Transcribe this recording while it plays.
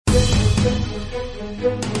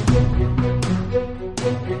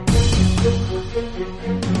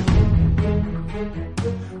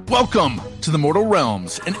Welcome to the Mortal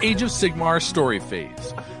Realms, an Age of Sigmar story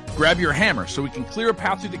phase. Grab your hammer so we can clear a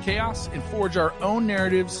path through the chaos and forge our own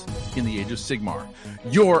narratives in the Age of Sigmar.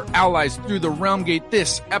 Your allies through the Realm Gate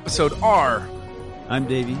this episode are... I'm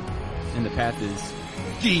Davey, and the path is...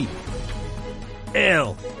 D.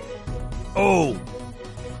 L. O.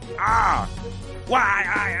 Ah. Y.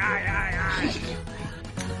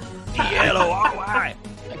 D-L-O-R-Y.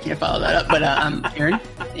 I can't follow that up, but I'm Aaron,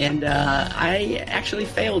 and I actually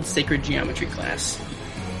failed Sacred Geometry class.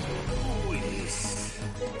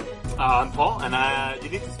 I'm Paul, and you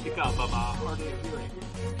need to speak up. I'm hard of hearing.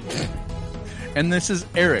 And this is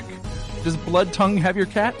Eric. Does Blood Tongue have your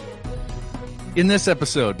cat? In this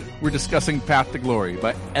episode, we're discussing Path to Glory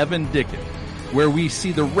by Evan Dicken, where we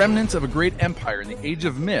see the remnants of a great empire in the Age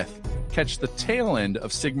of Myth catch the tail end of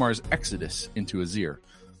Sigmar's exodus into Azir.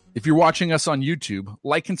 If you're watching us on YouTube,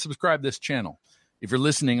 like and subscribe this channel. If you're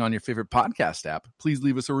listening on your favorite podcast app, please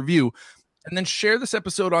leave us a review and then share this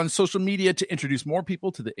episode on social media to introduce more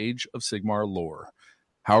people to the Age of Sigmar lore.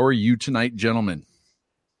 How are you tonight, gentlemen?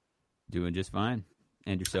 Doing just fine.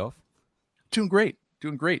 And yourself? Doing great.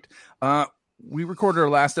 We recorded our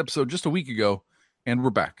last episode just a week ago, and we're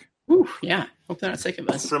back. Ooh, yeah. Hope they're not sick of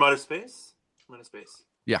us. From outer space?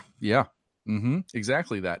 Yeah.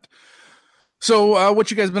 Exactly that. So,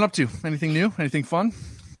 what you guys been up to? Anything new? Anything fun?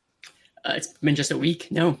 It's been just a week.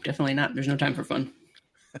 No, definitely not. There's no time for fun.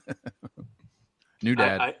 New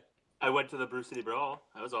dad. I went to the Brew City Brawl.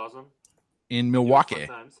 That was awesome. In Milwaukee,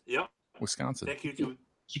 yep. Wisconsin. Thank you to Did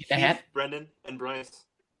you get the hat? Brendan and Bryce.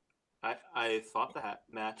 I thought the hat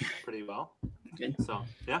matched pretty well. Good. So,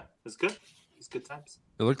 yeah, it's good. It's good times.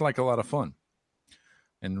 It looked like a lot of fun.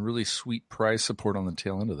 And really sweet prize support on the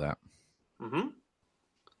tail end of that. Mm-hmm.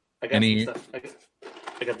 I got some stuff.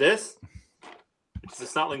 I got this. It's a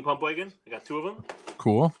Snotling Pump Wagon. I got two of them.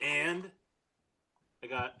 Cool. And I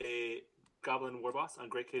got a Goblin Warboss on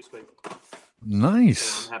Great Cave Squid. Nice.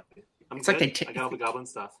 So I'm happy. It's like I got all the Goblin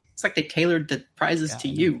stuff. It's like they tailored the prizes to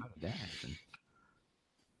you.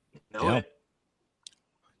 Know it.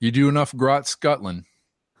 You do enough grot scuttling.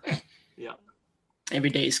 Yeah.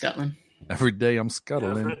 Every day, Scotland. Every day I'm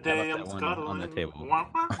scuttling. Every day I'm one scuttling. on the table.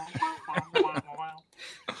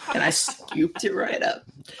 And I scooped it right up.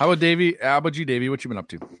 How about Davey? How about you, Davey? What you been up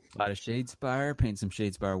to? A lot of Shadespire, paint some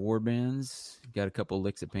Shadespire warbands. Got a couple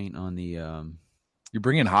licks of paint on the... You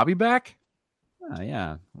bringing hobby back?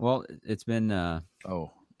 Yeah. Well, it's been...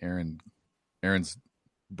 Aaron's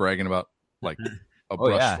bragging about like a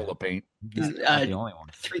brush full of paint. He's not the only one.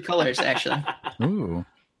 3 colors, actually. Ooh.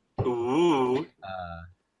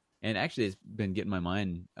 And actually, it's been getting my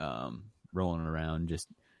mind rolling around, just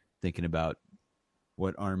thinking about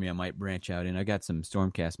what army I might branch out in. I got some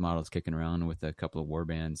Stormcast models kicking around with a couple of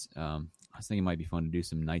warbands. I was thinking it might be fun to do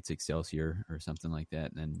some Knights Excelsior or something like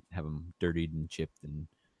that, and then have them dirtied and chipped and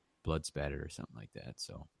blood spattered or something like that.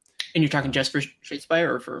 So, And you're talking just for Shadespire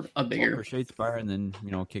or for a bigger? For Shadespire, and then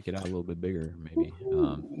kick it out a little bit bigger, maybe.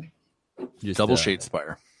 Just Double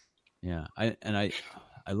Shadespire. Yeah, I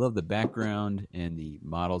love the background and the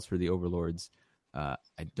models for the overlords. I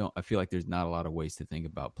feel like there's not a lot of ways to think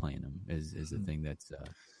about playing them. Is the thing that's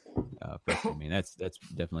frustrating me. And that's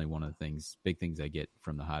definitely one of the big things I get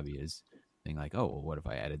from the hobby is thing like, oh, well, what if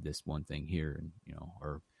I added this one thing here and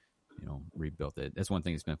rebuilt it. That's one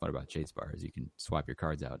thing that's been fun about Shadespire is you can swap your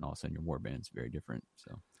cards out and all of a sudden your warband's very different.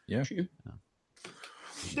 So yeah.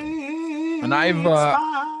 And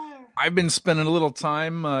I've been spending a little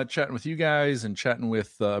time chatting with you guys and chatting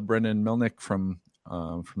with Brendan Melnick from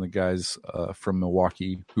the guys from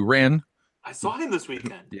Milwaukee who ran. I saw him this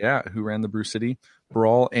weekend. Yeah, who ran the Brew City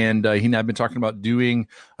Brawl, and he and I've been talking about doing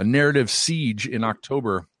a narrative siege in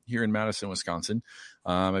October here in Madison, Wisconsin.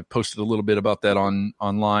 I posted a little bit about that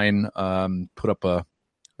online. Put up a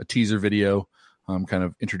teaser video, kind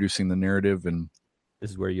of introducing the narrative. And this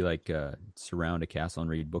is where you surround a castle and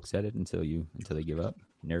read books at it until they give up.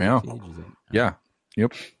 Narrative siege, is it? Yeah.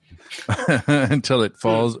 Yep. Until it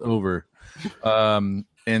falls over.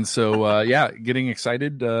 And so, getting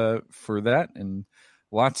excited for that, and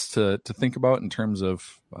lots to think about in terms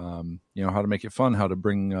of, how to make it fun, how to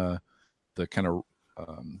bring the kind of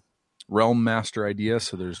realm master idea.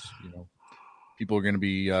 So there's, people are going to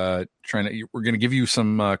be we're going to give you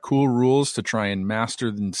some cool rules to try and master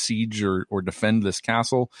and siege or defend this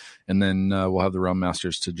castle. And then we'll have the realm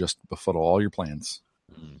masters to just befuddle all your plans.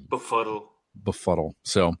 Befuddle.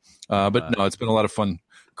 So, but no, it's been a lot of fun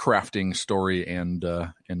crafting story and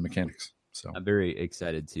mechanics. So I'm very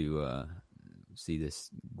excited to see this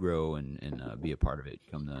grow and be a part of it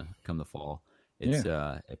come the fall. It's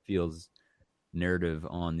it feels narrative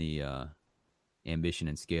on the ambition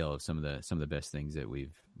and scale of some of the best things that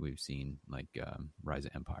we've seen, like Rise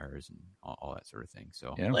of Empires and all that sort of thing.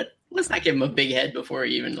 So Yeah. Let's not give him a big head before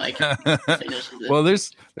he even finishes it. Well,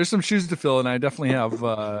 there's some shoes to fill, and I definitely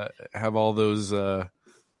have all those the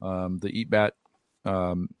eat bat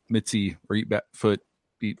Mitzi or eat foot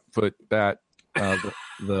bat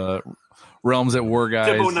the Realms at War guys.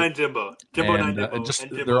 Jimbo and, 9 Jimbo. Just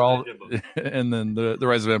and Jimbo they're all 9 Jimbo. And then the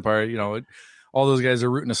Rise of Empire. All those guys are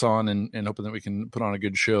rooting us on and hoping that we can put on a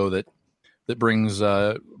good show that brings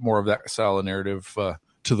more of that style of narrative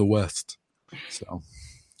to the West. So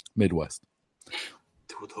Midwest.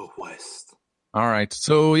 To the West. All right.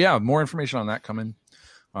 So yeah, more information on that coming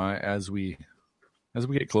as we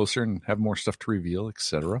get closer and have more stuff to reveal,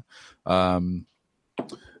 etc. And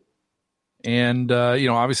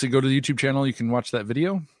obviously go to the YouTube channel. You can watch that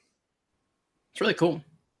video. It's really cool.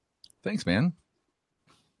 Thanks, man.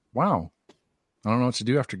 Wow. I don't know what to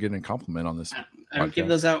do after getting a compliment on this. I don't give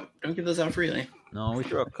those out. Don't give those out freely. No, we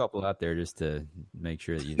throw a couple out there just to make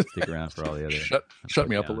sure that you stick around for all the other. Shut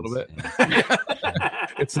me up a little bit. Yeah.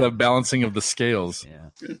 It's a balancing of the scales. Yeah.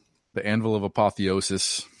 The anvil of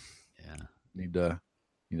apotheosis. Yeah. Need to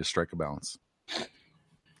strike a balance.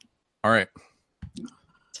 All right.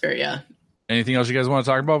 It's very Anything else you guys want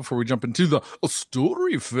to talk about before we jump into the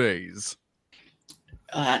story phase?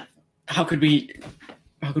 How could we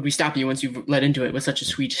stop you once you've led into it with such a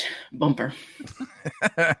sweet bumper?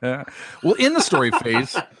 Well, in the story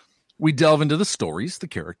phase, we delve into the stories, the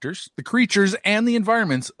characters, the creatures, and the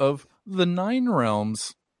environments of the 9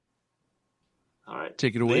 realms. All right.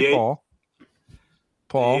 Take it away, Paul.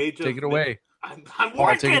 Paul, take it away. I'm Paul,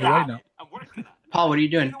 working take it away on now. it. I'm working on it. Paul, what are you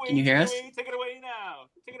doing? Can you hear us? Take it away now.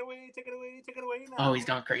 Take it away. Take it away. Take it away now. Oh, he's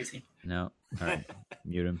gone crazy. No. All right.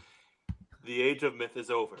 Mute him. The age of myth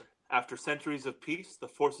is over. After centuries of peace, the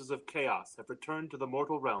forces of chaos have returned to the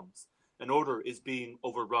mortal realms, and order is being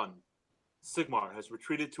overrun. Sigmar has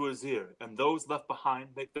retreated to Azir, and those left behind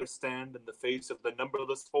make their stand in the face of the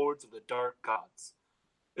numberless hordes of the dark gods.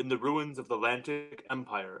 In the ruins of the Atlantic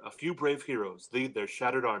Empire, a few brave heroes lead their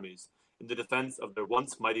shattered armies in the defense of their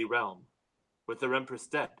once mighty realm. With their empress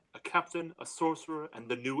dead, a captain, a sorcerer, and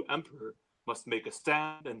the new emperor must make a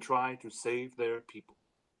stand and try to save their people.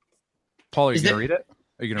 Paul, are you going to read it?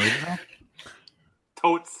 Are you going to read it now?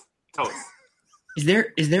 Totes.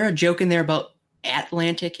 Is there a joke in there about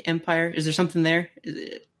Atlantic Empire? Is there something there?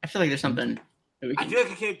 I feel like there's something. I feel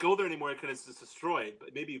like you can't go there anymore because it's destroyed.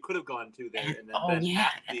 But maybe you could have gone to there and then been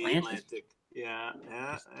at the Atlantic. Yeah.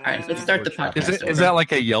 All right, let's start the podcast. Is that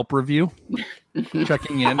like a Yelp review?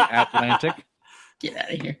 Checking in Atlantic. Get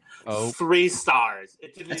out of here. Oh, 3 stars.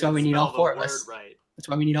 That's why we need all 4 of us. Right. That's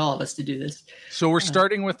why we need all of us to do this. So we're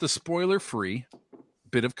starting with the spoiler-free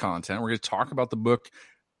bit of content. We're going to talk about the book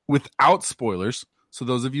without spoilers. So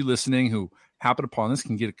those of you listening who happen upon this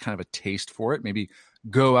can get a kind of a taste for it. Maybe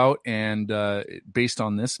go out and, based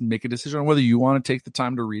on this, make a decision on whether you want to take the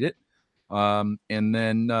time to read it. And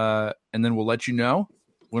then we'll let you know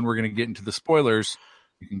when we're going to get into the spoilers.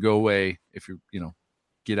 You can go away if you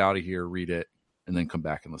get out of here, read it, and then come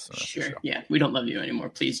back and listen to the show. Yeah, we don't love you anymore.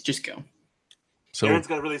 Please just go. So Aaron's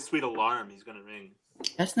got a really sweet alarm he's going to ring.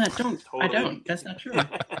 That's not. Don't. Totally. I don't. That's not true. Well,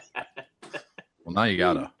 now you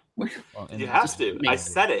gotta. You have to. I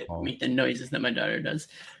said it. Make the noises that my daughter does.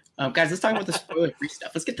 Guys, let's talk about the spoiler-free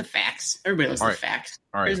stuff. Let's get the facts. Everybody loves the facts.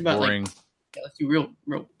 All right. Here's about boring. Let's do real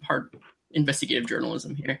hard investigative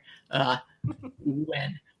journalism here.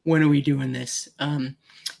 When are we doing this?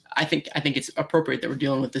 I think it's appropriate that we're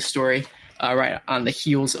dealing with this story right on the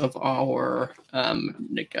heels of our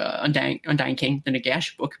Undying King, the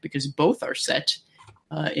Nagash book, because both are set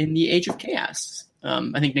in the Age of Chaos.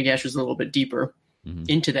 I think Nagash was a little bit deeper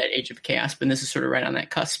into that Age of Chaos, but this is sort of right on that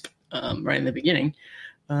cusp, right in the beginning.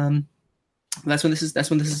 That's when this is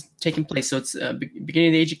taking place. So it's beginning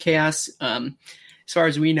of the Age of Chaos. As far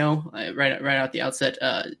as we know, right out the outset,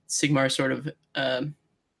 Sigmar is sort of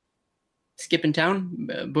skipping town,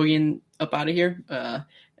 boogieing up out of here.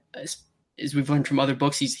 As we've learned from other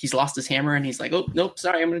books, he's lost his hammer and he's like, oh nope,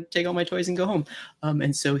 sorry, I'm going to take all my toys and go home.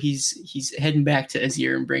 And so he's heading back to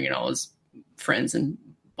Azir and bringing all his friends and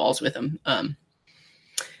balls with him.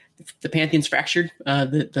 The Pantheon's fractured.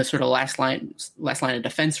 The sort of last line of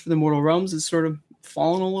defense for the mortal realms is sort of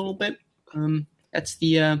fallen a little bit. That's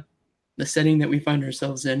the setting that we find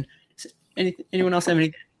ourselves in. Anyone else have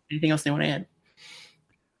anything else they want to add?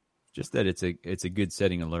 Just that it's a good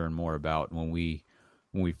setting to learn more about. When we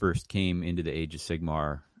first came into the Age of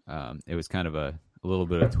Sigmar, it was kind of a little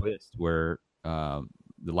bit of a twist where the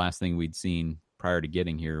last thing we'd seen prior to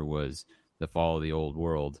getting here was the fall of the old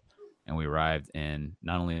world. and we arrived, and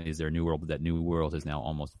not only is there a new world, but that new world has now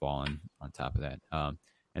almost fallen on top of that.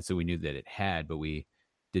 And so we knew that it had, but we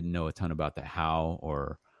didn't know a ton about the how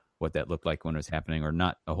or what that looked like when it was happening, or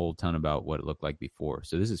not a whole ton about what it looked like before.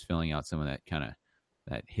 So this is filling out some of that kind of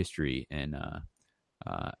that history, and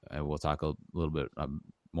we'll talk a little bit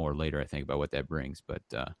more later, I think, about what that brings. But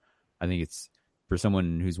I think it's, for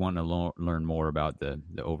someone who's wanting to learn more about the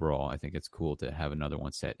overall, I think it's cool to have another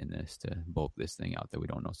one set in this to bulk this thing out that we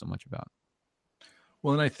don't know so much about.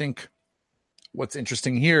 Well, and I think what's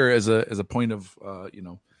interesting here as a point of,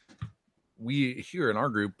 we here in our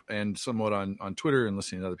group and somewhat on Twitter and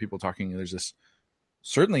listening to other people talking, there's this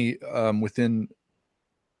certainly within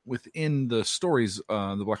the stories,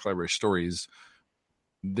 the Black Library stories,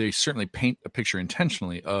 they certainly paint a picture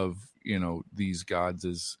intentionally of, these gods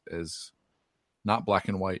as not black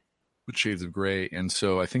and white with shades of gray. And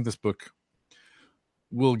so I think this book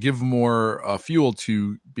will give more fuel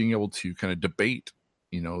to being able to kind of debate,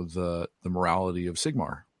 the morality of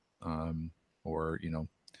Sigmar, or,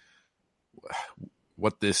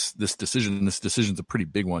 what this decision's a pretty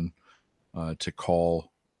big one, to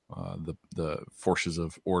call the forces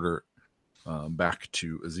of order back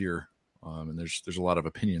to Azir. And there's a lot of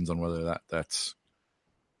opinions on whether that's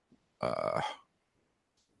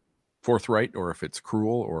forthright, or if it's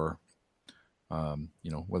cruel, or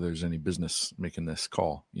whether there's any business making this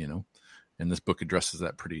call. And this book addresses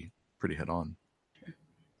that pretty head on.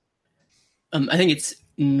 I think it's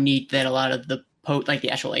neat that a lot of the like the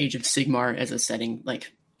actual age of Sigmar as a setting,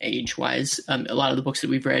 like age wise, a lot of the books that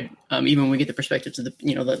we've read, even when we get the perspectives of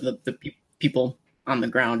the people on the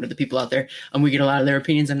ground, or the people out there, we get a lot of their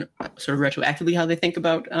opinions and sort of retroactively how they think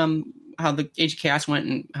about how the Age of Chaos went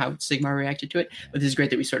and how Sigmar reacted to it. But this is great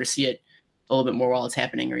that we sort of see it a little bit more while it's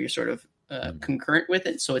happening, or you're sort of concurrent with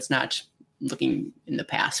it. So it's not looking in the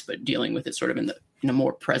past, but dealing with it sort of in a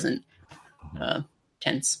more present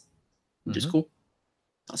tense, which is cool.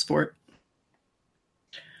 I'll support.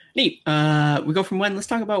 Neat. We go from when. Let's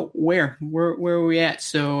talk about where are we at.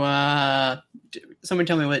 So someone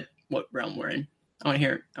tell me what realm we're in. I want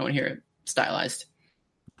to hear it stylized.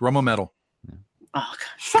 Romo metal. Oh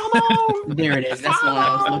gosh. There it is. That's the one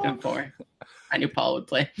I was looking for. I knew Paul would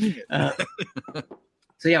play.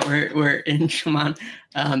 So yeah, we're in Shaman,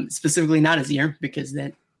 specifically not Azir, because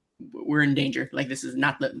that we're in danger. Like, this is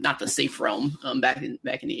not the safe realm. Back in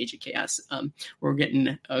the Age of Chaos, we're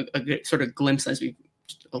getting a good sort of glimpse, as we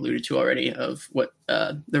alluded to already, of what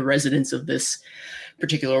the residents of this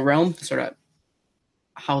particular realm, sort of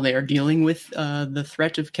how they are dealing with the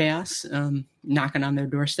threat of chaos knocking on their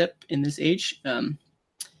doorstep in this age, and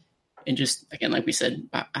just, again, like we said,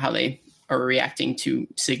 how they are reacting to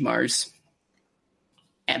Sigmar's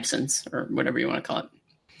absence, or whatever you want to call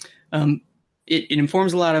it. It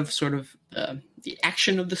informs a lot of sort of the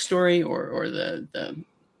action of the story, or the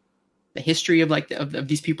history of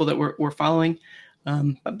these people that we're following.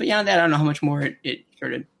 But beyond that, I don't know how much more it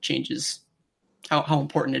sort of changes how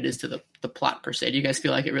important it is to the plot per se. Do you guys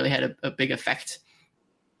feel like it really had a big effect?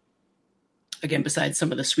 Again, besides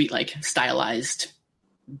some of the sweet, like, stylized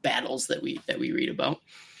battles that we read about.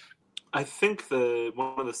 I think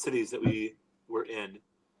one of the cities that we were in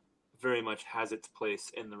very much has its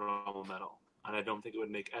place in the realm of metal, and I don't think it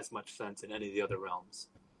would make as much sense in any of the other realms.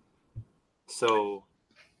 So,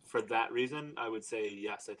 for that reason, I would say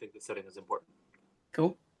yes. I think the setting is important.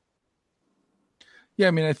 Cool. Yeah,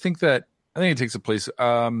 I mean, I think it takes a place.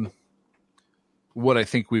 What I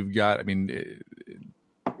think we've got, I mean,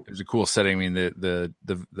 there's a cool setting. I mean, the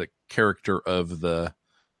character of the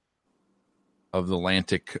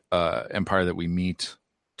Atlantic Empire that we meet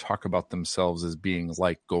talk about themselves as being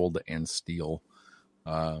like gold and steel.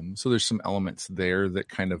 So there's some elements there that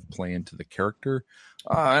kind of play into the character.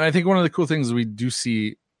 And I think one of the cool things we do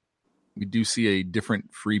see a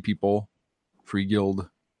different free guild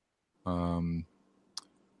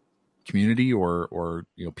community or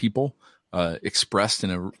people expressed in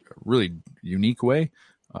a really unique way.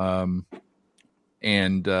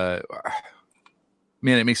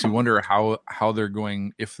 Man, it makes me wonder how they're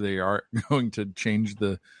going, if they are going to change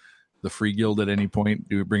the free guild at any point.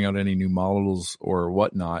 Do we bring out any new models or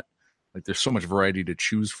whatnot? Like, there's so much variety to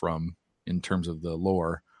choose from in terms of the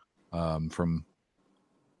lore, from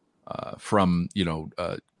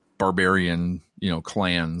barbarian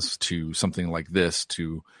clans to something like this,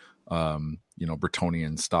 to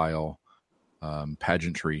Bretonnian style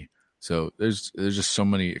pageantry. So there's just so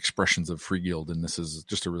many expressions of free guild, and this is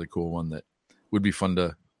just a really cool one that would be fun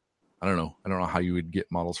to. I don't know how you would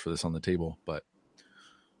get models for this on the table, but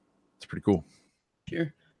it's pretty cool.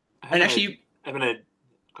 Sure. And actually, go ahead.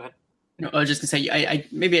 No, I was just gonna say,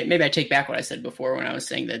 maybe I take back what I said before when I was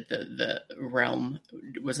saying that the realm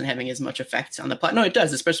wasn't having as much effect on the plot. No, it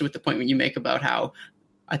does, especially with the point when you make about how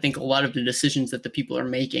I think a lot of the decisions that the people are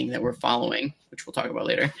making that we're following, which we'll talk about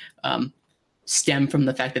later, stem from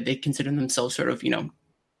the fact that they consider themselves sort of,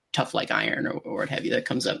 tough like iron or what have you. That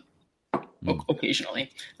comes up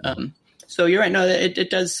occasionally. So you're right. No,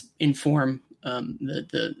 it does inform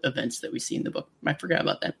the events that we see in the book. I forgot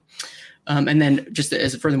about that. And then just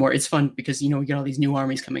as furthermore, it's fun because, we get all these new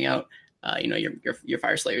armies coming out, your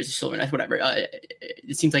Fire Slayers, your Silver Knights, whatever.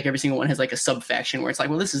 It seems like every single one has like a sub faction where it's like,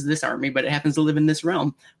 well, this is this army, but it happens to live in this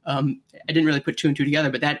realm. I didn't really put two and two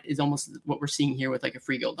together, but that is almost what we're seeing here with like a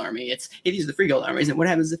Free Guild army. It's, hey, these are the Free Guild armies. And what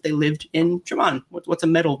happens if they lived in Tremont? What's a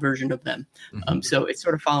metal version of them? So it's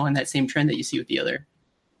sort of following that same trend that you see with the other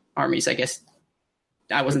armies. I guess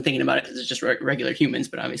I wasn't thinking about it because it's just regular humans,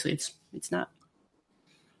 but obviously it's not.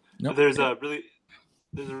 Nope. There's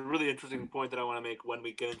a really interesting point that I want to make when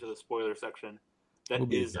we get into the spoiler section.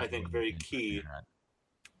 That is, I think, very key.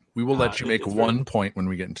 We will let you make one point when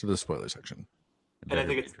we get into the spoiler section. And I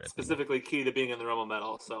think it's specifically key to being in the realm of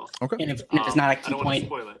metal. So, okay. And if it's not a key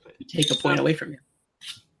point, you take a point away from you.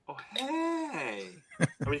 Oh, hey!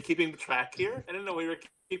 Are we keeping track here? I didn't know we were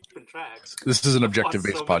keeping track. This is an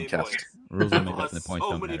objective-based podcast. Rules only doesn't the points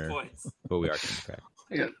don't matter, but we are keeping track.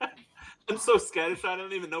 Yeah. I'm so scattershot, I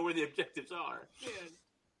don't even know where the objectives are. Man.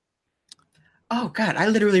 Oh, God, I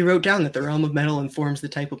literally wrote down that the realm of metal informs the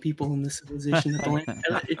type of people in the civilization of the land.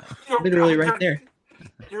 Literally right there.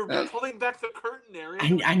 You're pulling back the curtain, Eric.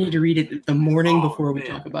 I need to read it the morning before we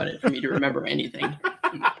talk about it for me to remember anything.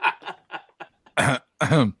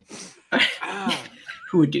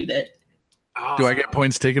 Who would do that? Do I get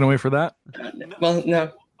points taken away for that? Well,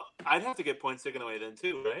 no. I'd have to get points taken away then,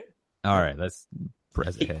 too, right? All right, let's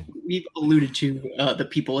press ahead. We've alluded to the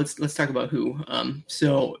people. Let's talk about who.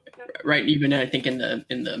 So, right, even I think in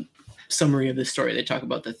the summary of the story, they talk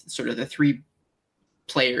about the sort of the three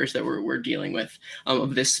players that we're dealing with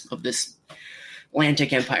of this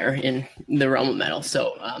Atlantic Empire in the realm of metal.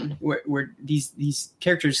 So, where these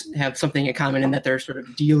characters have something in common in that they're sort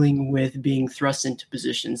of dealing with being thrust into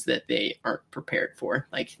positions that they aren't prepared for.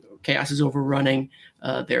 Like chaos is overrunning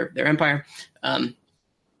their empire. And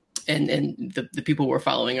the people we're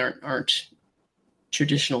following aren't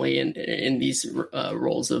traditionally in these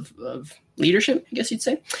roles of leadership, I guess you'd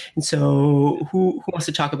say. And so, who wants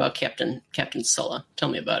to talk about Captain Sulla? Tell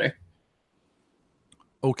me about her.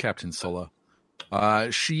 Oh, Captain Sulla.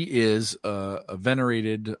 She is a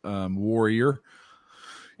venerated warrior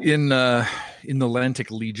in the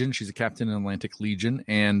Atlantic Legion. She's a captain in Atlantic Legion,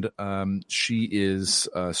 and she is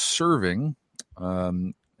serving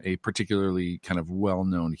a particularly kind of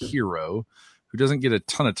well-known hero who doesn't get a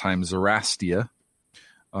ton of time, Zarastia.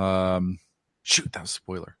 Shoot, that was a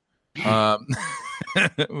spoiler.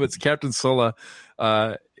 It's Captain Sulla,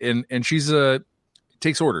 and she's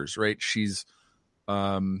takes orders, right? She's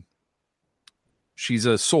a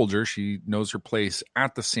soldier. She knows her place.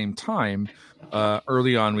 At the same time,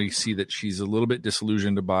 early on, we see that she's a little bit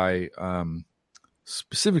disillusioned by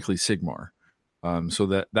specifically Sigmar. So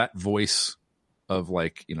that voice of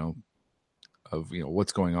what's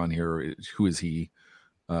going on here, who is he,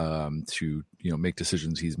 to make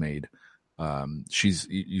decisions he's made.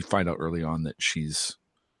 You find out early on that she's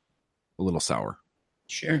a little sour.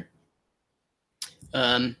 Sure.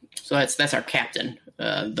 So that's our captain,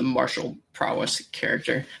 the martial prowess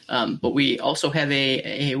character. But we also have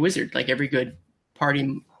a wizard, like every good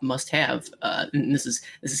party must have. And this is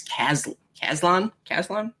Kazlan.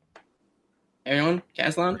 Everyone,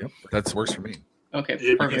 Kazlan. Yep, that works for me.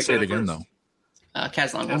 Okay, perfect. Say it again though.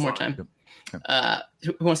 Kazlan, one more time. Yep.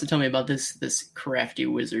 Who wants to tell me about this crafty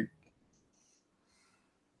wizard?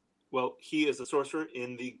 Well, he is a sorcerer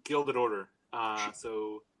in the Gilded Order.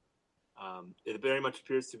 It very much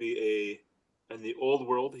appears to be in the old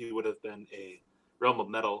world, he would have been a realm of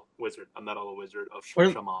metal wizard, a metal wizard of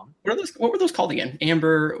Shaman. What were those called again?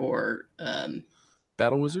 Amber or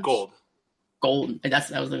battle wizards? Gold.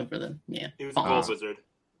 I was looking for them. Yeah. He was a gold wizard.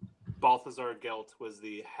 Balthazar Gelt was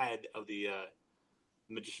the head of the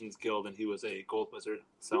Magician's Guild, and he was a gold wizard.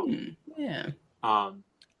 So yeah.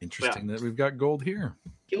 Interesting that we've got gold here.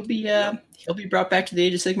 He'll be brought back to the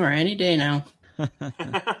Age of Sigmar any day now.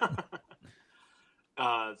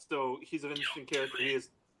 So he's an interesting character.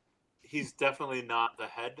 He's definitely not the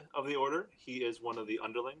head of the order. He is one of the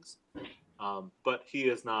underlings, but he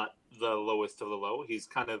is not the lowest of the low. He's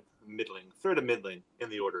kind of middling, third of middling in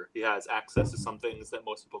the order. He has access to some things that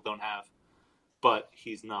most people don't have, but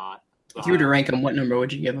he's not. If you were to rank him, what number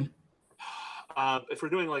would you give him? If we're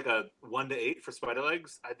doing like a 1 to 8 for spider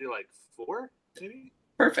legs, I'd do like 4, maybe.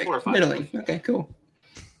 Perfect. 4 or 5. Middling. Okay, cool.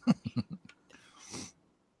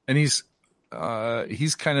 And he's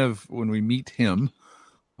kind of, when we meet him,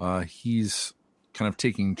 he's kind of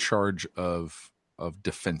taking charge of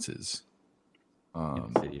defenses.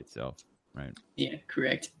 In the city itself, right? Yeah,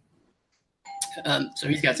 correct. So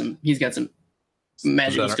he's got some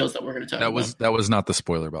magical skills that we're going to talk about. That was not the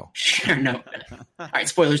spoiler bell. Sure, no. All right,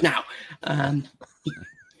 spoilers now. And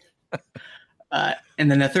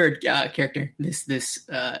then the third character, this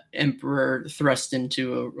emperor thrust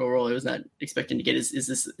into a role I was not expecting to get, is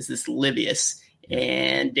this Livius.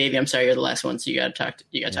 And Davey, I'm sorry, you're the last one, so you got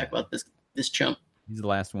to talk about this chump. He's the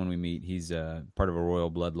last one we meet. He's part of a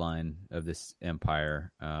royal bloodline of this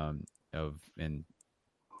empire, and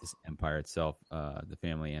this empire itself. The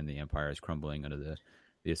family and the empire is crumbling under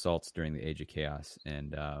the assaults during the Age of Chaos,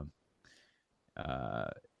 and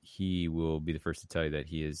he will be the first to tell you that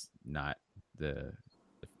he is not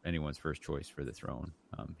anyone's first choice for the throne.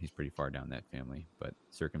 He's pretty far down that family, but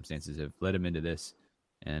circumstances have led him into this,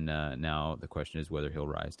 and now the question is whether he'll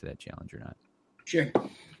rise to that challenge or not. Sure.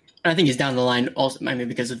 I think he's down the line also, I mean,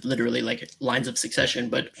 because of literally like lines of succession,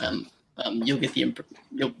 but you'll get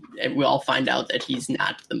we'll all find out that he's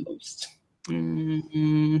not the most.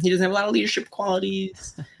 He doesn't have a lot of leadership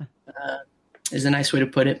qualities. Is a nice way to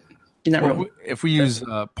put it. He's not real. If we use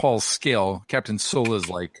Paul's scale, Captain Sola is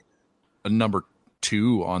like a number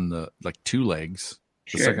 2 on the two legs,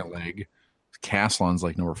 the second leg. Castellan's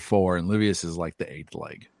like number 4, and Livius is like the 8th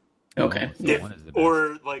leg. Okay.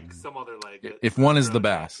 Or like some other leg. If one is the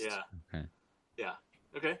best. Yeah. Okay. Yeah.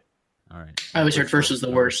 Okay. All right. I always heard first was the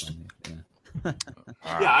worst. Yeah.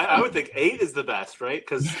 I would think 8 is the best, right?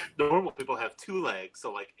 Because normal people have 2 legs,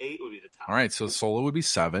 so like 8 would be the top. All right, so Sola would be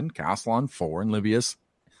 7, Castellan 4, and Livius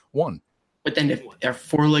 1. But then if are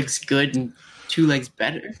 4 legs good and 2 legs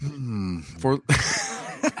better?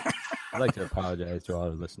 I'd like to apologize to all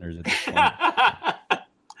the listeners at this point.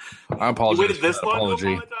 I apologize for this that long to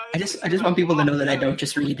apology. apologize? I just want people to know that I don't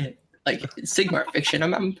just read like Sigmar fiction.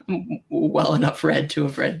 I'm well enough read to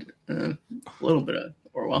have read a little bit of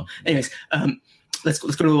Orwell. Anyways, let's go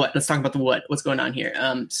to the what. Let's talk about the what. What's going on here?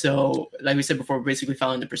 So, like we said before, we're basically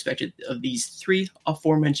following the perspective of these 3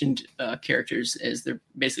 aforementioned characters as they're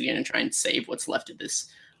basically going to try and save what's left of this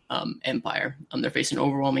empire. They're facing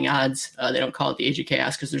overwhelming odds. They don't call it the Age of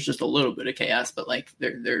Chaos because there's just a little bit of chaos, but like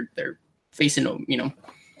they're facing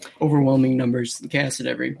overwhelming numbers of chaos at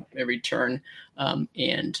every turn,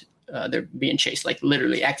 and they're being chased, like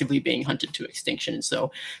literally actively being hunted to extinction. And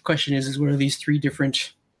so, question is what are these 3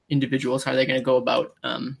 different individuals? How are they going to go about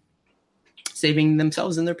saving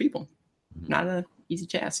themselves and their people? Not an easy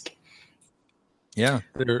task. Yeah,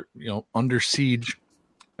 they're under siege,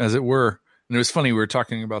 as it were. And it was funny, we were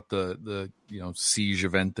talking about the siege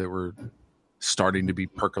event that we're starting to be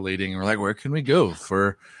percolating, and we're like, where can we go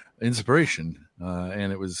for inspiration?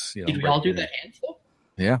 And it was Did we all do that hand flow?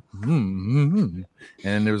 Yeah. Mm-hmm.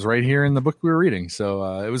 And it was right here in the book we were reading. So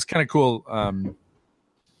it was kind of cool.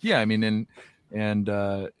 Yeah, I mean, and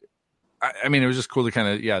I mean, it was just cool to kind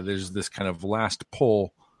of, there's this kind of last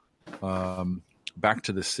pull back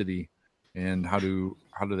to the city, and how do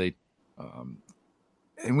they,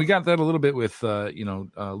 and we got that a little bit with,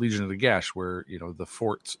 Legion of the Gash, where,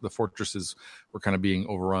 the fortresses were kind of being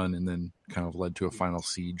overrun and then kind of led to a final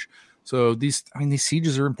siege. So these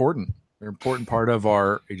sieges are important. They're an important part of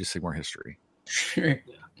our Age of Sigmar history. Sure.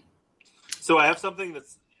 Yeah. So I have something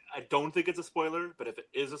I don't think it's a spoiler, but if it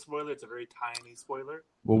is a spoiler, it's a very tiny spoiler.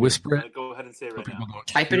 We'll whisper it. Go ahead and say it right now.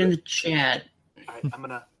 Type it in the chat. All right, I'm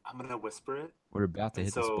gonna whisper it. We're about to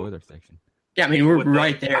hit the spoiler section. Yeah, I mean, we're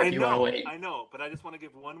right there if you want to wait. I know, but I just want to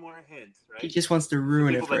give one more hint, right? He just wants to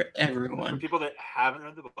ruin it for everyone. For people that haven't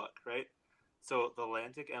read the book, right? So the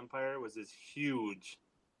Atlantic Empire was this huge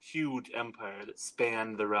empire that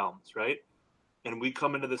spanned the realms, right? And we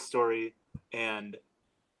come into this story, and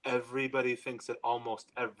everybody thinks that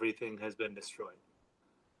almost everything has been destroyed,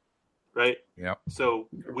 right? Yeah. So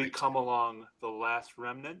we come along the last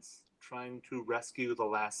remnants trying to rescue the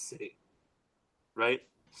last city, right?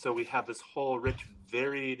 So we have this whole rich,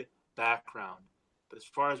 varied background. But as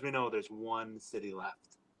far as we know, there's one city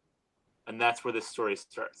left. And that's where this story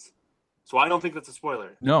starts. So I don't think that's a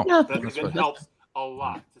spoiler. No. That helps a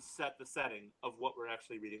lot to set the setting of what we're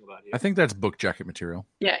actually reading about here. I think that's book jacket material.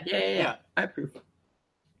 Yeah. I approve.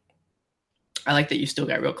 I like that you still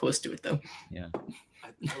got real close to it, though. Yeah.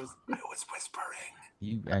 I was whispering.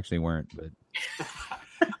 You actually weren't, but...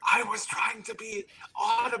 I was trying to be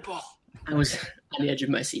audible. I was on the edge of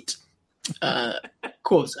my seat.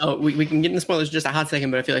 Cool. So we can get into spoilers in just a hot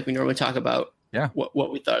second, but I feel like we normally talk about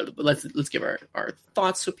what we thought of it. But let's give our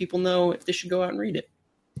thoughts so people know if they should go out and read it.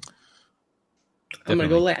 I'm going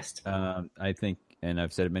to go last. I think, and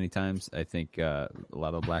I've said it many times, I think a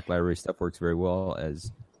lot of the Black Library stuff works very well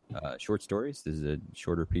as short stories. This is a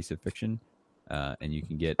shorter piece of fiction, and you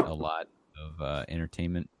can get a lot of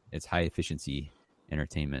entertainment. It's high efficiency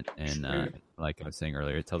entertainment, and like I was saying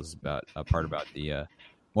earlier, it tells us about a part about the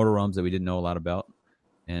mortal realms that we didn't know a lot about.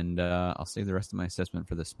 And I'll save the rest of my assessment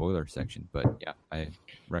for the spoiler section. But yeah, I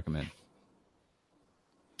recommend.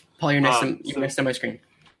 Paul, you're next on my screen.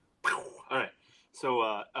 All right. So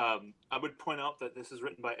I would point out that this is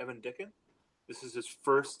written by Evan Dicken. This is his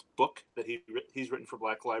first book that he's written for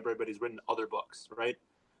Black Library, but he's written other books, right?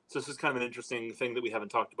 So this is kind of an interesting thing that we haven't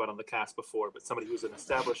talked about on the cast before, but somebody who's an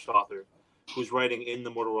established author who's writing in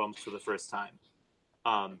the Mortal Realms for the first time.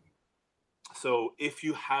 So if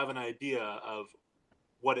you have an idea of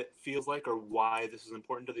what it feels like or why this is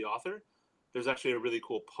important to the author, there's actually a really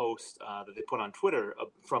cool post that they put on Twitter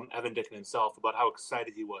from Evan Dicken himself about how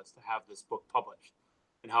excited he was to have this book published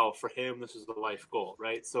and how for him this is the life goal,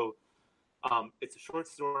 right? So it's a short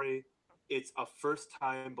story. It's a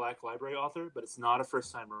first-time Black Library author, but it's not a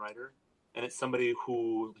first-time writer. And it's somebody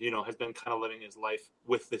who, has been kind of living his life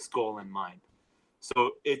with this goal in mind.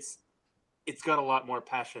 So it's got a lot more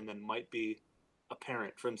passion than might be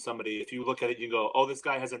apparent from somebody. If you look at it, you go, oh, this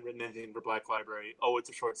guy hasn't written anything for Black Library. Oh, it's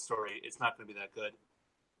a short story. It's not going to be that good.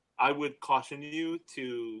 I would caution you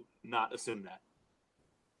to not assume that.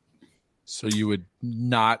 So you would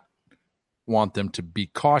not want them to be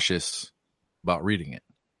cautious about reading it.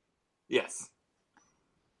 Yes.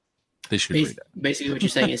 They should read it. Basically what you're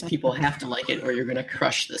saying is people have to like it or you're going to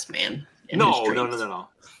crush this man. No.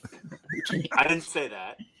 I didn't say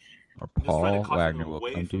that. Or Paul Wagner will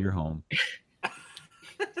come to your home.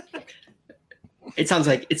 It sounds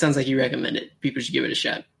like you recommend it. People should give it a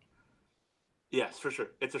shot. Yes, for sure.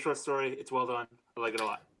 It's a short story. It's well done. I like it a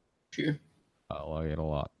lot. Sure. I like it a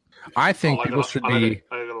lot. I think people should be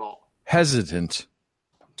hesitant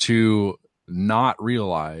to not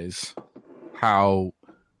realize how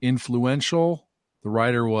influential the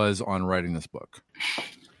writer was on writing this book.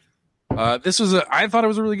 I thought it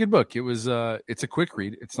was a really good book. It's a quick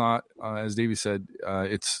read. It's not, as Davey said,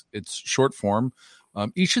 it's short form.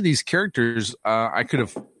 Each of these characters,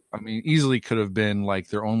 easily could have been like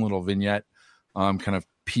their own little vignette, kind of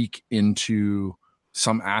peek into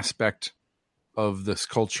some aspect of this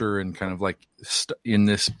culture and kind of like in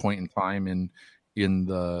this point in time in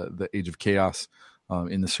the age of chaos,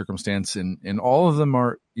 in the circumstance, and all of them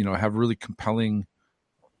are, have really compelling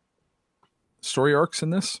story arcs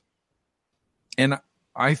in this. And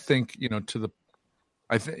I think, and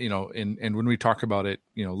when we talk about it,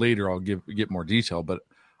 later I'll get more detail, but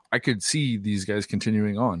I could see these guys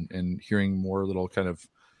continuing on and hearing more little kind of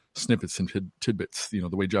snippets and tidbits, the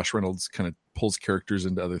way Josh Reynolds kind of pulls characters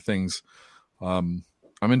into other things. I'm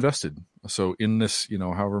invested. So in this,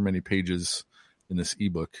 however many pages in this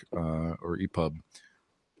ebook, or EPUB,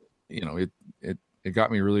 it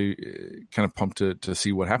got me really kind of pumped to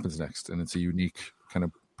see what happens next. And it's a unique kind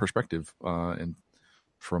of perspective, and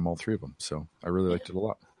from all three of them. So I really liked it a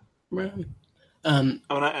lot. Right. I want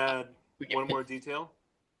to add one more detail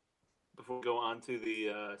before we go on to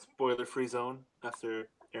the spoiler-free zone after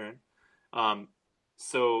Aaron.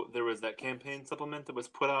 So there was that campaign supplement that was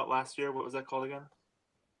put out last year. What was that called again?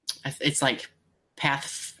 It's like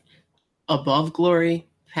Path Above Glory,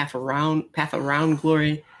 Path Around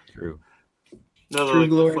Glory. True. No, Through like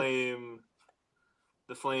Glory.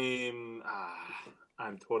 The flame.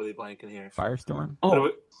 I'm totally blanking here. Firestorm. Oh,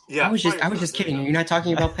 yeah. I was just kidding. You're not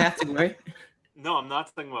talking about Path to Glory? No, I'm not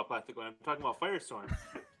talking about Path to Glory. I'm talking about Firestorm.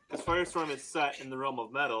 Because Firestorm is set in the realm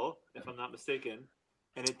of metal, if I'm not mistaken,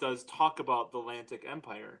 and it does talk about the Atlantic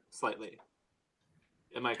Empire slightly.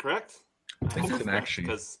 Am I correct? I think it's an Akshay.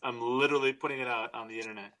 Because I'm literally putting it out on the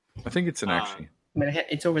internet. I think it's an Akshay.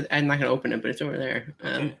 It's over. I'm not going to open it, but it's over there.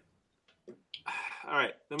 Okay. All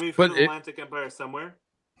right. Then we've heard the Atlantic Empire somewhere.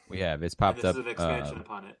 We have. It's popped up. This is an expansion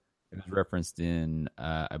upon it. It was referenced in,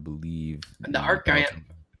 I believe, the Arcane.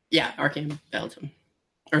 Yeah, Arcane Battletome,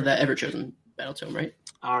 or the Ever-Chosen Battletome, right?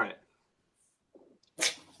 All right.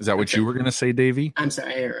 Is that what you were going to say, Davey? I'm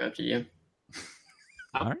sorry, I interrupted you.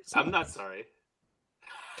 I'm not sorry.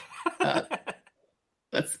 I'm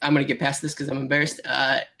going to get past this because I'm embarrassed.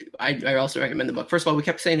 I also recommend the book. First of all, we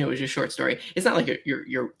kept saying it was a short story. It's not like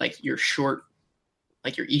your short,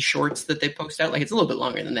 like your e-shorts that they post out. Like it's a little bit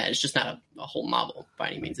longer than that. It's just not a whole novel by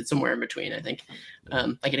any means. It's somewhere in between, I think.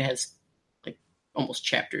 Like it has like almost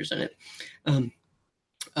chapters in it.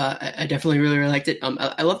 I definitely really, really liked it.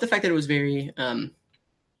 I love the fact that it was very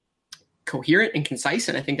coherent and concise,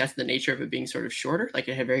 and I think that's the nature of it being sort of shorter. Like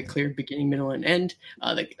it had very clear beginning, middle, and end.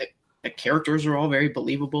 the characters are all very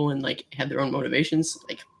believable and like have their own motivations,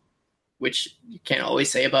 like which you can't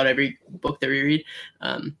always say about every book that we read.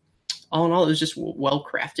 All in all, it was just well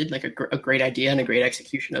crafted, like a great idea and a great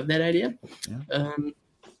execution of that idea. Yeah.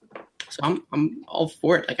 So I'm all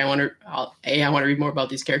for it. Like I want to read more about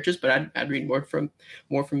these characters, but I'd read more from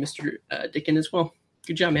Mr. Dicken as well.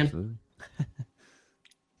 Good job, man. Absolutely.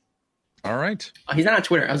 All right. He's not on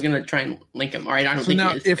Twitter. I was gonna try and link him. All right, I don't So think now,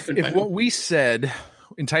 he is. if what we said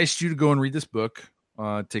enticed you to go and read this book,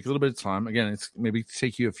 take a little bit of time. Again, it's maybe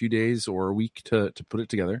take you a few days or a week to put it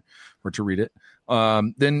together or to read it.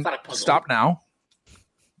 Then stop now.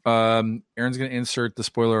 Aaron's going to insert the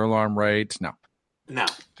spoiler alarm right now. Now.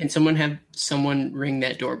 Can someone have someone ring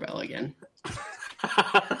that doorbell again?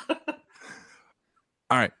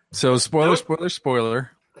 All right. So spoiler.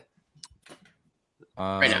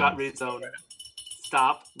 Right now. Scott read zone.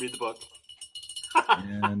 Stop. Read the book.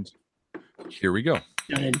 And here we go.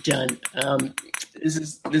 Done.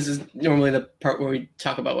 This is normally the part where we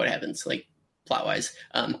talk about what happens, like plot wise.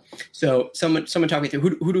 So someone talk me through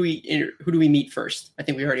who do we meet first? I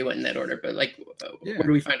think we already went in that order, but like, where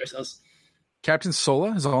do we find ourselves? Captain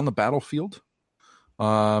Sola is on the battlefield.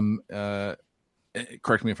 Correct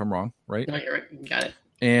me if I'm wrong, right? No, you're right. Got it.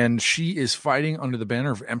 And she is fighting under the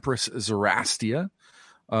banner of Empress Zarastia.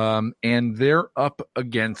 And they're up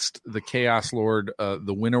against the Chaos Lord,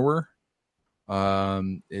 the Winnower.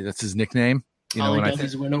 That's his nickname. All he does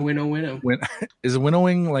is winnow. Is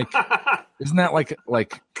winnowing like? Isn't that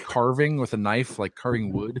like carving with a knife, like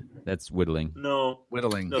carving wood? That's whittling. No.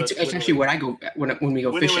 Whittling. No, It's actually what I go when we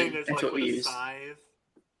go Winnowing fishing. is That's like what we with a use. scythe,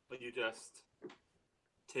 but you just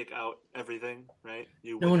take out everything, right?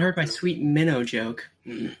 No one heard my sweet minnow joke.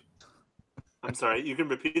 I'm sorry. You can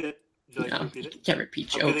repeat it. Would you like to repeat it? You can't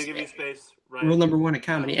repeat I'm going jokes. to give you space. Right. Rule number 1 of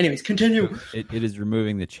comedy. Anyways, continue. It is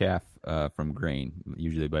removing the chaff from grain,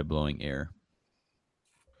 usually by blowing air.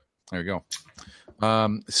 There you go.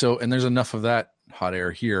 So, and there's enough of that hot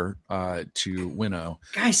air here to winnow.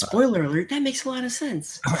 Guys, spoiler alert. That makes a lot of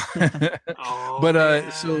sense. Oh, But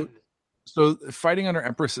man. so fighting under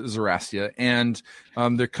Empress Zarastia, and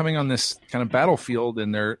they're coming on this kind of battlefield,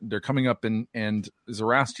 and they're coming up, and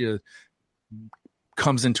Zarastia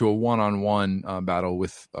comes into a one-on-one battle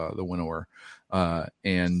with the Winnower,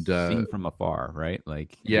 and seen from afar, right?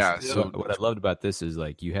 Like, yeah. So what I loved about this is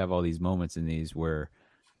like you have all these moments in these where,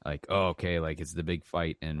 like, oh, okay, like it's the big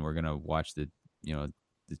fight, and we're gonna watch the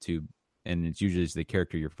two, and it's usually the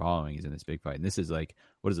character you're following is in this big fight, and this is like,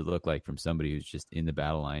 what does it look like from somebody who's just in the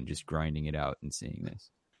battle line, just grinding it out and seeing this?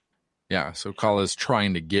 Yeah. So Kala's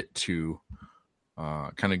trying to get to,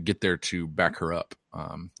 kind of get there to back her up.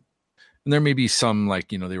 And there may be some like,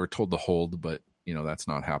 they were told to hold, but that's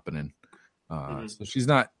not happening. So she's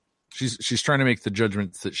trying to make the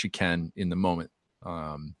judgments that she can in the moment,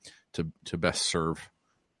 to best serve.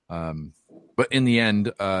 But in the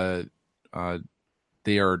end,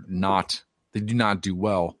 they do not do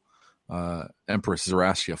well. Empress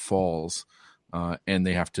Zarastia falls, and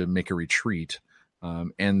they have to make a retreat.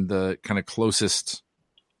 And the kind of closest,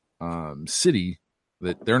 city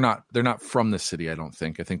that they're not from the city. I don't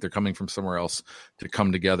think. I think they're coming from somewhere else to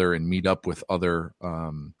come together and meet up with other,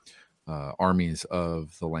 armies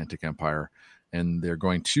of the Atlantic Empire. And they're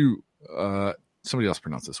going to, somebody else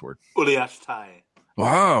pronounce this word. Uliashtai.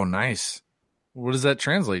 Wow, nice. What does that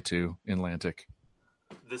translate to in Atlantic?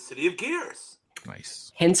 The City of Gears.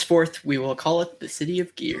 Nice. Henceforth, we will call it the City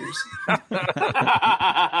of Gears.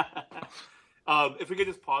 If we could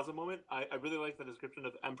just pause a moment, I really like the description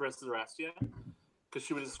of Empress Zarastia, because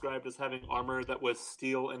she was described as having armor that was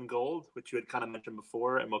steel and gold, which you had kind of mentioned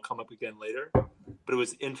before and will come up again later. But it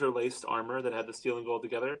was interlaced armor that had the steel and gold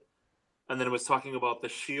together. And then it was talking about the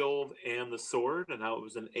shield and the sword and how it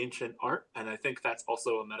was an ancient art. And I think that's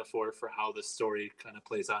also a metaphor for how this story kind of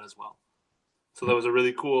plays out as well. So that was a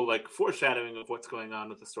really cool foreshadowing of what's going on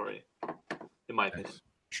with the story, in my opinion.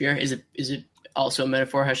 Sure. Is it also a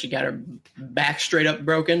metaphor how she got her back straight up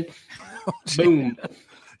broken? Boom.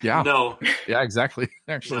 Yeah. No. Yeah, exactly.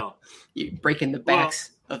 Actually. No. You breaking the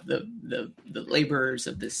backs of the laborers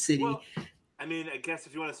of the city. Well, I mean, I guess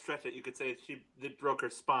if you want to stretch it, you could say they broke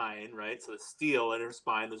her spine, right? So the steel in her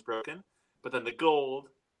spine was broken, but then the gold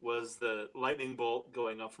was the lightning bolt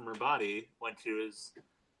going up from her body when she was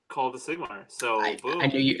called to Sigmar. So boom. I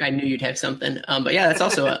knew you'd have something. But yeah, that's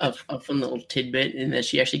also a fun little tidbit in that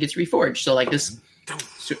she actually gets reforged. So like this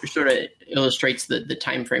sort of illustrates the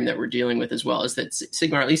time frame that we're dealing with as well, is that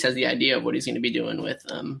Sigmar at least has the idea of what he's going to be doing with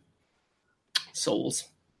souls.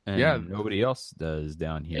 And Yeah. nobody else does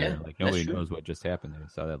down here. Yeah, Like nobody that's true. knows what just happened there.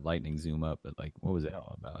 Saw that lightning zoom up, but like, what was that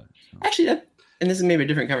all about? So, Actually, and this is maybe a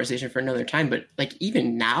different conversation for another time, but like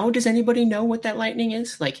even now, does anybody know what that lightning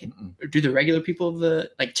is? Like, Mm-mm. do the regular people of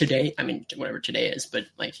the like today? I mean, whatever today is, but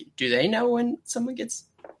like, do they know when someone gets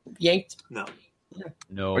yanked? No.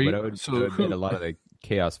 no, Are but you- I would, so I would bet who- a lot of the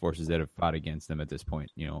chaos forces that have fought against them at this point,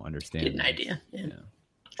 Get understand. an idea. Yeah.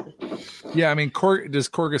 Yeah, I mean, does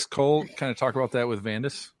Corgus Cole kind of talk about that with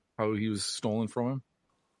Vandus? How he was stolen from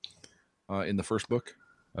him in the first book?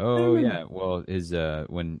 Oh yeah, well, his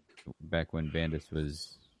when Vandus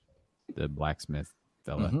was the blacksmith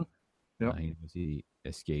fella, Mhm. Yep. he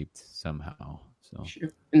escaped somehow. So Sure.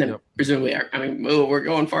 And then Yep. presumably, I mean, well, we're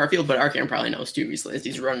going far afield, but Arcan probably knows too.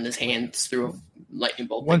 He's running his hands through a lightning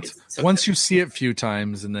bolt. Once you see it a few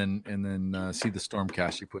times and then see the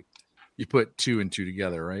Stormcast, you put two and two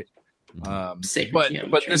together, right? Sacred But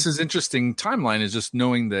geometry. this is interesting. Timeline is just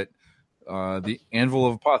knowing that the Anvil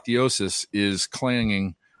of Apotheosis is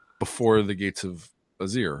clanging before the gates of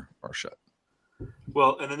Azir are shut.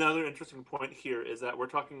 Well, and another interesting point here is that we're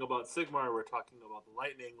talking about Sigmar, we're talking about the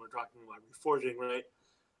lightning, we're talking about reforging, right?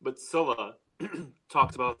 But Scylla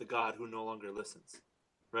talks about the god who no longer listens,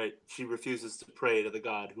 right? She refuses to pray to the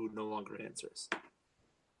god who no longer answers.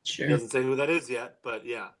 Sure. He doesn't say who that is yet, but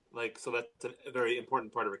yeah, like, so that's a very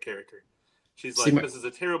important part of her character. She's like, Sigmar- this is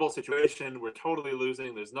a terrible situation, we're totally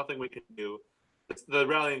losing, there's nothing we can do. The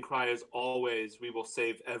rallying cry is always, we will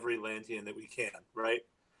save every Lantian that we can, right?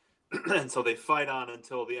 And so they fight on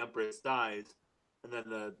until the Empress dies, and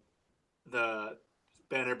then the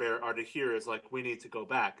banner bearer Ardahir is like, we need to go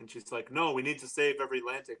back, and she's like, no, we need to save every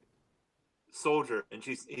Atlantic soldier, and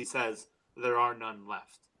he says, there are none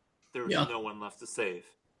left. There is no one left to save,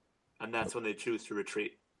 and that's when they choose to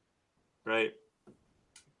retreat, right?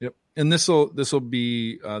 Yep. And this will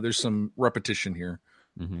be there's some repetition here,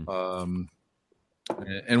 Mhm.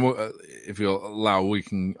 and we'll, if you'll allow,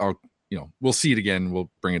 we'll see it again. We'll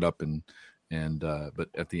bring it up but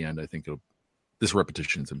at the end, I think this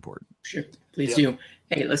repetition is important. Sure, please do.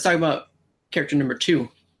 Hey, let's talk about character number 2.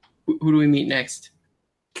 Who do we meet next?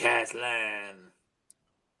 Kazlan.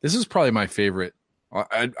 This is probably my favorite.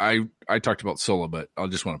 I talked about Scylla, but I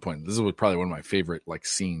just want to point. This is probably one of my favorite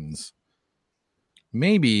scenes.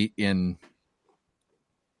 Maybe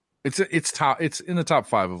it's in the top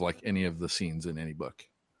 5 of any of the scenes in any book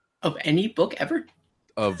Of any book ever?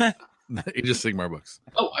 of the Age of Sigmar books.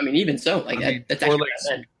 Oh, I mean, even so, that's Four actually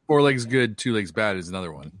legs, 4 legs good, 2 legs bad is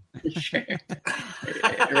another one. sure.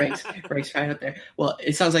 Ranks right up there. Well,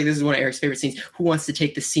 it sounds like this is one of Eric's favorite scenes. Who wants to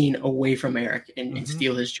take the scene away from Eric and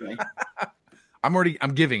steal his joy?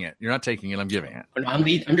 I'm giving it. You're not taking it. I'm giving it. Oh, no, I'm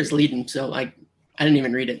just leading, so I didn't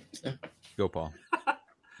even read it. So. Go, Paul.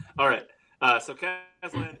 All right. So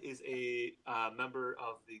Kazlan is a member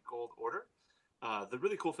of the Gold Order. The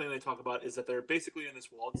really cool thing they talk about is that they're basically in this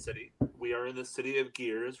walled city. We are in the city of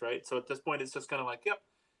Gears, right? So at this point, it's just kind of like, yep,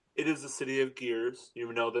 it is the city of Gears.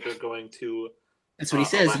 You know that they're going to... That's what he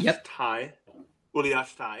says, yep.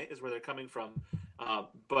 Uliashtai is where they're coming from.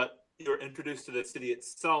 But you're introduced to the city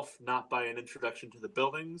itself, not by an introduction to the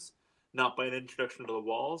buildings, not by an introduction to the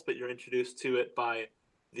walls, but you're introduced to it by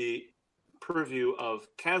the purview of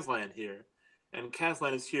Kazlan here. And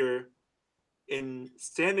Kazlan is here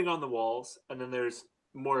standing on the walls, and then there's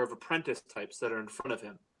more of apprentice types that are in front of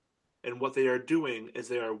him. And what they are doing is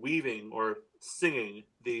they are weaving or singing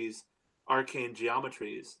these arcane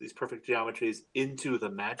geometries, these perfect geometries, into the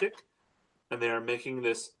magic. And they are making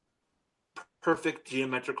this perfect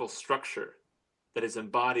geometrical structure that is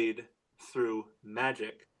embodied through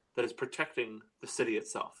magic that is protecting the city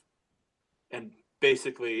itself. And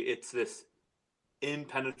basically, it's this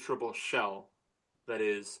impenetrable shell that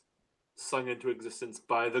is sung into existence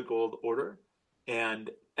by the Gold Order. And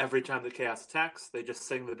every time the Chaos attacks, they just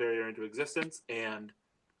sing the barrier into existence and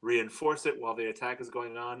reinforce it while the attack is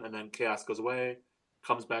going on. And then Chaos goes away,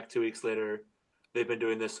 comes back 2 weeks later. They've been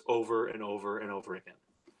doing this over and over and over again.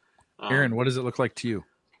 Aaron, what does it look like to you?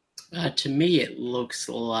 To me, it looks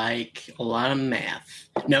like a lot of math.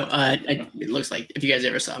 No, it looks like, if you guys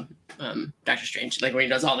ever saw Doctor Strange, like when he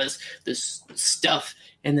does all this stuff,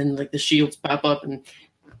 and then the shields pop up and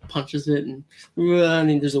punches it, and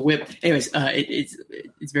there's a whip. Anyways,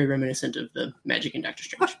 it's very reminiscent of the magic in Doctor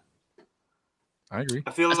Strange. I agree.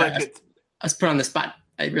 I feel I was put on the spot.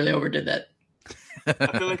 I really overdid that.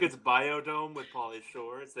 I feel like it's Biodome with Pauly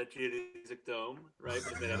Shore. It's that geodesic dome, right?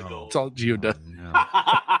 But made out of gold. It's all geodesic.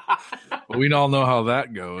 Well, we all know how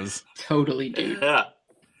that goes. Totally, dude. Yeah.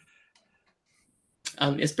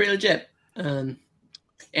 It's pretty legit.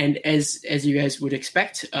 And as you guys would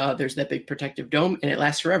expect, there's that big protective dome, and it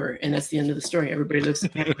lasts forever. And that's the end of the story. Everybody lives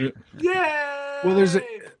happily. Yay! Well,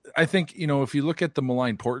 I think, if you look at the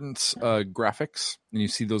malign portents graphics and you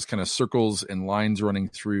see those kind of circles and lines running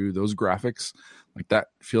through those graphics, like that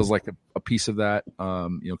feels like a piece of that,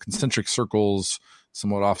 concentric circles,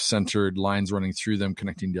 somewhat off-centered lines running through them,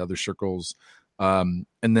 connecting to other circles. And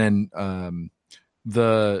then in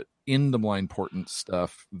the malign portent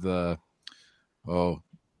stuff, what's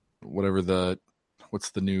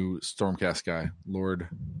the new Stormcast guy? Lord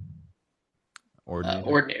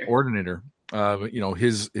Ordinator.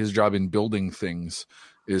 His job in building things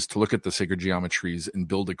is to look at the sacred geometries and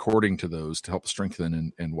build according to those to help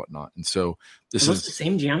strengthen and whatnot. And so this is the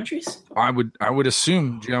same geometries. I would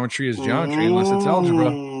assume geometry is geometry unless it's algebra.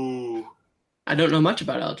 I don't know much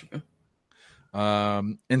about algebra.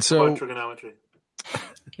 And so trigonometry.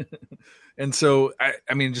 And so,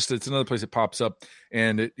 I mean, just it's another place it pops up,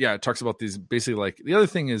 and it talks about these basically like the other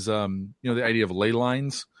thing is, the idea of ley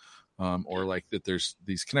lines, or like that there's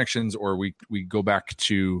these connections, or we go back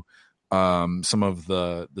to some of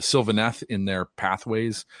the Sylvaneth in their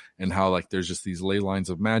pathways and how like there's just these ley lines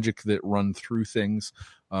of magic that run through things.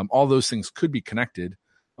 All those things could be connected.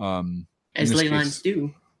 As ley lines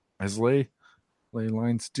do. As ley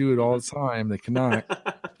lines do it all the time. They cannot.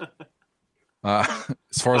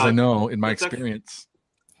 As far as I know, in my experience.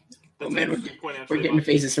 Oh man, we're getting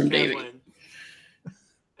faces from David.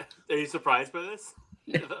 Are you surprised by this?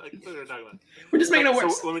 We're just making it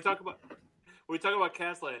worse. So when we talk about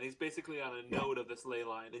Caslan, he's basically on a node of this ley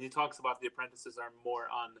line, and he talks about the apprentices are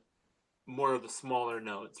more of the smaller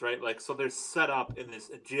nodes, right? Like, so they're set up in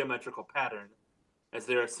this geometrical pattern as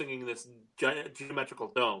they are singing this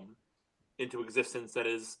geometrical dome into existence that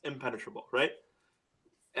is impenetrable, right?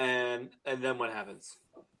 And then what happens?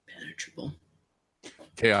 Penetrable.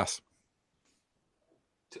 Chaos.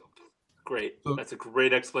 Great. That's a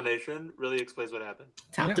great explanation. Really explains what happened.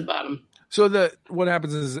 Top to bottom. So what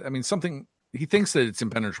happens is, I mean, he thinks that it's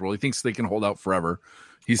impenetrable. He thinks they can hold out forever.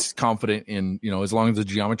 He's confident in, as long as the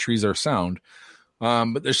geometries are sound.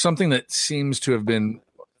 But there's something that seems to have been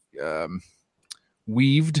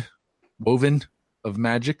woven of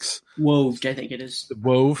magics. Woved, I think it is.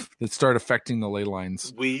 Wove that start affecting the ley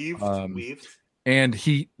lines. Weaved. And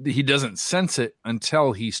he doesn't sense it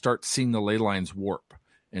until he starts seeing the ley lines warp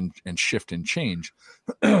and shift and change.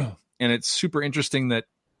 And it's super interesting that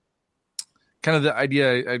kind of the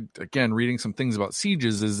idea, again, reading some things about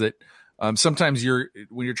sieges, is that sometimes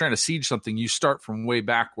when you're trying to siege something, you start from way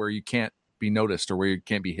back where you can't be noticed or where you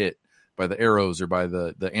can't be hit by the arrows or by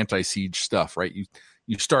the anti-siege stuff, right?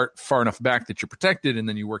 You start far enough back that you're protected, and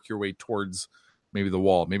then you work your way towards maybe the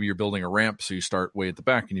wall. Maybe you're building a ramp, so you start way at the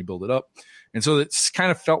back and you build it up. And so it's kind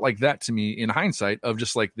of felt like that to me in hindsight, of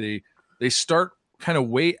just like they start kind of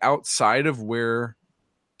way outside of where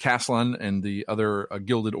Caslan and the other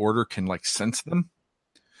Gilded Order can like sense them.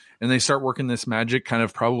 And they start working this magic kind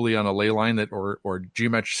of probably on a ley line that or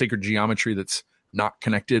sacred geometry that's not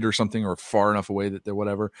connected or something, or far enough away that they're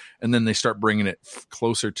whatever. And then they start bringing it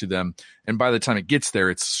closer to them. And by the time it gets there,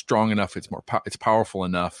 it's strong enough. It's it's powerful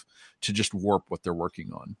enough to just warp what they're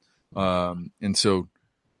working on. And so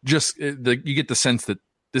you get the sense that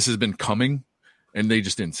this has been coming and they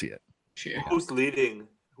just didn't see it. Sure. Who's leading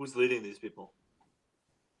these people?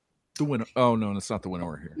 The winnow. Oh no, it's not the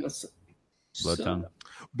winnower here.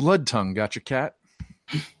 Blood tongue. Gotcha, cat.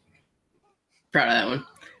 Proud of that one.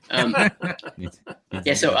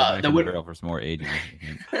 So the winnower for some more aging.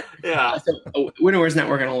 Yeah. So Winnower's not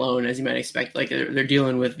working alone, as you might expect. Like they're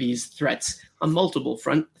dealing with these threats on multiple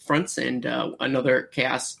fronts, and another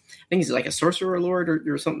chaos. I think he's like a sorcerer lord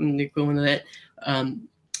or something equivalent to that.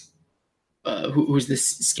 Who's this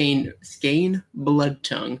Skane Blood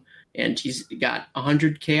Tongue, and he's got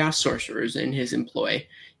 100 chaos sorcerers in his employ,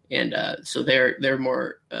 and so they're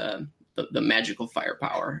more the magical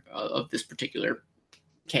firepower of this particular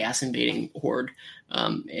chaos invading horde,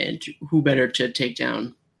 and who better to take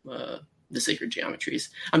down the sacred geometries?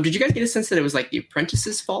 Did you guys get a sense that it was like the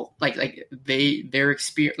apprentices' fault, like their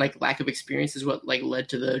experience, like lack of experience, is what like led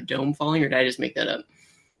to the dome falling, or did I just make that up?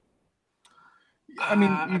 I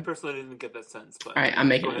mean, I personally didn't get that sense. But all right, I'm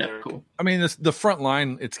making it up. Cool. I mean, the front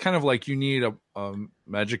line, it's kind of like you need a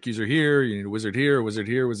magic user here, you need a wizard here, a wizard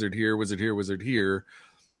here, wizard here, wizard here, wizard here,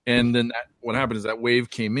 and then what happened is that wave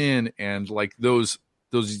came in, and like those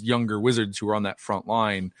younger wizards who were on that front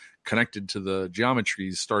line connected to the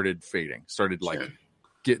geometries started fading,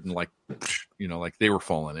 getting like, like they were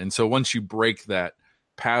falling. And so once you break that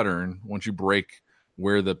pattern, once you break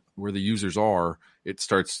where the users are, it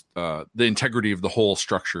starts the integrity of the whole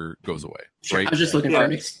structure goes away. Sure. Right? I was just looking for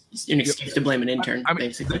an excuse to blame an intern,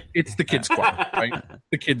 basically. It's the kids choir, right?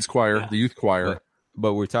 The kids choir, the youth choir.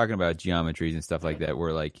 But we're talking about geometries and stuff like that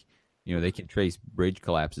where, like, you know, they can trace bridge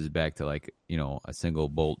collapses back to, like, you know, a single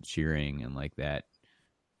bolt shearing and like that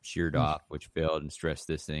sheared off, which failed and stressed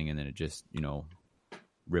this thing, and then it just, you know,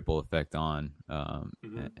 ripple effect on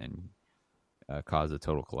and cause a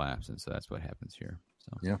total collapse. And so that's what happens here.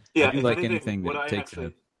 So I do like anything that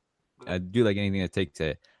takes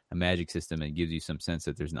a magic system and gives you some sense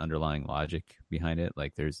that there's an underlying logic behind it.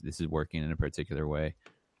 Like this is working in a particular way.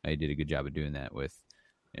 I did a good job of doing that with,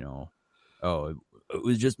 you know, it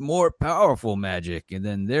was just more powerful magic. And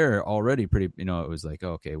then they're already pretty, you know, it was like,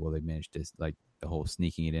 okay, well, they managed to, like, the whole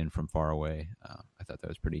sneaking it in from far away. I thought that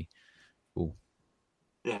was pretty cool.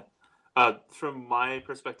 Yeah. From my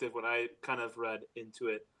perspective, what I kind of read into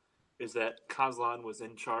it is that Kazlan was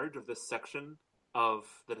in charge of this section of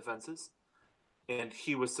the defenses, and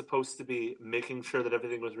he was supposed to be making sure that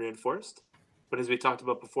everything was reinforced. But as we talked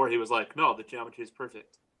about before, he was like, no, the geometry is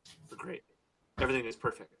perfect. We're great. Everything is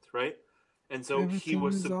perfect, right? And so he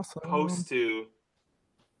was supposed to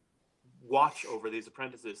watch over these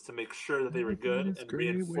apprentices to make sure that they were good and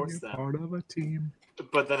reinforce them. Part of a team.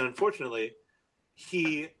 But then, unfortunately,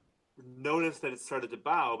 he noticed that it started to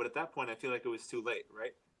bow, but at that point, I feel like it was too late,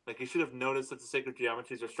 right? Like, he should have noticed that the sacred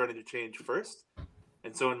geometries are starting to change first.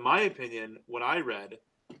 And so, in my opinion, what I read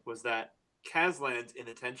was that Kazlan's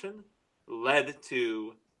inattention led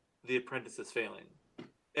to the apprentices failing.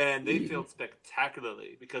 And they failed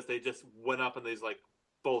spectacularly because they just went up in these, like,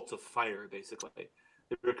 bolts of fire, basically.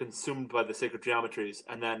 They were consumed by the sacred geometries,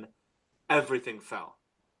 and then everything fell,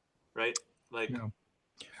 right? Like,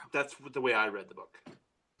 that's the way I read the book.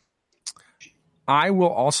 I will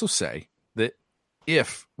also say that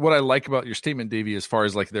what I like about your statement, Davey, as far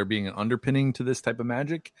as, like, there being an underpinning to this type of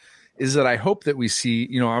magic, is that I hope that we see,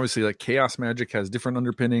 you know, obviously, like, chaos magic has different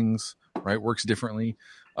underpinnings, right? Works differently.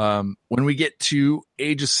 When we get to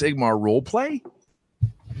Age of Sigmar roleplay,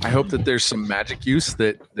 I hope that there's some magic use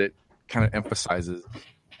that kind of emphasizes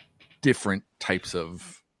different types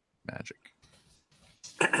of magic.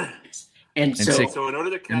 And so in order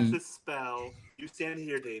to cast this spell, you stand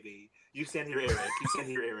here, Davey. You stand here, Eric. You stand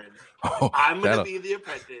here, Aaron. I'm going to be the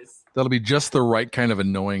apprentice. That'll be just the right kind of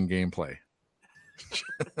annoying gameplay.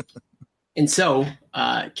 And so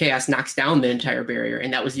Chaos knocks down the entire barrier,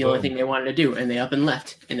 and that was the only thing they wanted to do, and they up and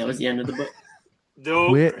left, and that was the end of the book. No,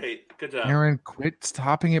 great. Good job. Aaron, quit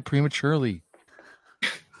stopping it prematurely.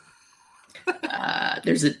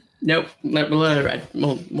 Nope. We'll let it ride.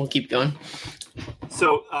 We'll keep going.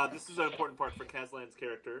 So this is an important part for Kazlan's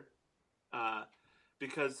character,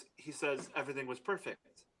 because he says everything was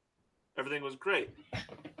perfect, everything was great,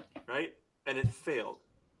 right? And it failed.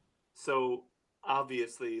 So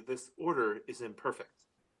obviously this order is imperfect.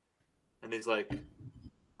 And he's like,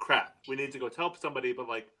 crap, we need to go tell somebody, but,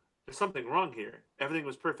 like, there's something wrong here. Everything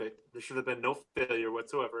was perfect. There should have been no failure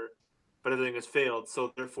whatsoever, but everything has failed.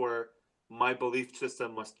 So therefore, my belief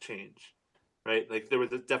system must change, right? Like, there was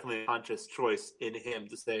definitely a conscious choice in him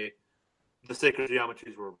to say the sacred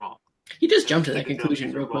geometries were wrong. He does jump to that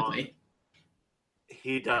conclusion real quickly.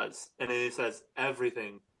 He does. And then he says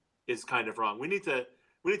everything is kind of wrong. We need to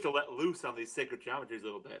let loose on these sacred geometries a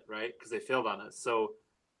little bit, right? Because they failed on us. So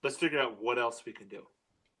let's figure out what else we can do.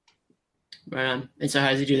 Right on. And so how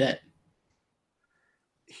does he do that?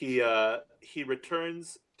 He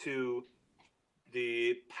returns to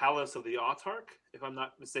the palace of the Autarch, if I'm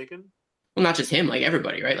not mistaken. Well, not just him, like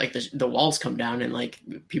everybody, right? Like the walls come down and, like,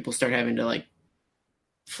 people start having to, like,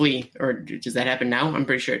 flee. Or does that happen now? I'm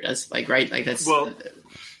pretty sure it does. Like, right? Like, that's... Well,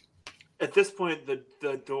 at this point,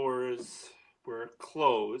 the doors were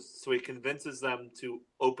closed, so he convinces them to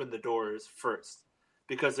open the doors first,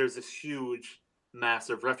 because there's this huge mass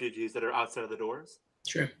of refugees that are outside of the doors.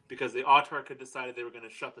 Sure. Because the Autarch had decided they were going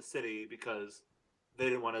to shut the city because they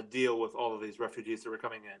didn't want to deal with all of these refugees that were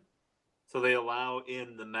coming in. So they allow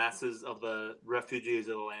in the masses of the refugees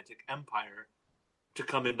of the Atlantic Empire to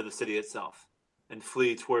come into the city itself and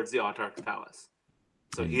flee towards the Autarch's palace.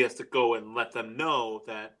 So he has to go and let them know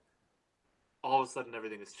that all of a sudden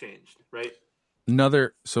everything has changed, right?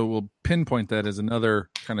 So we'll pinpoint that as another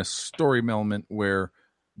kind of story element where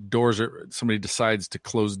somebody decides to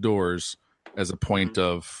close doors as a point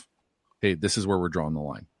of, hey, this is where we're drawing the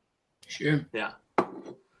line. Sure. Yeah.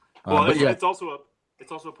 Well, it's also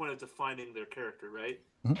a point of defining their character, right?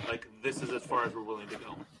 Mm-hmm. Like, this is as far as we're willing to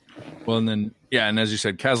go. Well, and then, and as you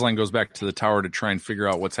said, Kazlan goes back to the tower to try and figure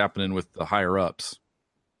out what's happening with the higher ups.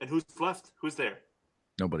 And who's left? Who's there?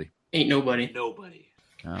 Nobody. Ain't nobody. Nobody.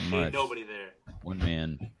 Not Ain't much. nobody there. One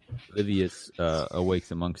man, Livius,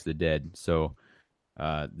 awakes amongst the dead. So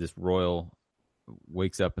this royal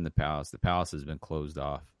wakes up in the palace. The palace has been closed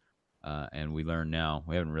off. And we learn now,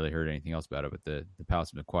 we haven't really heard anything else about it, but the palace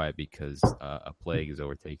has been quiet because a plague has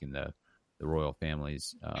overtaken the royal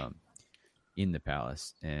families in the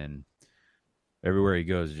palace. And everywhere he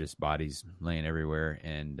goes, just bodies laying everywhere.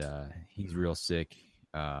 And he's real sick.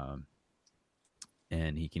 And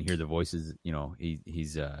he can hear the voices,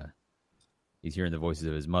 he's hearing the voices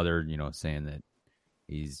of his mother, saying that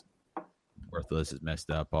he's worthless, is messed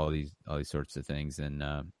up, all these sorts of things. And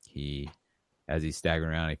as he's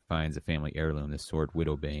staggering around, he finds a family heirloom, this sword,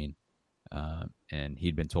 Widowbane. And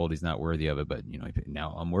he'd been told he's not worthy of it, but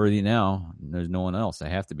now I'm worthy now. There's no one else. I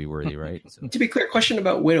have to be worthy, right? So. To be clear, question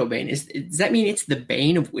about Widowbane. Does that mean it's the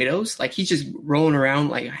bane of widows? Like he's just rolling around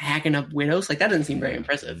like hacking up widows? Like that doesn't seem very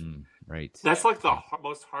impressive. Right. That's like the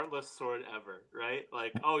most heartless sword ever, right?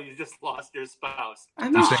 Like, oh, you just lost your spouse.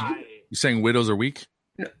 I'm You're not saying widows are weak?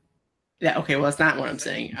 Yeah, okay, well that's not what I'm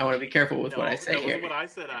saying. I want to be careful with what I say that here. wasn't what I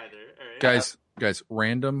said either. All right. Guys,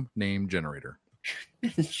 random name generator.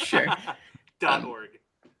 Sure. .org.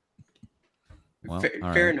 Well,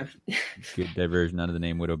 fair enough. Good diversion out of the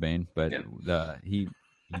name Widowbane, but he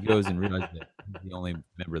goes and realizes that he's the only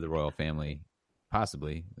member of the royal family,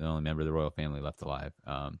 possibly the only member of the royal family left alive.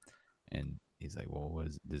 And he's like, well,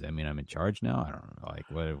 does that mean I'm in charge now? I don't know. Like,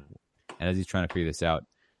 what? And as he's trying to figure this out,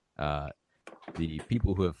 the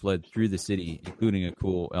people who have fled through the city, including a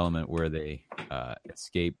cool element where they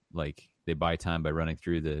escape, like they buy time by running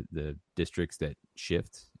through the districts that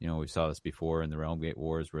shift. We saw this before in the Realm Gate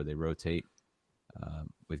Wars where they rotate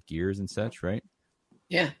with gears and such, right?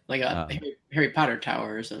 Yeah, like a Harry Potter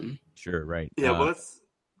tower or something. Sure, right. Yeah,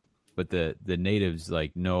 but the natives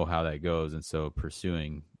like know how that goes, and so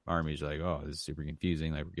pursuing armies are like, oh, this is super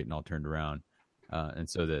confusing. Like we're getting all turned around, and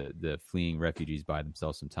so the fleeing refugees buy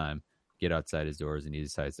themselves some time, get outside his doors, and he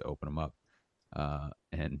decides to open them up.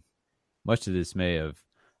 And much to the dismay of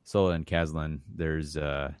Sulla and Kazlan, there's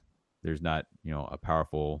not a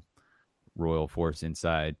powerful royal force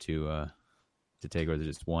inside to take over.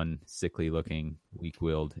 There's just one sickly looking, weak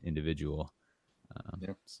willed individual.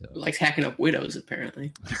 So Likes hacking up widows,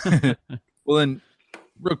 apparently. Well, then,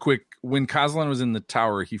 real quick, when Kazlan was in the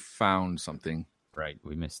tower, he found something. Right,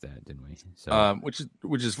 we missed that, didn't we? So,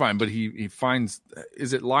 which is fine, but he finds,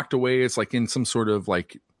 is it locked away? It's like in some sort of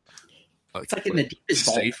like it's like in the deepest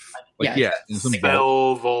safe, vault. in some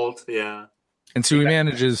spell vault, yeah. And so he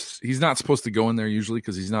manages. He's not supposed to go in there usually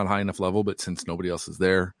because he's not high enough level. But since nobody else is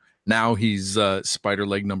there, now he's spider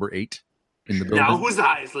leg number 8 in the building. Now who's the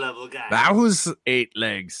highest level guy? Now who's 8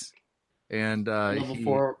 legs? And level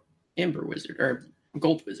 4 Amber Wizard or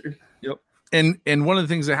Gold Wizard. Yep. And one of the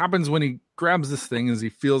things that happens when he grabs this thing is he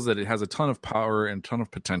feels that it has a ton of power and a ton of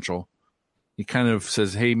potential. He kind of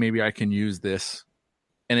says, "Hey, maybe I can use this,"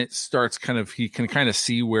 and it starts he can kind of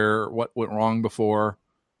see what went wrong before.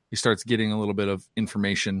 He starts getting a little bit of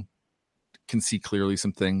information, can see clearly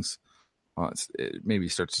some things. It maybe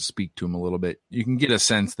starts to speak to him a little bit. You can get a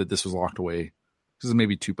sense that this was locked away. This is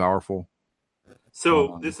maybe too powerful.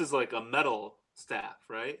 So this is like a metal staff,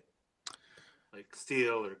 right? Like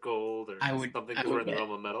steel or gold or something more in the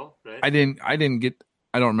realm of metal, right? I don't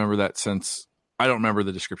remember that sense. I don't remember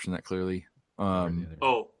the description that clearly.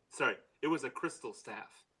 Sorry. It was a crystal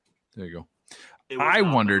staff. There you go. It was I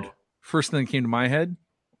wondered, metal. first thing that came to my head,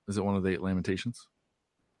 is it one of the 8 Lamentations?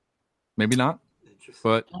 Maybe not. Interesting.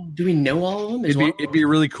 But do we know all of them? It'd be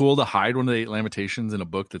really cool to hide one of the 8 Lamentations in a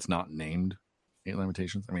book that's not named 8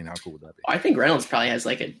 Lamentations. I mean, how cool would that be? I think Reynolds probably has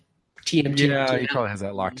like a TMT. Yeah, he probably has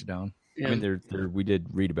that locked down. Yeah. I mean, we did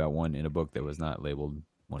read about one in a book that was not labeled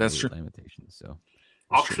one That's of the true. Lamentations. So,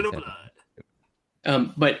 Auction of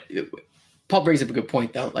blood. But Paul brings up a good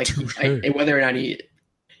point, though. Like whether or not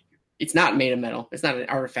it's not made of metal. It's not an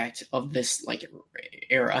artifact of this like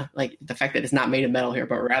era. Like the fact that it's not made of metal here,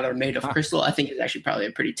 but rather made of crystal, I think is actually probably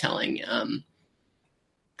a pretty telling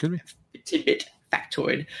Could be tidbit,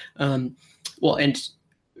 factoid. Well, and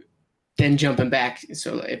then jumping back.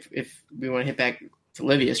 So if we want to hit back to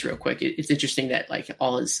Livius real quick, it's interesting that like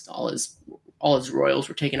all his royals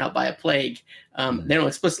were taken out by a plague. They don't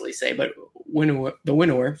explicitly say, but the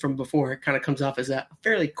winnower from before kind of comes off as a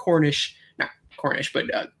fairly not Cornish, but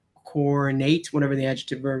coronate, whatever the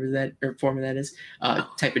adjective verb is that or form of that is,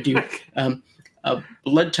 type of dude.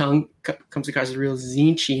 Blood Tongue comes across as real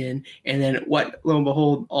Zinchian, and then lo and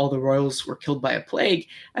behold, all the royals were killed by a plague.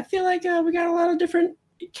 I feel like we got a lot of different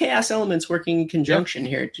chaos elements working in conjunction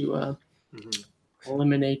here to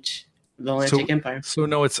eliminate the Atlantic Empire. So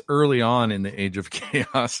no, it's early on in the Age of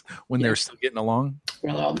Chaos when Yeah. they're still getting along,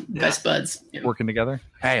 We're all best buds. Yeah. working together.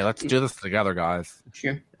 Hey, let's do this together, guys.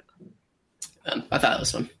 Sure. I thought it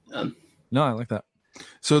was fun. No, I like that.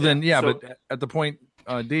 So then, so- but at the point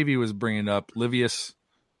Davey was bringing up, Livius,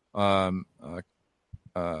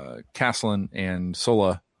 Castellan, and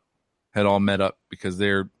Sola had all met up because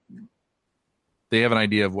they have an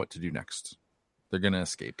idea of what to do next. They're going to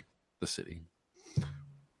escape the city.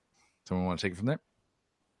 Someone want to take it from there?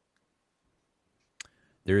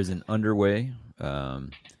 There is an underway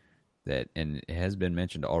that, and it has been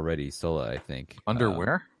mentioned already. Sola, I think.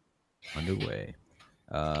 Underwear? Underway.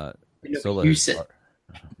 Sola. You said.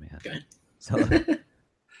 Oh, man. Go ahead. Sola,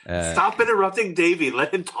 Stop interrupting Davey.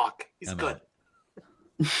 Let him talk. He's good.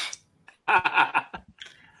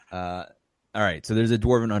 All right, so there's a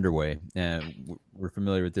dwarven underway, and we're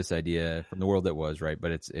familiar with this idea from the world that was, right?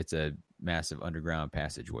 But it's a massive underground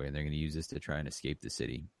passageway, and they're going to use this to try and escape the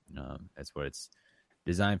city. That's what it's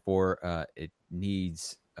designed for. It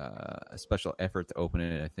needs a special effort to open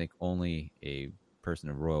it. I think only a person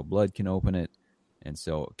of royal blood can open it, and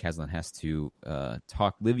so Castellan has to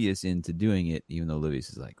talk Livius into doing it, even though Livius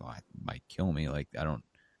is like, "Oh, it might kill me. Like I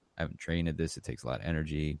haven't trained at this. It takes a lot of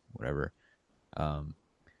energy, whatever."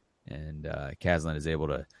 And Castellan is able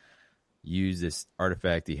to use this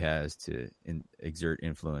artifact he has to exert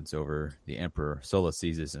influence over the Emperor. Sola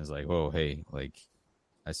sees this and is like, "Whoa, hey, like,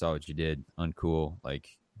 I saw what you did. Uncool.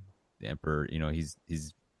 Like, the Emperor, he's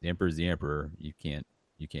the Emperor's the Emperor. You can't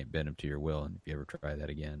bend him to your will. And if you ever try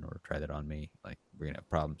that again or try that on me, like, we're gonna have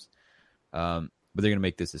problems." But they're gonna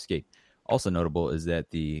make this escape. Also notable is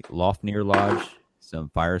that the Lofnir Lodge, some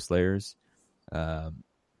fire slayers,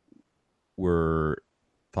 were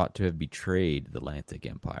thought to have betrayed the Atlantic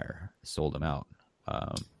Empire, sold them out.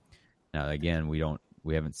 Now, again, we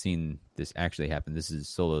haven't seen this actually happen. This is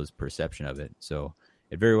Solo's perception of it, so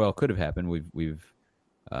it very well could have happened. We've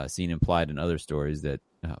seen implied in other stories that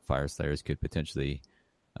fire slayers could potentially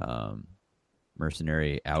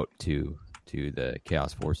mercenary out to the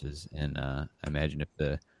Chaos forces, and I imagine if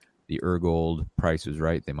the Urgold price was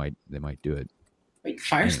right, they might do it. Wait,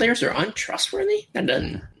 fire slayers are untrustworthy? That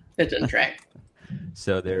doesn't track.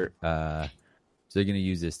 So they're going to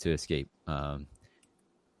use this to escape.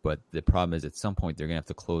 But the problem is, at some point, they're going to have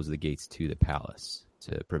to close the gates to the palace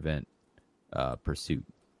to prevent pursuit.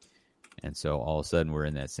 And so all of a sudden, we're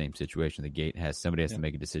in that same situation. Somebody has to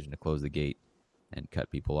make a decision to close the gate and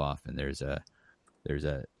cut people off. And there's a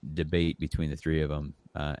debate between the three of them,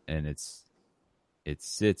 and it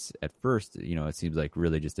sits at first. It seems like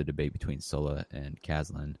really just a debate between Sola and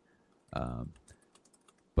Castellan.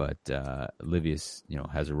 But Livius,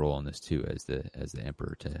 has a role in this too as the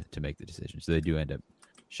Emperor to make the decision. So they do end up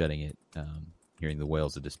shutting it, hearing the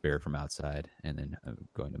wails of despair from outside, and then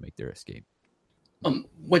going to make their escape.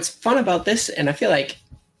 What's fun about this, and I feel like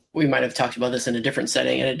we might have talked about this in a different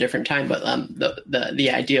setting at a different time, but the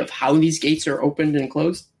idea of how these gates are opened and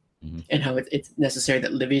closed, and how it's necessary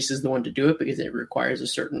that Livius is the one to do it because it requires a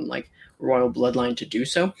certain royal bloodline to do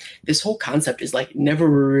so. This whole concept is never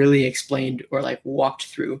really explained or walked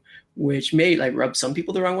through, which may rub some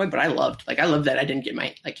people the wrong way. But I loved that I didn't get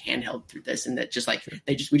my hand held through this, and that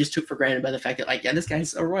we just took for granted by the fact that this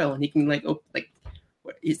guy's a royal and he can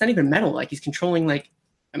it's not even metal. He's controlling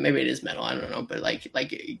maybe it is metal. I don't know, but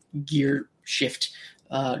gear shift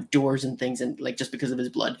doors and things, and just because of his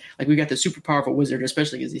blood. We got the super powerful wizard,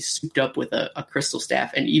 especially because he's souped up with a crystal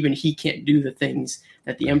staff, and even he can't do the things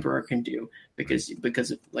that the Emperor can do because of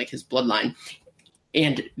his bloodline.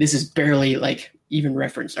 And this is barely even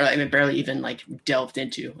referenced, or barely even delved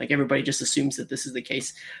into. Everybody just assumes that this is the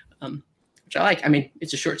case, which I like. I mean,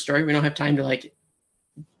 it's a short story. We don't have time to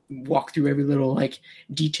walk through every little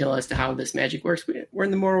detail as to how this magic works. We're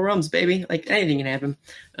in the mortal realms, baby. Anything can happen.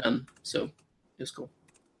 So it was cool.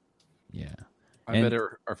 Yeah. I bet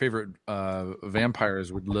our favorite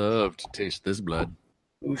vampires would love to taste this blood.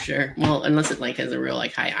 Oh, sure. Well, unless it has a real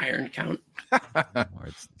high iron count. Or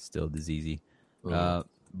it's still diseasy.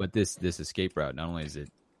 But this escape route, not only is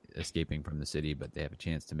it escaping from the city, but they have a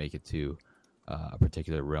chance to make it to a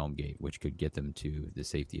particular realm gate, which could get them to the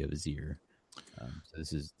safety of Azir. So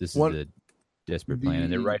this is a desperate plan,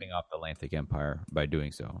 and they're writing off the Atlantic Empire by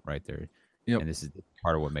doing so, right there. Yep. And this is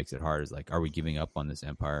part of what makes it hard is are we giving up on this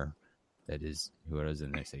empire that is who it is?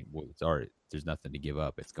 And they say, well, it's already, there's nothing to give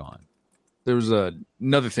up. It's gone. There was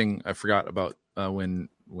another thing I forgot about when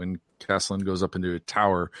Castellan goes up into a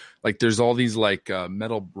tower. There's all these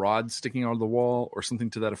metal rods sticking out of the wall or something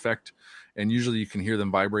to that effect, and usually you can hear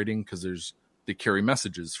them vibrating because they carry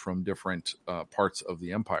messages from different parts of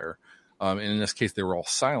the empire. And in this case, they were all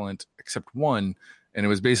silent except one. And it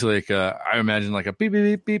was basically like I imagine like a beep,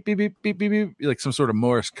 beep, beep, beep, beep, beep, beep, beep, like some sort of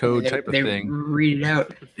Morse code type of they thing. read it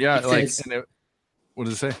out. Yeah, It like, says, what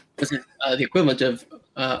does it say? was it, the equivalent of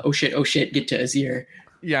oh shit, get to Azir.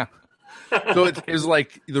 Yeah. So it was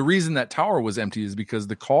like the reason that tower was empty is because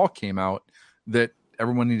the call came out that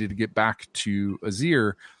everyone needed to get back to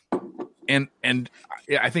Azir. And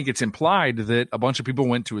I think it's implied that a bunch of people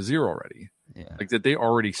went to Azir already. Yeah. Like that they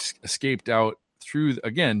already escaped out through,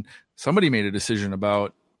 again, somebody made a decision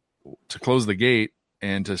to close the gate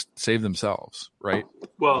and to save themselves, right?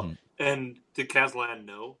 Well, and did Kazlan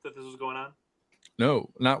know that this was going on? No,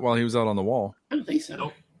 not while he was out on the wall. I don't think so.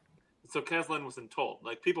 Nope. So Kazlan wasn't told.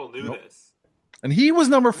 Like, people knew this. And he was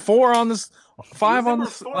number 4 on this, 5 He on was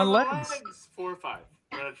this, number 4 on the legs. 4 or 5.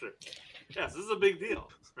 I'm not sure. Yes, this is a big deal,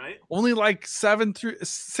 right? Only like 6,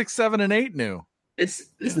 7, and 8 knew. This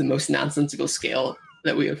is the most nonsensical scale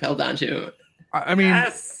that we have held on to. I mean,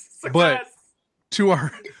 Yes! Success! but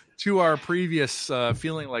to our previous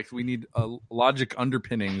feeling like we need logic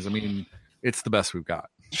underpinnings, I mean, it's the best we've got.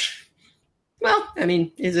 Well, I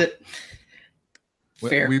mean, is it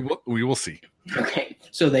fair? We will see. Okay,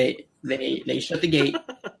 so they shut the gate.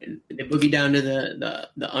 They boogie down to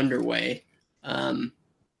the underway. That's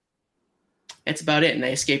about it, and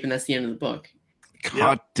they escape, and that's the end of the book.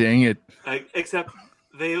 God dang it! Except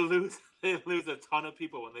they lose a ton of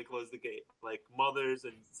people when they close the gate, like mothers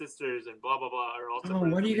and sisters and blah blah blah are also. Oh,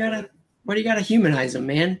 why do you gotta humanize them,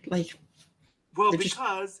 man? Like, well, they're just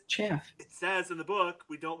because chaff. it says in the book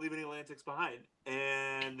we don't leave any Lantics behind,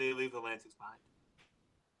 and they leave the Lantics behind,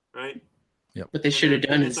 right? Yep. What they should have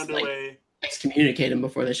done is underway. like excommunicate them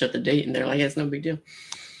before they shut the date, and they're like, "It's no big deal."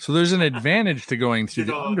 So there's an advantage to going through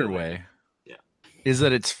the It's all underway. Yeah. Is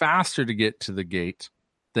that it's faster to get to the gate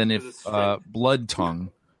than if Because it's straight. Blood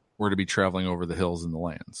Tongue were to be traveling over the hills and the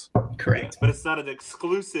lands. Correct. But it's not an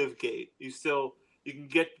exclusive gate. You can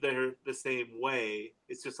get there the same way.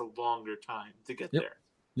 It's just a longer time to get there.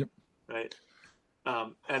 Yep. Right.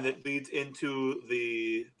 And it leads into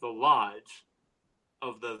the lodge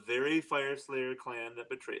of the very Fire Slayer clan that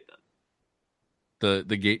betrayed them.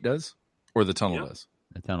 The gate does, or the tunnel Yep. does.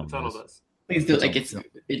 The tunnel does. does.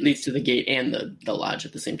 It leads to the gate and the lodge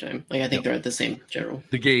at the same time. Like I think they're at the same general.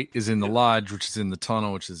 The gate is in the lodge, which is in the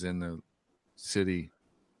tunnel, which is in the city.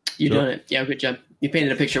 You done it. Yeah, good job. You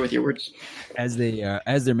painted a picture with your words. As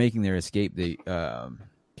they're making their escape,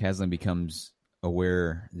 Kazlan becomes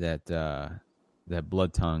aware that that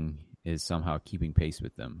Blood Tongue is somehow keeping pace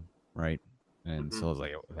with them, right? And so I was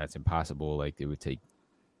like, oh, that's impossible. Like it would take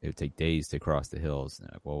days to cross the hills. And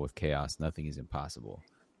like, well, with chaos, nothing is impossible,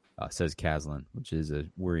 says Kazlan, which is a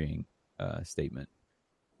worrying statement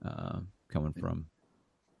coming from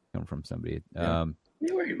somebody. What are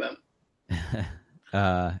you worried about?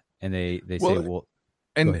 And they say, well,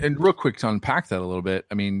 and real quick to unpack that a little bit.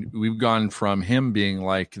 I mean, we've gone from him being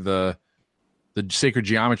like the sacred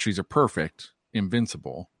geometries are perfect,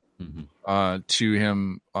 invincible, to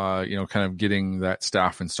him, kind of getting that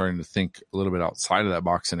staff and starting to think a little bit outside of that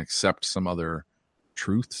box and accept some other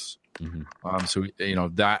truths. So,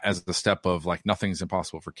 that as the step of like, nothing's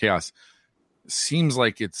impossible for chaos seems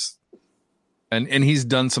like it's, and he's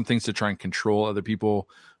done some things to try and control other people,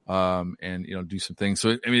 and, do some things.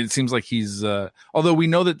 So, I mean, it seems like he's, although we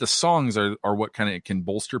know that the songs are what kind of can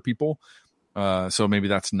bolster people. So maybe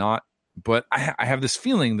that's not, but I have this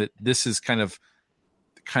feeling that this is kind of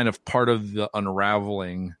part of the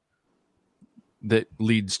unraveling that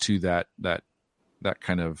leads to that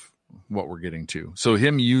kind of what we're getting to. So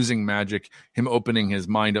him using magic, him opening his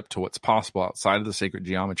mind up to what's possible outside of the sacred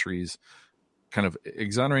geometries, kind of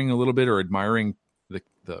exonerating a little bit or admiring the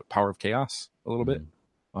power of chaos a little bit.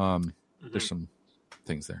 There's some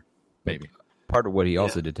things there, maybe. Part of what he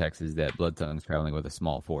also detects is that Blood Tongue's traveling with a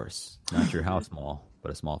small force. Not sure how small,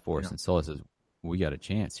 but a small force. And Sola says, we got a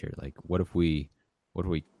chance here. Like, what if we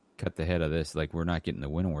cut the head of this? Like, we're not getting the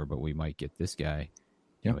winnower, but we might get this guy.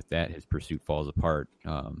 And with that, his pursuit falls apart.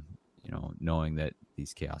 Knowing that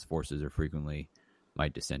these chaos forces are frequently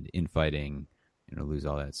might descend to infighting, lose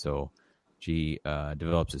all that. So she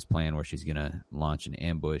develops this plan where she's going to launch an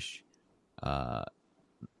ambush.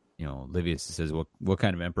 Livius says, what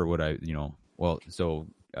kind of emperor would I,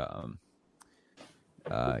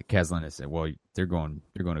 Kazlan has said, well, they're going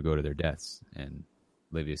to go to their deaths. And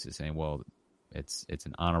Livius is saying, well, it's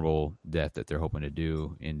an honorable death that they're hoping to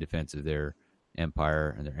do in defense of their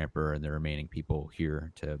empire and their emperor and the remaining people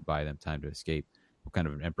here to buy them time to escape. What kind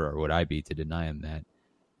of an emperor would I be to deny him that?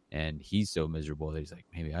 And he's so miserable that he's like,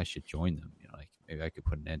 maybe I should join them. Maybe I could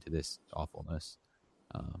put an end to this awfulness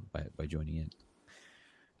by joining in.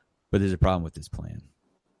 But there's a problem with this plan.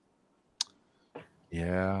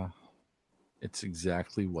 Yeah. It's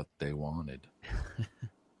exactly what they wanted.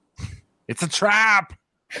 It's a trap.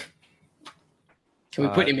 Can we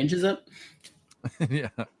put images up? Yeah.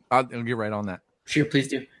 I'll get right on that. Sure, please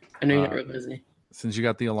do. I know you're not real busy. Since you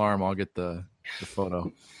got the alarm, I'll get the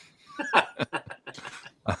photo.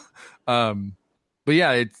 But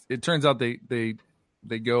yeah, it turns out they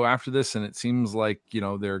go after this, and it seems like,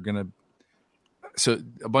 they're gonna. So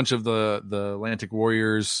a bunch of the Atlantic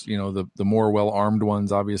warriors, the more well armed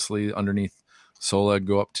ones, obviously underneath Sola,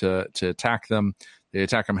 go up to attack them. They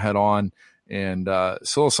attack them head on, and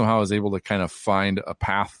Sola somehow is able to kind of find a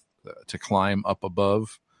path to climb up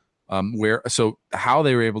above. So how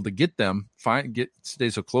they were able to get them stay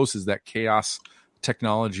so close is that chaos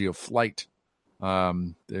technology of flight.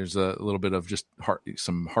 There's a little bit of just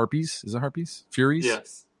some harpies. Is it harpies? Furies?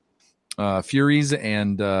 Yes. Furies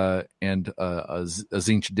and a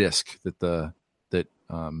Zinch disc that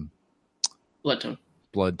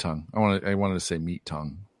blood tongue. I wanted to say meat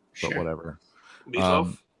tongue, but whatever.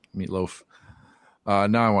 Meatloaf. Meatloaf.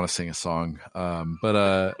 Now I want to sing a song.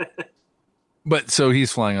 But so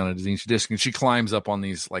he's flying on a Zinch disc, and she climbs up on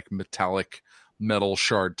these like metallic metal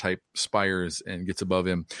shard type spires and gets above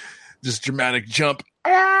him. Just dramatic jump,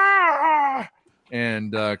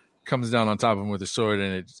 and comes down on top of him with a sword,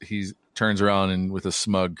 and he turns around and with a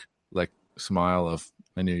smug like smile of,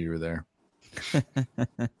 "I knew you were there."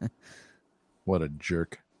 What a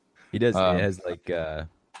jerk. He does. It has like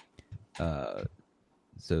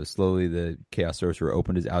so slowly the Chaos Sorcerer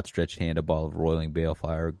opened his outstretched hand, a ball of roiling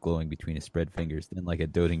balefire glowing between his spread fingers. Then, like a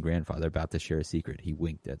doting grandfather about to share a secret, he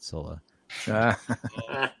winked at Sola.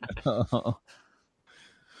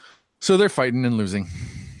 So they're fighting and losing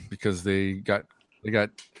because they got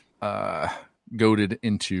goaded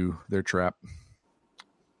into their trap,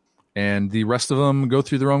 and the rest of them go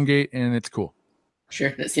through their own gate, and it's cool.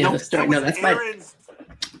 Sure, that's the end of the story. No, that's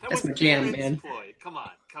my jam, man. Ploy. Come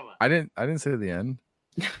on. I didn't say the end.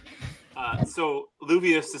 So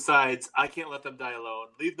Luvius decides, I can't let them die alone.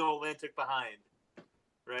 Leave no Atlantic behind,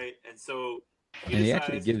 right? And so he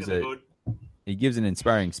actually gives an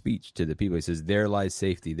inspiring speech to the people. He says, "There lies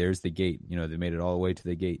safety. There's the gate. They made it all the way to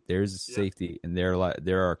the gate. There's safety, and there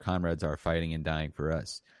our comrades are fighting and dying for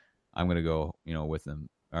us. I'm going to go, with them.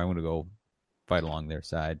 Or I'm going to go fight along their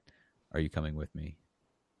side. Are you coming with me?"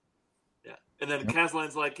 Yeah, and then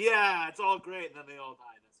Kazlan's like, "Yeah, it's all great," and then they all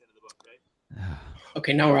die. That's the end of the book, right?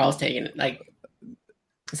 Okay, now we're all taking it. Like,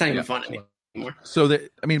 it's not even fun anymore. So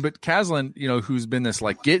but Kazlan, who's been this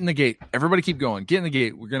like, get in the gate, everybody keep going, get in the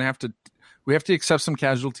gate. We have to accept some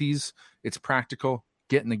casualties. It's practical.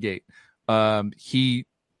 Get in the gate. He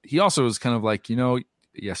also is kind of like,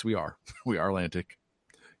 yes, we are Atlantic,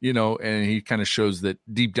 and he kind of shows that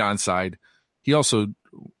deep down inside, he also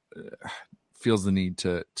feels the need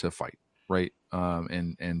to fight, right?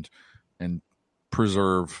 And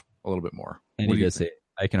preserve a little bit more. And he does say,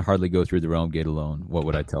 "I can hardly go through the realm gate alone. What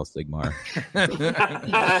would I tell Sigmar?" That's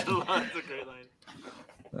a great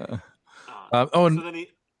line.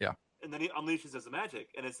 And then he unleashes his magic,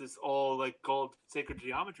 and it's this all like called sacred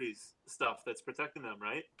geometries stuff that's protecting them,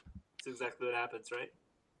 right? That's exactly what happens, right?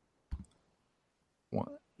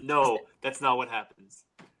 What? No, that's not what happens.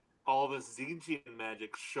 All this Zinchian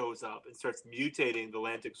magic shows up and starts mutating the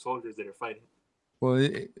Atlantic soldiers that are fighting. Well,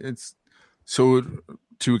 it's so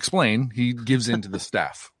to explain, he gives into the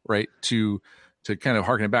staff, right? To kind of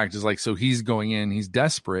harken it back, just like, so he's going in, he's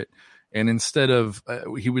desperate. And instead of,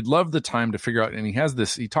 he would love the time to figure out, and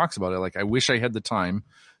he talks about it, like, I wish I had the time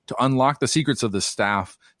to unlock the secrets of the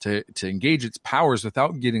staff, to engage its powers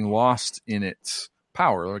without getting lost in its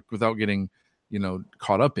power, like without getting,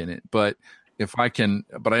 caught up in it. But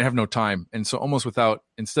I have no time. And so almost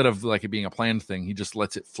instead of like it being a planned thing, he just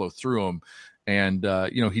lets it flow through him. And,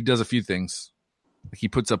 he does a few things. He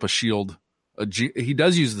puts up a shield. He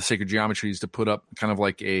does use the sacred geometries to put up kind of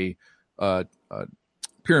like a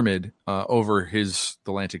pyramid over the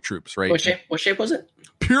Atlantic troops, right? What shape was it?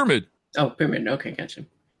 Pyramid. Oh, pyramid. Okay, gotcha.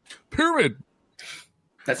 Pyramid.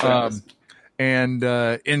 That's what it was.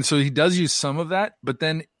 And so he does use some of that, but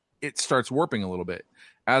then it starts warping a little bit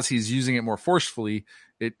as he's using it more forcefully.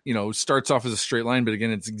 It starts off as a straight line, but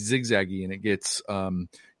again it's zigzaggy and it gets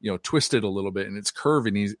twisted a little bit and it's curved,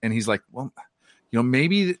 and he's like, well,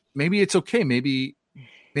 maybe it's okay. Maybe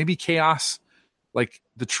chaos, like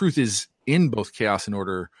the truth is in both chaos and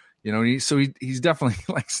order, he's definitely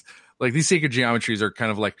like these sacred geometries are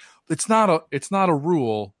kind of like, it's not a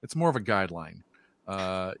rule, it's more of a guideline,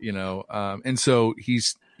 and so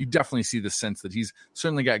you definitely see the sense that he's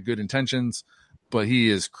certainly got good intentions, but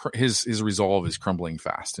his resolve is crumbling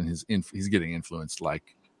fast, and he's getting influenced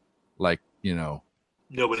like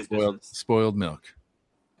nobody's spoiled milk.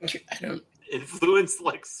 I don't. Influenced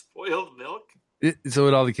like spoiled milk? So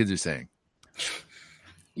what all the kids are saying.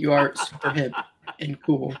 You are super hip and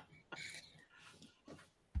cool.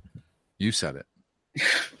 You said it.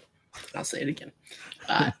 I'll say it again.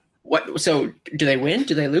 What? So, do they win?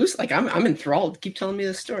 Do they lose? Like, I'm enthralled. Keep telling me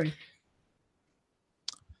this story.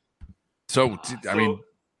 So I mean,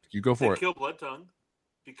 you go for they it. kill Bloodtongue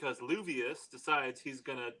because Luvius decides he's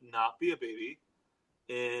gonna not be a baby,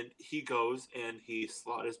 and he goes and he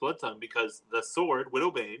slaughters Bloodtongue because the sword,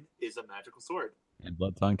 Widowbane, is a magical sword. And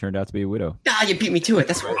Bloodtongue turned out to be a widow. Ah, you beat me to it.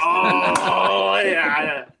 That's right. Oh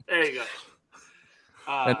yeah, there you go.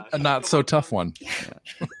 A not so tough one.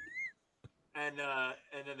 And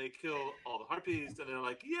then they kill all the harpies, and they're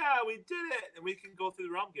like, "Yeah, we did it, and we can go through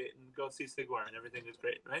the realm gate and go see Sigmar, and everything is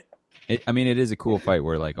great, right?" It is a cool fight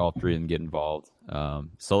where like all three of them get involved.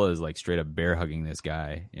 Sola is like straight up bear hugging this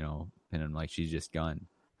guy, and I'm like she's just gone,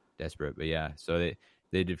 desperate. But yeah, so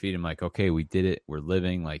they defeat him. Like, okay, we did it. We're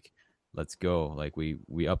living. Like, let's go. Like we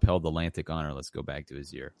upheld the Atlantic honor. Let's go back to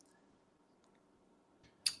Azir.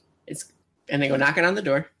 And they go knocking on the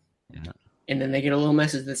door. Yeah. And then they get a little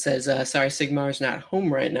message that says, sorry, Sigmar's not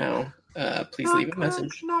home right now. Please leave a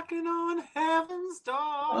message. Knocking on heaven's door.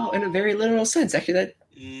 Oh, in a very literal sense. Actually, that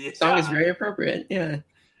song is very appropriate. Yeah.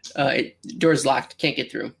 Door's locked. Can't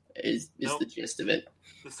get through is the gist of it.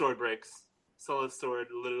 The sword breaks. Sola's sword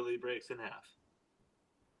literally breaks in half.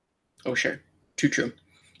 Oh, sure. Too true.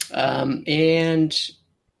 And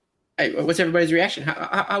what's everybody's reaction?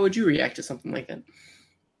 How would you react to something like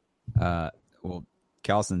that? Well,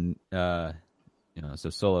 Calson, so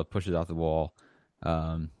Sola pushes off the wall.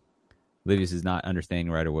 Livius is not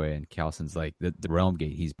understanding right away, and Calson's like, the realm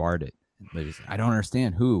gate, he's barred it. And Livius, I don't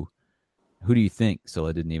understand. Who do you think?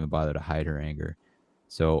 Sola didn't even bother to hide her anger.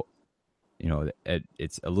 So,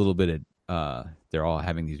 it's a little bit of, they're all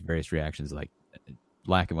having these various reactions, like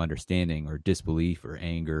lack of understanding or disbelief or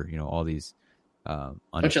anger, all these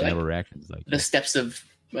understandable reactions. Like the steps of...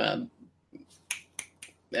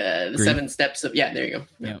 the 7 steps of there you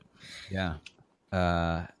go.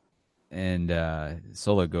 Yeah. And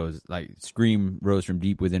Sola goes like scream rose from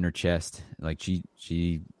deep within her chest. Like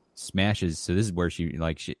she smashes. So this is where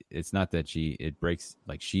it's not that it breaks.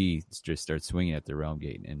 Like she just starts swinging at the realm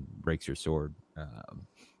gate and breaks her sword.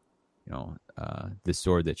 This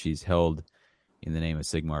sword that she's held in the name of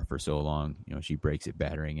Sigmar for so long. She breaks it,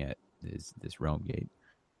 battering at this realm gate.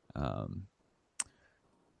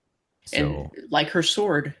 And like her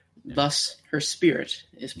sword, thus her spirit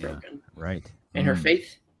is broken. Right. And her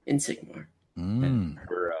faith in Sigmar. And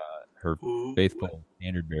her faithful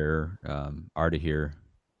standard bearer, Ardahir,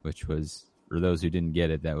 which was, for those who didn't get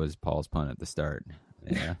it, that was Paul's pun at the start.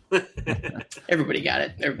 Yeah. Everybody got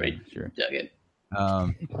it. Everybody dug it.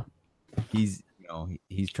 He's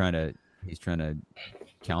trying to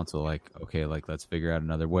counsel, like, okay, like let's figure out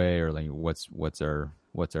another way, or like what's our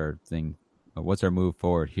thing, what's our move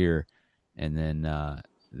forward here. And then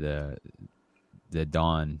the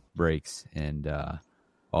dawn breaks, and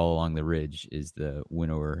all along the ridge is the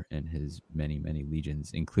winnower and his many, many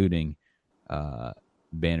legions, including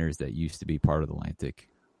banners that used to be part of the Atlantic.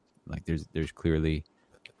 Like there's clearly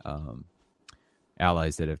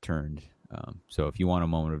allies that have turned. So if you want a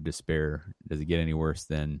moment of despair, does it get any worse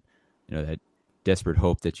than that desperate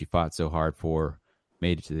hope that you fought so hard for,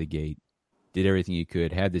 made it to the gate, did everything you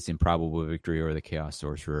could, had this improbable victory over the Chaos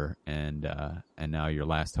Sorcerer, and now your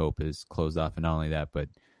last hope is closed off. And not only that, but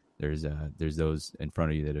there's those in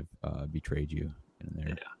front of you that have betrayed you.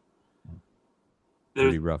 And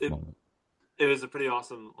pretty rough moment. It was a pretty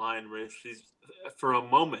awesome line where for a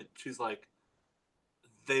moment, she's like,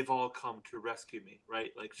 they've all come to rescue me,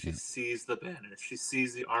 right? Like she sees the banner, she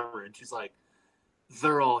sees the armor, and she's like,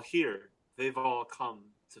 they're all here. They've all come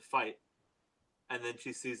to fight. And then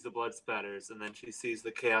she sees the blood spatters, and then she sees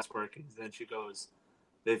the chaos workings, and then she goes,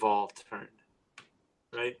 they've all turned.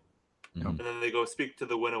 Right? Mm-hmm. And then they go speak to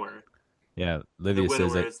the winnower. Yeah, Livia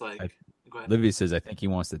says, I think he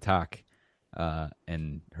wants to talk.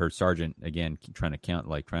 And her sergeant, again, trying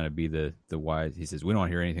to be the wise. He says, we don't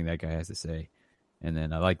hear anything that guy has to say. And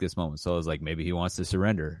then I like this moment. So I was like, maybe he wants to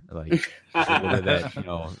surrender. Like, look at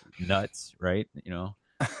that, nuts, right?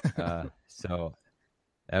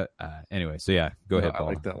 Anyway, so yeah, go ahead, Paul. I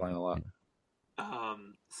like that line a lot.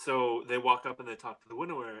 So they walk up and they talk to the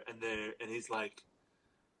winnower, and he's like,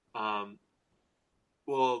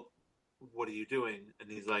 well, what are you doing?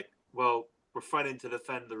 And he's like, well, we're fighting to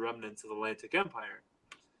defend the remnants of the Atlantic Empire.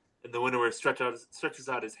 And the winnower stretches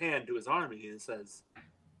out his hand to his army and says,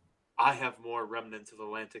 I have more remnants of the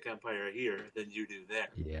Atlantic Empire here than you do there.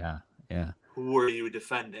 Yeah. Who are you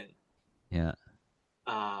defending? Yeah.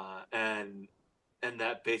 And and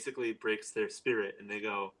that basically breaks their spirit, and they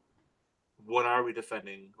go, what are we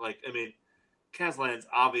defending? Like, I mean, Kazlan's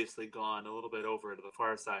obviously gone a little bit over to the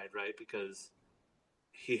far side, right? Because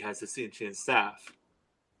he has the Cian staff.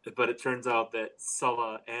 But it turns out that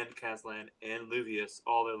Sulla and Kazlan and Luvius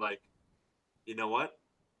all are like, you know what?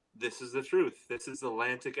 This is the truth. This is the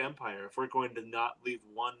Atlantic Empire. If we're going to not leave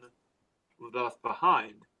one left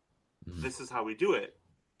behind, this is how we do it.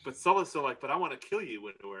 But Sulla's still like, but I want to kill you,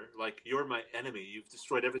 Widower. Like, you're my enemy. You've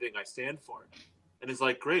destroyed everything I stand for. And he's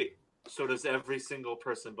like, great. So does every single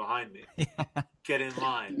person behind me. Get in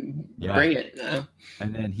line. Yeah. Bring it.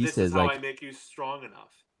 And then he This says, is how like, I make you strong enough.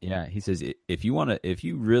 yeah, he says, if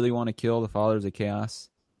you really want to kill the Fathers of Chaos,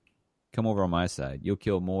 come over on my side. You'll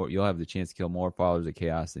kill more. You'll have the chance to kill more Fathers of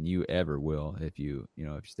Chaos than you ever will if you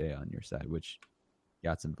stay on your side, which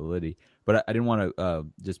got some validity. But I didn't want to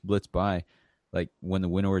just blitz by, like, when the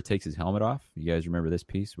Winnower takes his helmet off. You guys remember this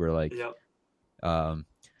piece where, like, Yep.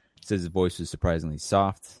 it says his voice was surprisingly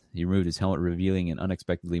soft. He removed his helmet, revealing an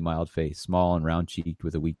unexpectedly mild face, small and round-cheeked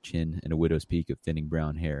with a weak chin and a widow's peak of thinning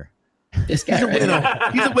brown hair. This guy, He's a right? widow.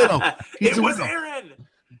 He's a widow. He's It a was widow. Aaron!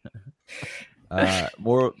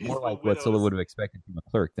 More He's like the what Sulla widows. would have expected from a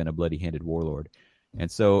clerk than a bloody-handed warlord.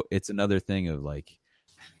 And so it's another thing of, like,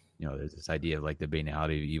 there's this idea of, like, the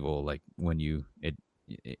banality of evil, like when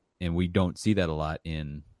and we don't see that a lot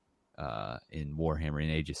in Warhammer, in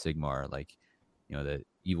Age of Sigmar, like, that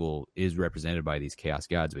evil is represented by these chaos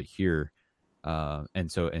gods, but here,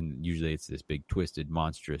 and usually it's this big twisted,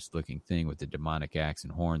 monstrous looking thing with the demonic axe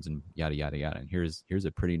and horns and yada yada yada. And here's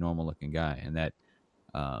a pretty normal looking guy, and that.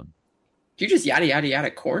 Do you just yada yada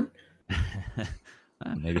yada corn?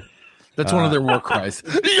 Maybe That's one of their war cries.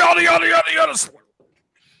 Yada, yada, yada,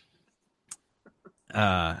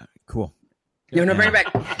 yada. Cool. No, bring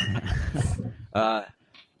it back.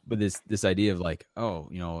 But this idea of, like, I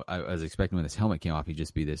was expecting when this helmet came off, he'd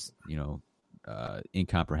just be this,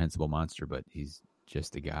 incomprehensible monster, but he's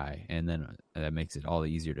just a guy. And then that makes it all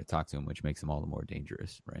the easier to talk to him, which makes him all the more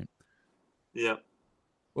dangerous, right? Yeah.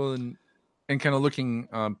 Well, and kind of looking,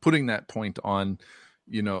 putting that point on,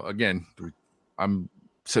 again, put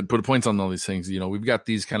a point on all these things. We've got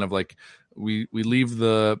these kind of, like, we leave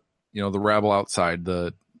the rabble outside,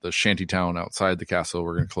 the shanty town outside the castle.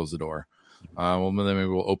 We're going to close the door. Well, then maybe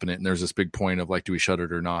we'll open it, and there's this big point of, like, do we shut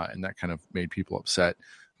it or not? And that kind of made people upset.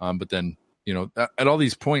 But then, at all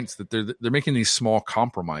these points that they're making these small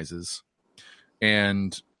compromises,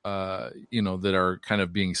 and that are kind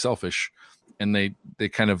of being selfish, and they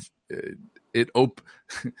kind of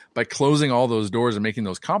by closing all those doors and making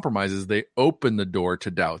those compromises, they open the door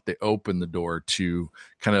to doubt. They open the door to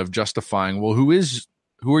kind of justifying, well, who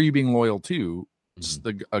are you being loyal to?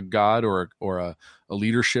 A god or a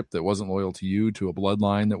leadership that wasn't loyal to you, to a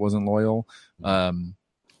bloodline that wasn't loyal, and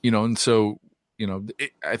so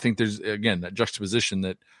I think there's, again, that juxtaposition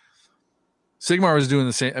that Sigmar is doing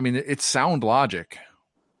the same. I mean, it's sound logic,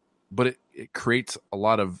 but it creates a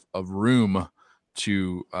lot of room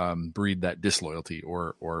to breed that disloyalty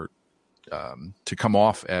or to come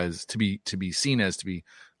off as to be seen as to be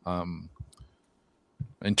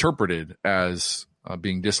interpreted as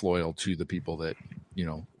being disloyal to the people that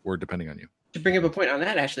were depending on you. To bring up a point on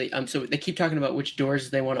that, actually, so they keep talking about which doors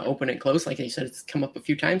they want to open and close. Like you said, it's come up a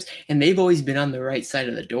few times, and they've always been on the right side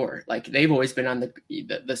of the door. Like, they've always been on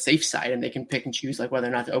the safe side, and they can pick and choose, like, whether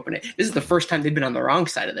or not to open it. This is the first time they've been on the wrong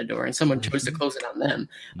side of the door, and someone chose to close it on them,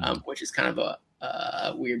 which is kind of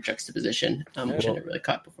a weird juxtaposition, which I never really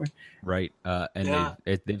caught before. Right, and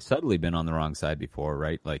they've subtly been on the wrong side before,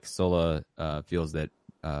 right? Like, Sulla feels that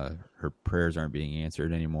her prayers aren't being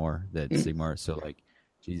answered anymore. That Sigmar, so, like,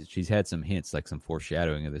 she's had some hints, like some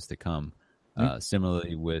foreshadowing of this to come.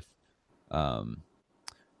 Similarly with Kazlan,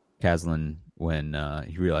 when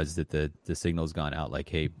he realizes that the signal's gone out, like,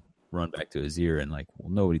 hey, run back to Azir, and, like,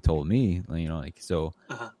 well, nobody told me, like, so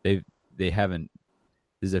they haven't.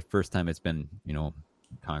 This is the first time it's been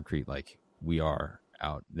concrete, like, we are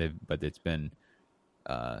out. But it's been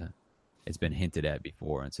hinted at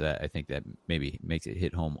before, and so that, I think that maybe makes it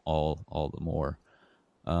hit home all the more.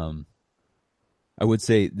 I would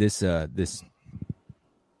say this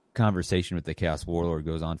conversation with the Chaos Warlord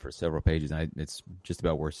goes on for several pages, and it's just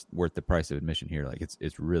about worth the price of admission here. Like,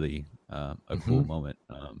 it's really a cool moment.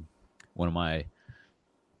 One of my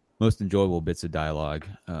most enjoyable bits of dialogue.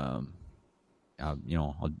 I'll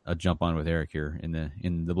jump on with Eric here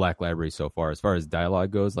in the Black Library so far. As far as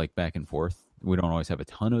dialogue goes, like, back and forth, we don't always have a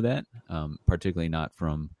ton of that, particularly not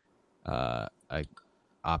from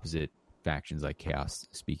opposite factions like Chaos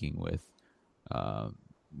speaking with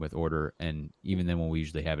Order, and even then when we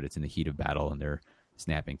usually have it, it's in the heat of battle and they're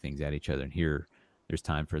snapping things at each other. And here, there's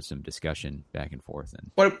time for some discussion back and forth. And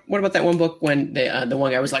What about that one book when the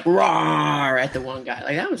one guy was like "roar" at the one guy?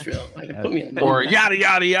 Like that was real. Like it put me in the Or mood. yada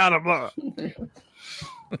yada yada blah.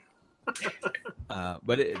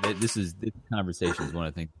 But this conversation is one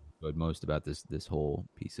of the things I enjoyed most about this whole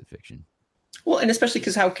piece of fiction. Well, and especially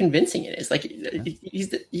because how convincing it is. Like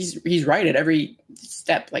he's right at every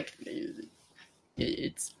step. Like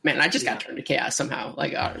it's man, I just got turned to chaos somehow.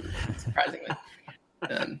 Like surprisingly.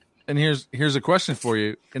 And here's a question for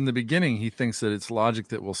you. In the beginning, he thinks that it's logic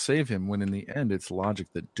that will save him, when in the end, it's logic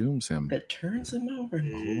that dooms him. That turns him over.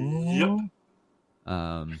 Yep.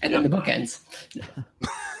 And then the book ends.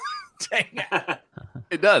 Dang it.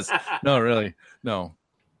 It does. No, really. No.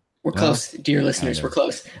 We're close, dear listeners. We're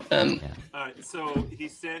close. All right, so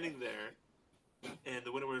he's standing there, and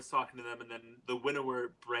the winnower is talking to them, and then the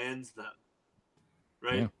winnower brands them.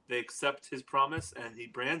 Right? Yeah. They accept his promise, and he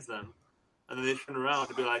brands them. And then they turn around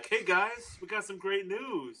and be like, "Hey guys, we got some great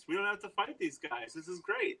news. We don't have to fight these guys. This is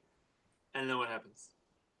great." And then what happens?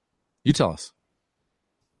 You tell us.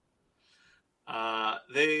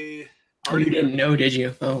 They. Oh, you didn't know, did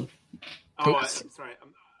you? Oh, Sorry.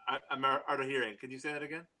 I'm hard of hearing. Can you say that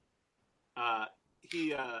again?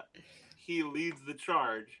 He leads the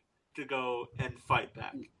charge to go and fight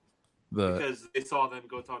back because they saw them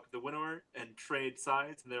go talk to the winnower and trade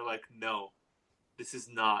sides, and they're like, "No, this is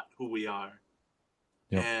not who we are."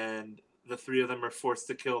 Yep. And the three of them are forced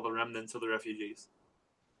to kill the remnants of the refugees.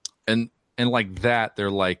 And like that,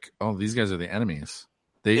 they're like, "Oh, these guys are the enemies."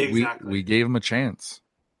 Exactly. We gave them a chance.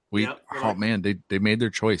 Man, they made their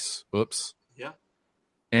choice. Whoops. Yeah.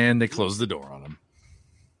 And they closed the door on them.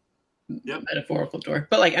 Yep. Metaphorical door.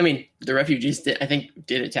 But like, I mean, the refugees did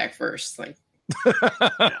attack first. Like,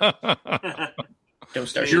 don't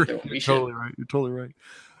start shit. You're totally right. You're totally right.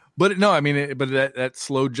 But no, I mean, but that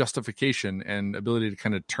slow justification and ability to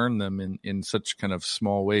kind of turn them in such kind of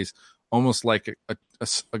small ways, almost like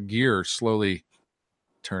a gear slowly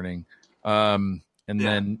turning.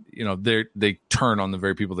 Then, they turn on the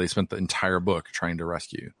very people they spent the entire book trying to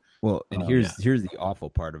rescue. Well, and here's the awful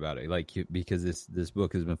part about it, like because this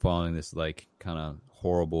book has been following this like kind of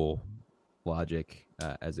horrible logic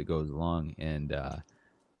as it goes along, and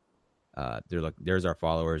they're like, there's our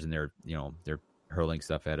followers, and they're hurling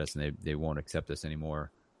stuff at us, and they won't accept us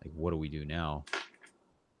anymore. Like, what do we do now?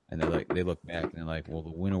 And they look back and they're like, well,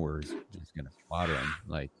 the winnower is just gonna slaughter them.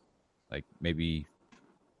 Like maybe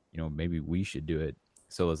we should do it.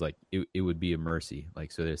 So it's like it would be a mercy.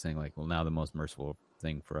 Like, so they're saying like, well, now the most merciful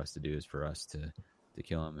thing for us to do is for us to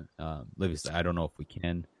kill him. Livia said, I don't know if we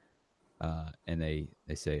can. And they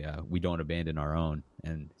say we don't abandon our own.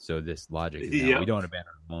 And so this logic is now, we don't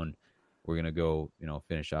abandon our own. We're gonna go,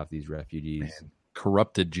 finish off these refugees. Man,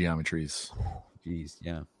 corrupted geometries. Jeez,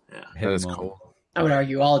 yeah. That is cool. I would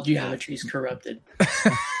argue all geometry is corrupted.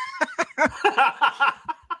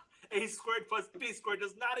 A squared plus B squared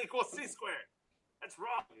does not equal C squared. That's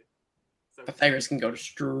wrong. So, Pythagoras can go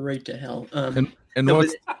straight to hell. And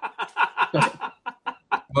what's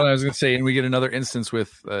well, I was going to say, and we get another instance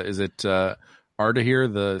with is it Arda here,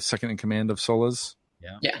 the second in command of Solas?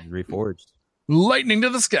 Yeah. Reforged. Lightning to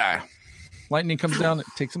the sky. Lightning comes down, it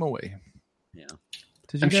takes him away. Yeah.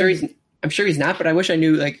 I'm sure he's not, but I wish I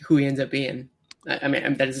knew like who he ends up being. I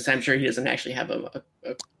mean, that is to say, I'm sure he doesn't actually have a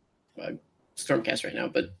Stormcast right now,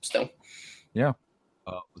 but still. Yeah.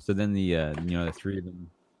 So then the three of them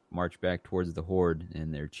march back towards the horde,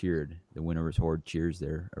 and they're cheered. The winnower's horde cheers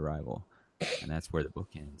their arrival, and that's where the book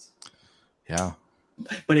ends. Yeah.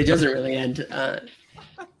 But it doesn't really end.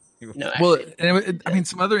 No. Well, I mean,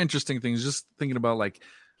 some other interesting things. Just thinking about like,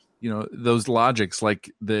 those logics,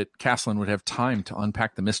 like that Castellan would have time to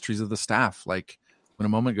unpack the mysteries of the staff. Like when a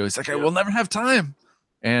moment goes, like, we'll never have time.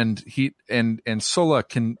 And he and Sola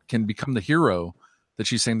can become the hero that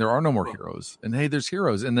she's saying there are no more heroes, and hey, there's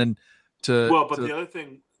heroes. And then the other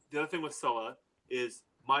thing with Sola is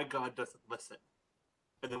my God doesn't listen,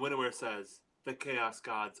 and the winnower says the chaos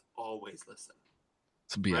gods always listen.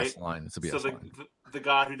 It's a BS line. It's a BS line. The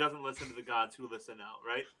god who doesn't listen to the gods who listen out,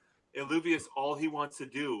 right? Illuvius, all he wants to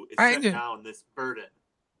do is set down this burden,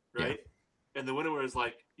 right? Yeah. And the winnower is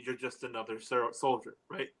like, you're just another soldier,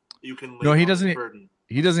 right? You can lay he doesn't. Burden.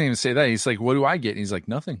 He doesn't even say that. He's like, "What do I get?" And he's like,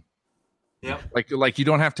 "Nothing." Yeah. Like you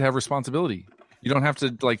don't have to have responsibility. You don't have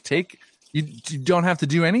to take. You don't have to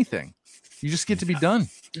do anything. You just get to be done.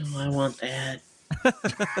 Oh, I want that.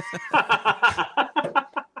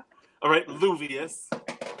 All right, Luvius.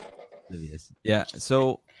 Yeah.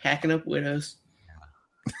 So hacking up widows.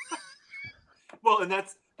 Well, and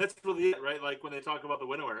that's really it, right? Like when they talk about the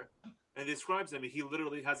winnower and he describes him, he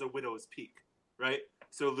literally has a widow's peak, right?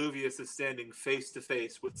 So Luvius is standing face to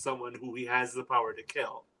face with someone who he has the power to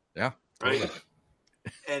kill. Yeah. Right? Totally.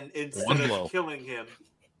 And instead One of blow. killing him,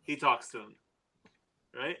 he talks to him.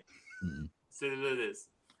 Right? Mm-mm. So it is.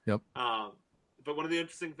 Yep. But one of the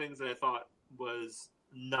interesting things that I thought was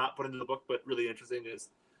not put into the book, but really interesting, is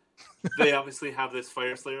they obviously have this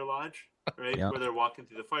Fire Slayer Lodge, right? Yeah. Where they're walking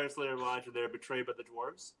through the Fire Slayer Lodge and they're betrayed by the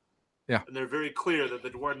dwarves. Yeah. And they're very clear that the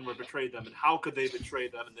Dwarven were betrayed them, and how could they betray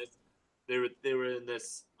them? And they were in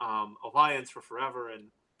this alliance for forever, and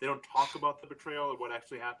they don't talk about the betrayal or what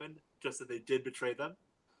actually happened, just that they did betray them.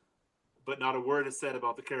 But not a word is said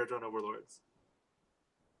about the Caradron Overlords.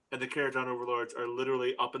 And the Caradron Overlords are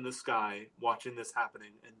literally up in the sky watching this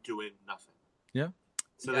happening and doing nothing. Yeah.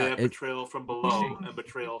 So Yeah, they have betrayal from below and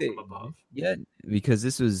betrayal from above. Yeah, because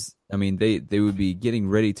this was, I mean, they would be getting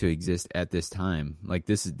ready to exist at this time. Like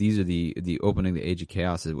these are the opening the Age of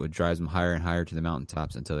Chaos is what drives them higher and higher to the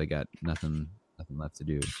mountaintops until they got nothing left to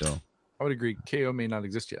do. So I would agree. KO may not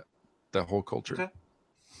exist yet. That whole culture. Okay.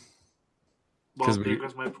 Well, there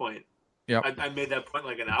goes my point. Yep. I made that point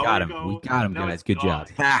like an hour got him. ago. We got him, Now guys. it's Good gone. job.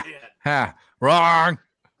 Ha! Yeah. Ha! Wrong.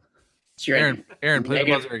 So you're Aaron, play the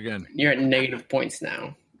negative- buzzer again. You're at negative points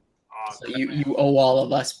now. Oh, So you owe all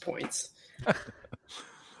of us points.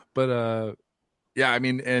 But yeah, I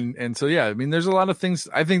mean, and so yeah, I mean, there's a lot of things.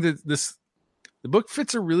 I think that the book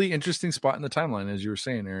fits a really interesting spot in the timeline, as you were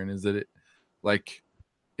saying, Aaron. Is that it like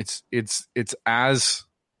it's as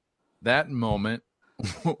that moment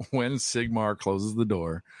when Sigmar closes the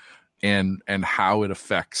door, and how it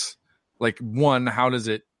affects, like, one, how does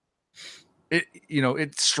it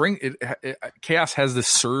Chaos has this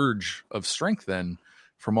surge of strength then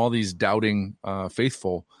from all these doubting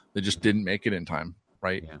faithful that just didn't make it in time,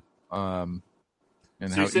 right? Yeah. And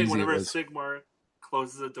so how you're saying easy it whenever was. Sigmar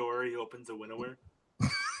closes a door, he opens a window?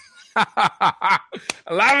 I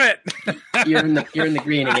love it. You're in the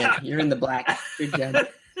green again. You're in the black. Good job.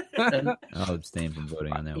 I'll abstain from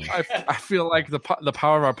voting on that one. I feel like the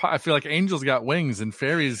power of I feel like angels got wings and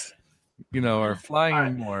fairies, are flying All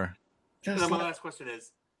right. more. And then my last question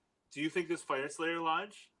is, do you think this Fire Slayer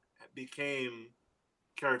Lodge became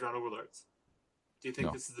Caradron Overlords? Do you think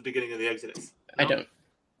No. this is the beginning of the Exodus? I No? don't.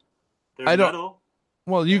 They're I don't- metal,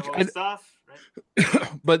 Well, they have all this stuff,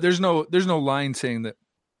 right? but there's no line saying that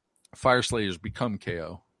Fire Slayers become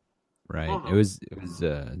KO. Right. Oh, no. It was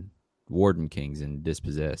Warden Kings and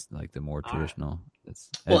Dispossessed, like the more All right. traditional.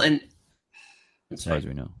 That's Well, and as far as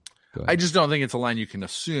we know. Go I ahead. just don't think it's a line you can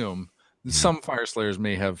assume. Mhm. Some Fire Slayers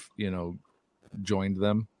may have, joined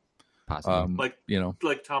them. Possibly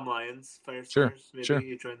Like Tom Lyons, Fire Sure, Slayers. Maybe sure.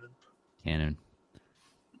 you join them. canon.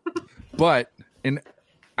 But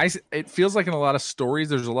it feels like in a lot of stories,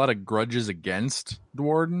 there's a lot of grudges against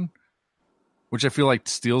Dwarden, which I feel like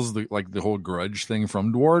steals the whole grudge thing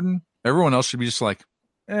from Dwarden. Everyone else should be just like,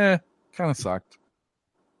 kind of sucked,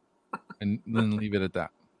 and then leave it at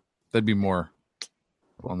that. That'd be more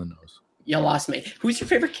on the nose. you lost me. Who's your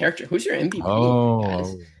favorite character? Who's your MVP?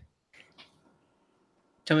 Guys?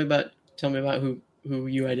 Tell me about who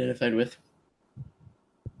you identified with.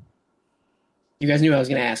 You guys knew I was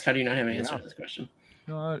going to ask. How do you not have an answer to this question?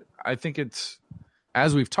 I think it's,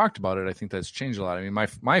 as we've talked about it, I think that's changed a lot. I mean,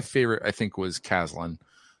 my favorite, I think, was Kazlan.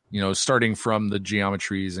 Starting from the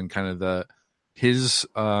geometries and kind of his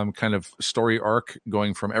kind of story arc,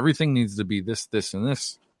 going from everything needs to be this, and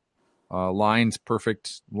this, lines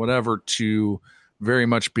perfect, whatever, to very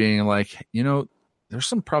much being like,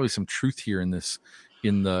 there's probably some truth here in this,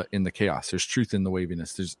 in the chaos. There's truth in the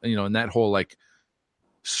waviness. There's, and that whole, like,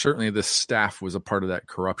 certainly the staff was a part of that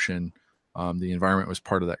corruption. The environment was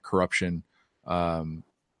part of that corruption.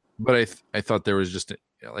 But I thought there was just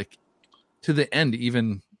like to the end,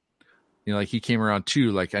 even, like he came around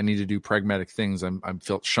too, like I need to do pragmatic things. I'm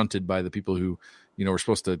felt shunted by the people who, were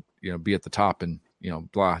supposed to, be at the top and,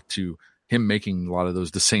 blah, to him making a lot of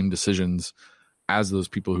those the same decisions as those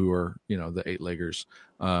people who are, the eight-leggers.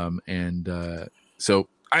 So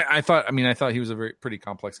I thought he was a pretty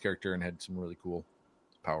complex character and had some really cool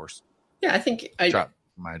powers. Yeah, I think Shot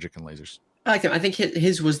magic and lasers. I like him. I think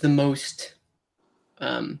his was the most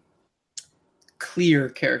clear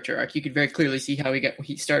character arc. You could very clearly see how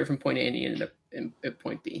he started from point A and he ended up at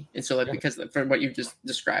point B. And so, because from what you've just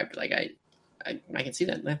described, like I can see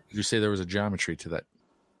that. Did you say there was a geometry to that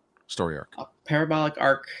story arc? A parabolic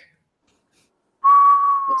arc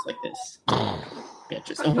looks like this. Yeah,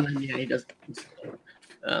 just he does.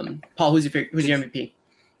 Paul, who's your MVP?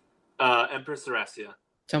 Empress Theracia.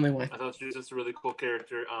 Tell me why. I thought she was just a really cool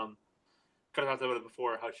character. Kind of talked about it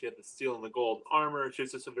before, how she had the steel and the gold armor. She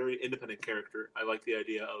was just a very independent character. I like the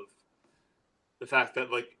idea of the fact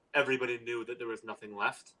that, like, everybody knew that there was nothing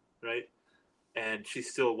left, right? and she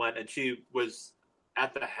still went, and she was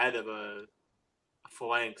at the head of a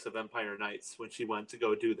phalanx of Empire Knights when she went to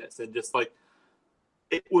go do this. And just like,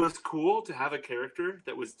 it was cool to have a character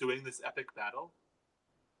that was doing this epic battle,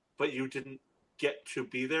 but you didn't get to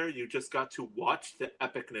be there. You just got to watch the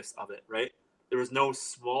epicness of it, right? There was no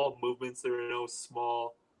small movements. There were no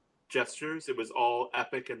small gestures. It was all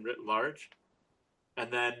epic and writ large.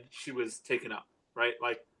 And then she was taken up, right?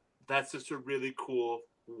 Like, that's just a really cool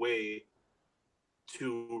way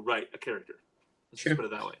to write a character. Let's just put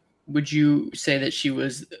it that way. Would you say that she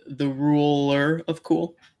was the ruler of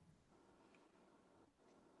cool?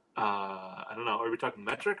 I don't know. Are we talking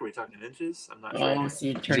metric? Are we talking inches? I'm not Oh, sure. so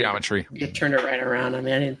you turned Geometry. You turned it right around. I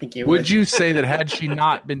mean, I didn't think you Would you say that had she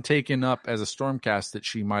not been taken up as a Stormcast, that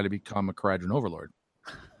she might have become a Caradron Overlord?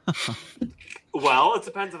 Well, it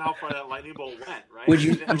depends on how far that lightning bolt went, right? Would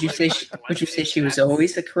you say she was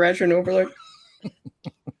always a Caradron Overlord?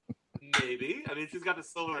 Maybe. I mean, she's got the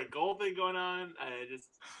silver and gold thing going on.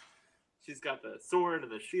 She's got the sword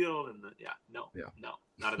and the shield and no,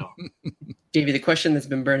 not at all. Davey, the question that's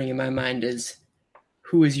been burning in my mind is,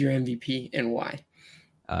 who is your MVP and why?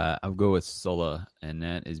 I'll go with Sola, and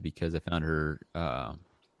that is because I found her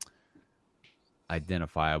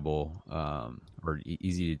identifiable, or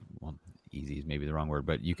easy. Well, easy is maybe the wrong word,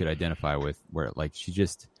 but you could identify with where, like,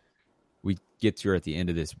 we get to her at the end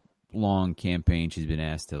of this long campaign. She's been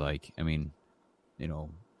asked to, like, I mean,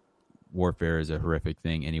 warfare is a horrific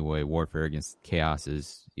thing anyway. Warfare against chaos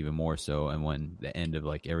is even more so. And when the end of,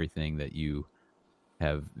 like, everything that you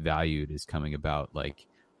have valued is coming about, like,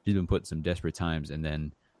 she's been put in some desperate times, and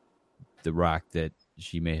then the rock that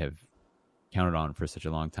she may have counted on for such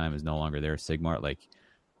a long time is no longer there. Sigmar, like,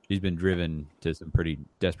 she's been driven to some pretty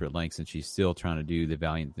desperate lengths, and she's still trying to do the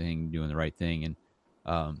valiant thing, doing the right thing. And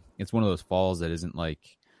it's one of those falls that isn't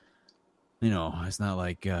like, it's not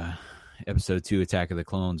like episode 2 Attack of the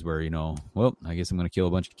Clones where, well, I guess I'm going to kill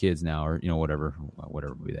a bunch of kids now, or, whatever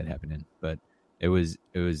movie that happened in. But it was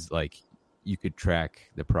like you could track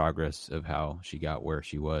the progress of how she got where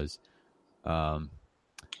she was.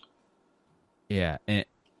 Yeah, and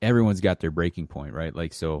everyone's got their breaking point, right?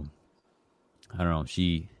 Like, so I don't know.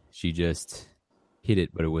 She just hit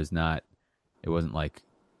it, but it wasn't like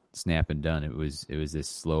snap and done. It was this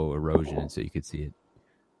slow erosion, and so you could see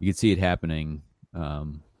it happening.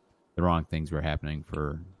 The wrong things were happening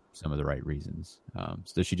for some of the right reasons.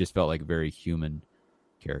 So she just felt like a very human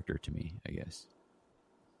character to me, I guess.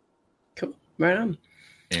 Cool, right on.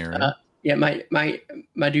 Aaron, yeah,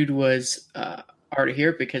 my dude was hard to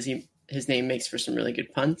hear because his name makes for some really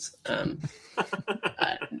good puns.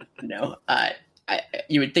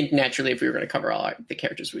 You would think naturally if we were going to cover all the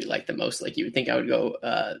characters we like the most, like you would think I would go,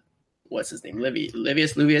 what's his name?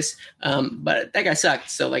 Livius. But that guy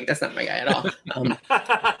sucked. So, like, that's not my guy at all.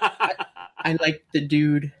 I like the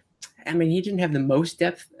dude. I mean, he didn't have the most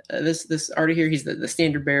depth. This artist here, he's the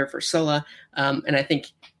standard bearer for Sulla. And I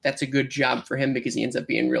think that's a good job for him because he ends up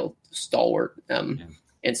being real stalwart and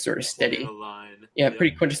sort of steady.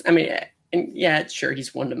 Pretty quintessential. I mean, and yeah, sure,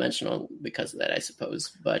 he's one-dimensional because of that, I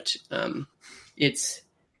suppose. But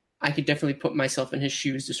I could definitely put myself in his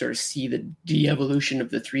shoes to sort of see the de-evolution of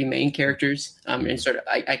the three main characters, and sort of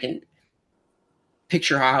I can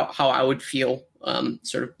picture how I would feel,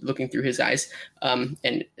 sort of looking through his eyes,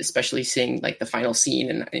 and especially seeing like the final scene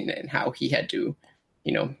and how he had to,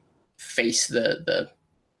 face the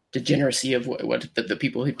degeneracy of what the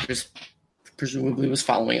people he just presumably was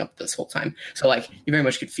following up this whole time. So like you very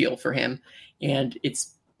much could feel for him, and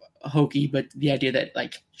it's hokey, but the idea that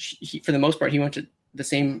like he, for the most part, he went to the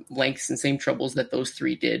same lengths and same troubles that those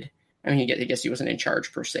three did. I mean, I guess he wasn't in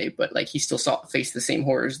charge per se, but like he still faced the same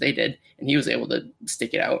horrors they did, and he was able to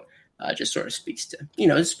stick it out. Just sort of speaks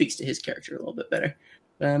to his character a little bit better.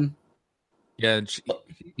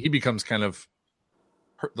 He becomes kind of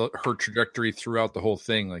her trajectory throughout the whole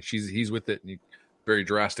thing. Like he's with it, and very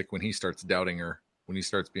drastic when he starts doubting her, when he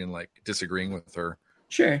starts being like disagreeing with her.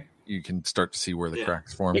 Sure. You can start to see where the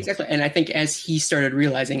cracks form. Exactly. And I think as he started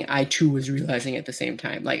realizing, I too was realizing at the same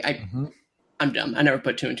time. Like I'm dumb. I never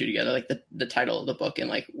put two and two together. Like the title of the book and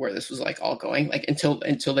like where this was like all going. Like until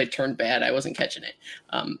they turned bad, I wasn't catching it.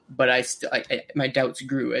 But I still, my doubts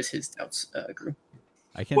grew as his doubts grew.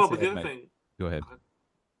 I can't. But the other thing. Go ahead.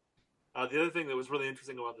 The other thing that was really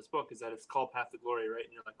interesting about this book is that it's called Path to Glory, right?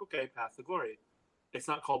 And you're like, okay, Path to Glory. It's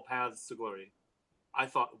not called Paths to Glory. I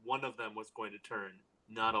thought one of them was going to turn,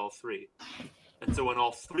 not all three. And so when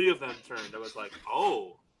all three of them turned, I was like,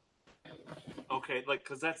 oh, okay. Like,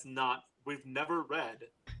 because we've never read,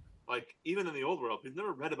 like, even in the old world, we've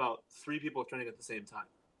never read about three people turning at the same time.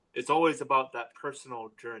 It's always about that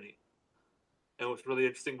personal journey. And what's really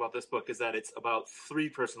interesting about this book is that it's about 3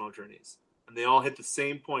 personal journeys, and they all hit the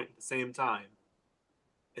same point at the same time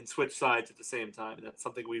and switch sides at the same time. And that's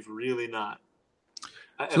something we've really not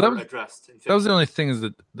ever addressed in fiction. That was the only thing, is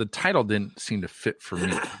that the title didn't seem to fit for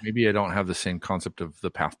me. Maybe I don't have the same concept of the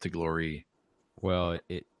Path to Glory. Well,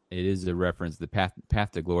 it is a reference. The Path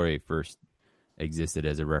to Glory first existed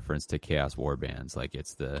as a reference to Chaos Warbands. Like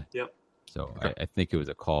it's the Yep. So I think it was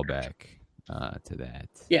a callback to that.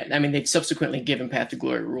 Yeah, I mean, they've subsequently given Path to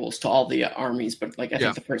Glory rules to all the armies, but like I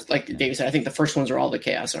think the first, like David said, I think the first ones are all the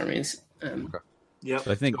Chaos armies. Yeah,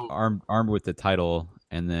 so I think armed with the title,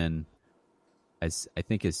 and then I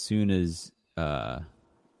think as soon as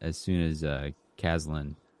Caslin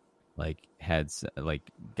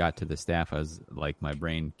got to the staff, I was like, my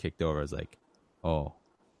brain kicked over. I was like, oh,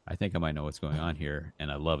 I think I might know what's going on here,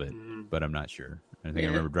 and I love it, but I'm not sure. I think I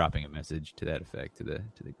remember dropping a message to that effect to the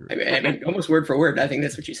group. I mean, almost word for word. I think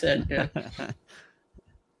that's what you said. Yeah.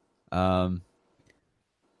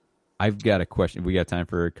 I've got a question. We got time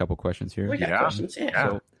for a couple questions here. We got questions.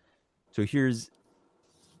 Yeah. So here's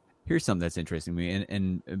something that's interesting to me,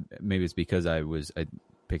 and maybe it's because I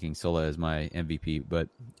picking Sola as my MVP, but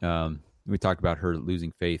we talked about her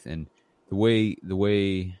losing faith, and the way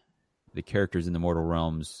the characters in the Mortal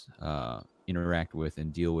Realms interact with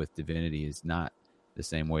and deal with divinity is not the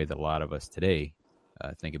same way that a lot of us today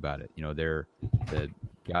think about it. You know, they're the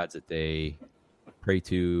gods that they pray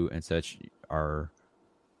to and such are,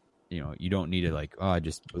 you know, you don't need to like, oh, I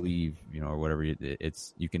just believe, you know, or whatever.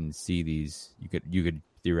 It's, you can see these, you could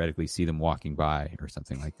theoretically see them walking by or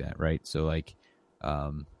something like that, right? So like,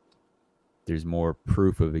 there's more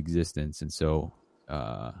proof of existence, and so,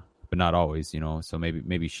 but not always, you know. So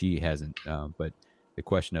maybe she hasn't. But the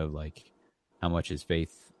question of like, how much is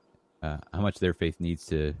faith? How much their faith needs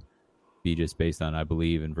to be just based on I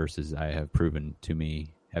believe and versus I have proven to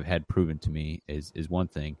me, have had proven to me is one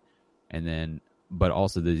thing, and then but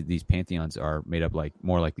also these pantheons are made up like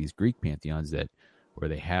more like these Greek pantheons that where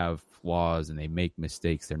they have flaws and they make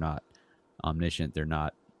mistakes. They're not omniscient. They're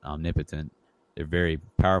not omnipotent. They're very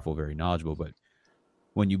powerful, very knowledgeable. But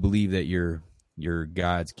when you believe that your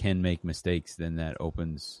gods can make mistakes, then that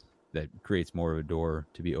creates more of a door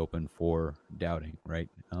to be open for doubting, right?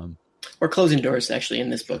 Or closing doors, actually, in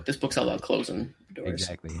this book. This book's all about closing doors.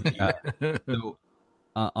 Exactly. So,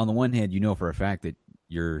 on the one hand, you know for a fact that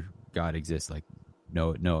your God exists, like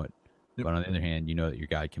know it. Yep. But on the other hand, you know that your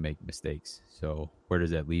God can make mistakes. So where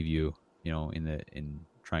does that leave you, you know, in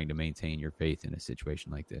trying to maintain your faith in a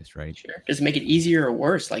situation like this, right? Sure. Does it make it easier or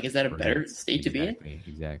worse? Like, is that a better state to be in?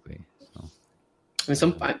 Exactly. So.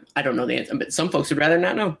 I mean, I don't know the answer, but some folks would rather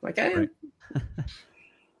not know. Like, right.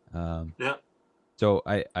 Yeah. So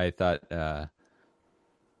I thought,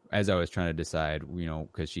 as I was trying to decide, you know,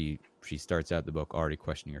 because she starts out the book already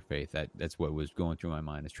questioning her faith. That's what was going through my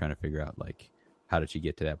mind, is trying to figure out like, how did she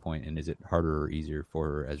get to that point, and is it harder or easier for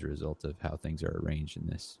her as a result of how things are arranged in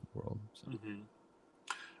this world? So. Mm-hmm.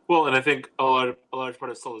 Well, and I think a large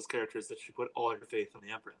part of Sola's character is that she put all her faith on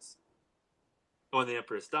the Empress. And when the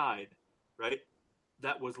Empress died, right,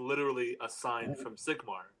 that was literally a sign from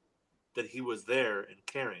Sigmar that he was there and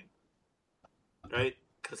caring, right?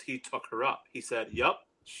 Because he took her up. He said, "Yep,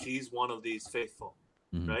 she's one of these faithful,"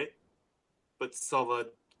 right? But Sola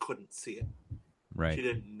couldn't see it. Right. She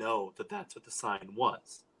didn't know that that's what the sign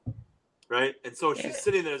was, right? And so she's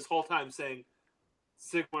sitting there this whole time saying,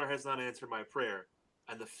 "Sigmar has not answered my prayer."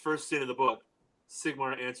 And the first scene of the book,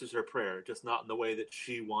 Sigmar answers her prayer, just not in the way that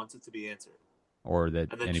she wants it to be answered. Or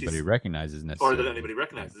that anybody recognizes necessarily. Or that anybody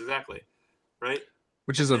recognizes, right. Exactly. Right?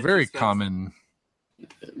 Which is a very common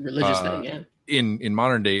religious thing, yeah. In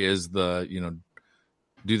modern day is the, you know,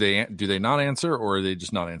 do they not answer, or are they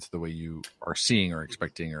just not answer the way you are seeing or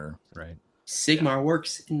expecting, or right? Sigmar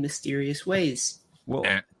works in mysterious ways. Well,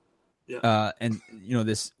 and you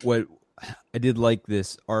know what I did like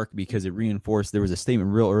this arc because it reinforced. There was a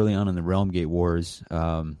statement real early on in the Realm Gate Wars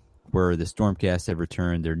where the Stormcast had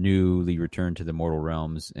returned. They're newly returned to the Mortal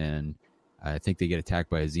Realms, and I think they get attacked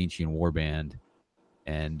by a Tzeentchian warband.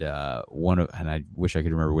 And and I wish I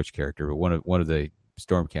could remember which character, but one of the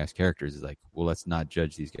Stormcast characters is like, well, let's not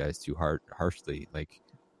judge these guys too harshly. Like,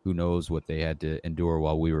 who knows what they had to endure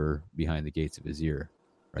while we were behind the gates of Azir,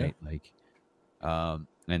 right? Yeah. Like,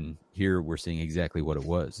 and here we're seeing exactly what it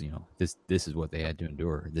was. You know, this is what they had to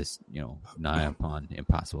endure. This, you know, nigh upon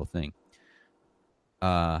impossible thing.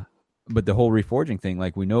 But the whole reforging thing,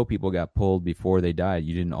 like, we know people got pulled before they died.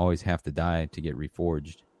 You didn't always have to die to get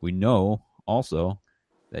reforged. We know also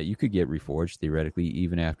that you could get reforged theoretically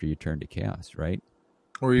even after you turn to chaos, right?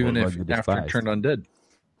 Or even after you turned undead.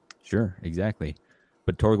 Sure, exactly.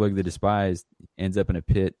 But Torglug the Despised ends up in a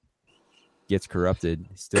pit gets corrupted,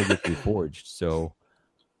 still gets reforged. So,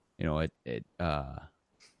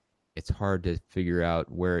 it's hard to figure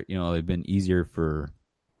out where, it'd been easier for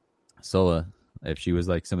Sulla if she was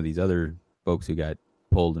like some of these other folks who got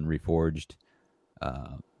pulled and reforged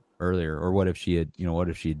earlier, or what if she had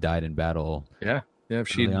died in battle? Yeah, if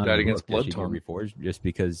she died against Blood Tongue, reforged just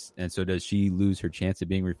because. And so, does she lose her chance of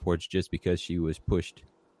being reforged just because she was pushed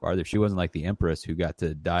farther? She wasn't like the Empress who got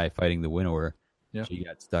to die fighting the Winnower. Yeah, she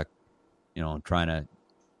got stuck, trying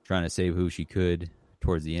to save who she could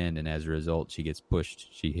towards the end, and as a result, she gets pushed.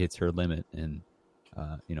 She hits her limit, and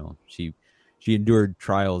she endured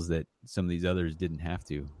trials that some of these others didn't have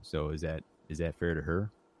to. So, is that fair to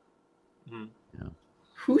her? Mm-hmm.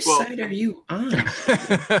 Whose side are you on?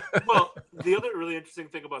 Well, the other really interesting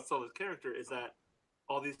thing about Sulla's character is that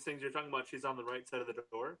all these things you're talking about, she's on the right side of the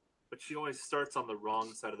door, but she always starts on the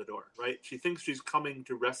wrong side of the door, right? She thinks she's coming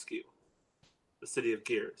to rescue the city of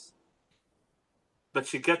Gears. But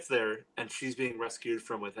she gets there, and she's being rescued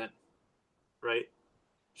from within, right?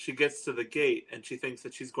 She gets to the gate, and she thinks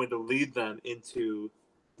that she's going to lead them into,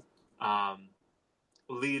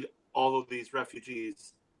 lead all of these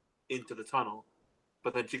refugees into the tunnel.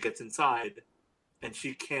 But then she gets inside, and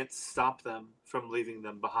she can't stop them from leaving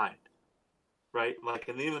them behind, right? Like,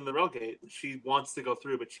 and even in the rail gate, she wants to go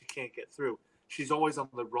through, but she can't get through. She's always on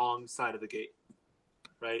the wrong side of the gate,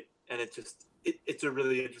 right? And it's a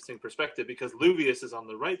really interesting perspective because Luvius is on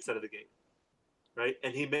the right side of the gate, right?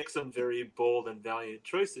 And he makes some very bold and valiant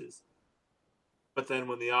choices. But then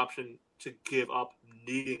when the option to give up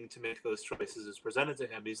needing to make those choices is presented to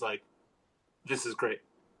him, he's like, this is great.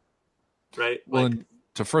 Right. Well, and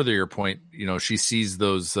to further your point, she sees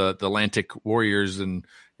those the Atlantic warriors and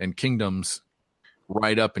kingdoms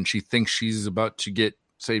ride up, and she thinks she's about to get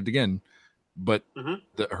saved again, but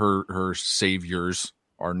her saviors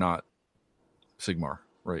are not Sigmar,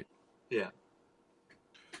 right? Yeah.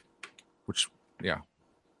 Which, yeah.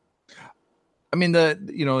 I mean,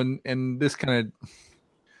 and this kind of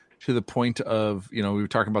to the point of, we were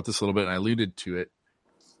talking about this a little bit, and I alluded to it.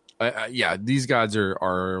 Yeah, these gods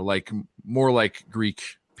are like more like Greek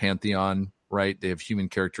pantheon, right? They have human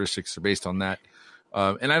characteristics. They're based on that,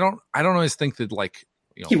 and I don't always think that like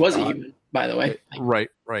he was a human, by the way. Right.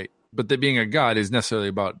 But that being a god is necessarily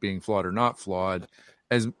about being flawed or not flawed,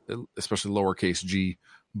 as especially lowercase g.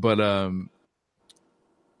 But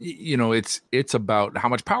it's about how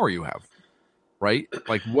much power you have, right?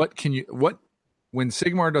 Like when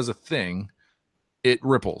Sigmar does a thing, it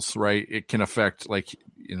ripples, right? It can affect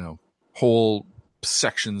whole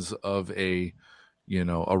sections of a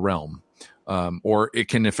realm, or it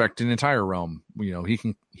can affect an entire realm.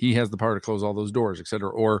 He has the power to close all those doors, etc.,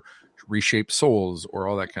 or reshape souls, or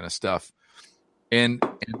all that kind of stuff. And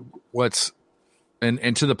to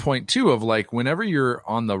the point too of like, whenever you're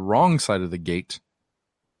on the wrong side of the gate,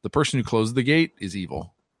 the person who closed the gate is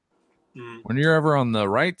evil. When you're ever on the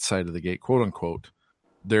right side of the gate, quote unquote,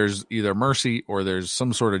 there's either mercy or there's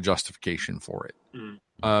some sort of justification for it.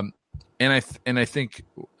 And I think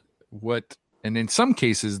and in some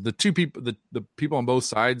cases, the two people, the people on both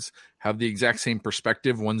sides have the exact same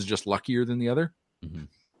perspective. One's just luckier than the other. Mm-hmm.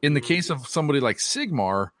 In the case of somebody like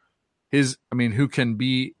Sigmar, who can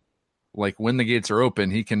be like, when the gates are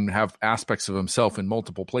open, he can have aspects of himself in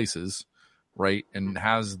multiple places, right? And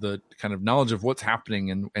has the kind of knowledge of what's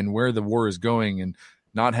happening and where the war is going, and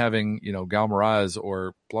not having, Galmaraz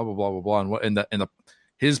or blah, blah, blah, blah, blah. And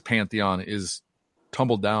his pantheon is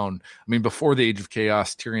tumbled down. I mean, before the Age of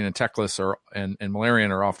Chaos, Tyrion and Teclis and Malarian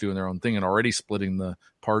are off doing their own thing and already splitting the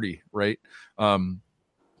party, right?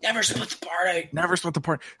 Never split the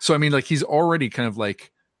party. So, I mean, like, he's already kind of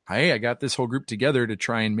like, hey, I got this whole group together to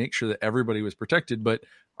try and make sure that everybody was protected, but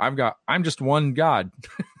I'm just one god.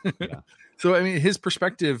 Yeah. So, I mean, his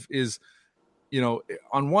perspective is,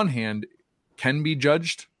 on one hand,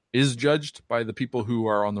 is judged by the people who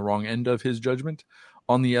are on the wrong end of his judgment.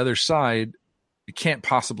 On the other side, you can't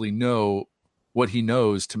possibly know what he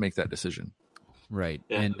knows to make that decision. Right.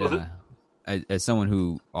 Yeah. And as someone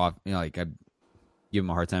who, I give him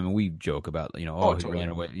a hard time, and we joke about, he ran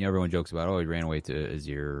away. Everyone jokes about, he ran away to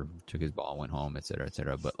Azir, took his ball, went home, et cetera, et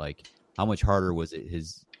cetera. But like, how much harder was it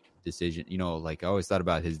his decision? I always thought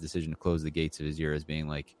about his decision to close the gates of Azir as being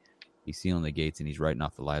like, he's sealing the gates and he's writing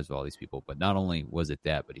off the lives of all these people. But not only was it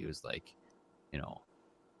that, but he was like,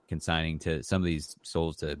 consigning to some of these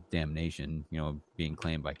souls to damnation, being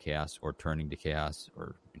claimed by chaos or turning to chaos,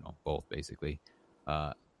 or, both basically.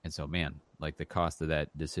 And so, man, like, the cost of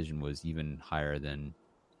that decision was even higher than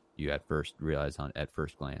you at first realize at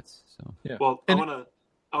first glance. So, yeah. Well, I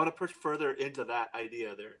want to push further into that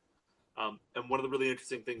idea there. And one of the really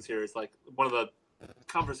interesting things here is, like, one of the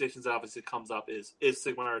conversations that obviously comes up is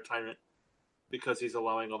Sigmar a tyrant because he's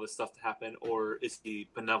allowing all this stuff to happen, or is he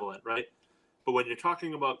benevolent, right? But when you're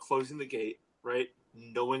talking about closing the gate, right,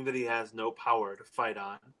 knowing that he has no power to fight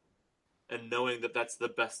on, and knowing that that's the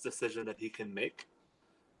best decision that he can make,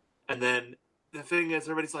 and then the thing is,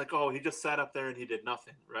 everybody's like, oh, he just sat up there and he did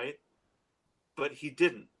nothing, right? But he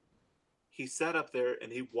didn't. He sat up there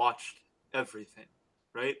and he watched everything,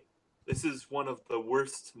 right? This is one of the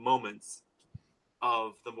worst moments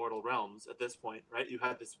of the mortal realms at this point, right? You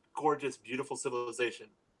had this gorgeous, beautiful civilization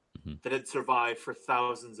that had survived for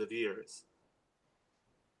thousands of years.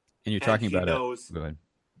 And you're talking about knows, Go ahead.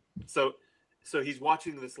 So he's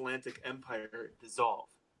watching this Atlantic Empire dissolve,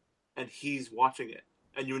 and he's watching it.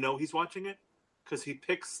 And you know he's watching it because he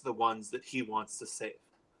picks the ones that he wants to save.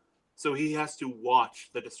 So he has to watch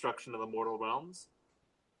the destruction of the mortal realms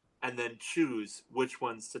and then choose which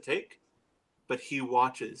ones to take. But he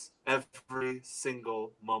watches every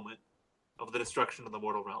single moment of the destruction of the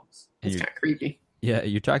mortal realms. It's kind of creepy. Yeah,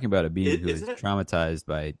 you're talking about a being who is isn't it? traumatized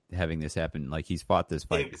by having this happen. Like, he's fought this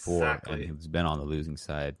fight before, Exactly. and he's been on the losing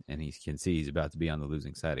side, and he can see he's about to be on the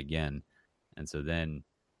losing side again. And so then,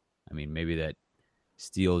 I mean, maybe that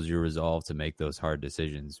steals your resolve to make those hard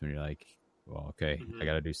decisions when you're like, well, okay, I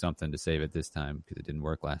got to do something to save it this time because it didn't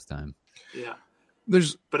work last time. Yeah.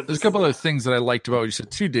 There's a couple other things that I liked about what you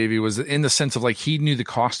said too, Davey, was in the sense of like he knew the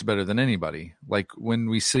cost better than anybody. Like when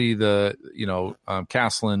we see the,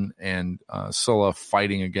 Castellan and Sulla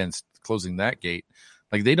fighting against closing that gate,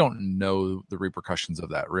 like they don't know the repercussions of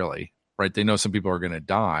that really, right? They know some people are going to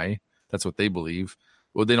die. That's what they believe.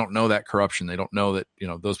 Well, they don't know that corruption. They don't know that,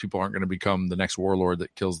 those people aren't going to become the next warlord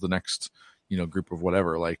that kills the next, group of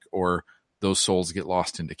whatever, like, or those souls get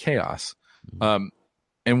lost into chaos. And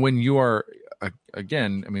when you are,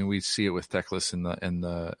 again, I mean, we see it with Teclis and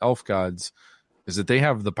the elf gods, is that they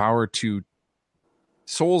have the power to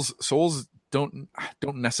souls don't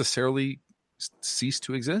necessarily cease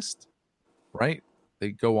to exist, right?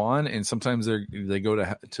 They go on, and sometimes they go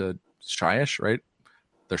to Shyish, right?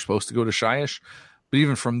 They're supposed to go to Shyish, but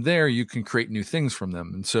even from there, you can create new things from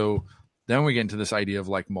them. And so then we get into this idea of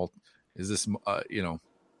like, is this,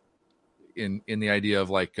 in the idea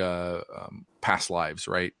of like past lives,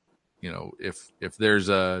 right? If there's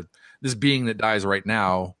this being that dies right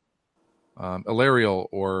now, Ilariel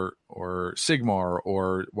or Sigmar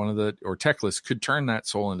or or Teclis could turn that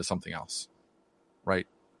soul into something else, right?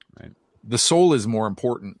 Right. The soul is more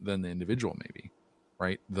important than the individual, maybe,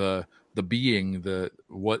 right? The being,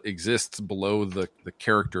 what exists below the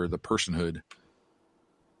character, the personhood.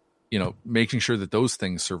 Making sure that those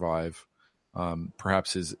things survive,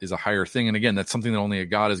 perhaps is a higher thing. And again, that's something that only a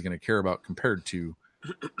god is going to care about compared to,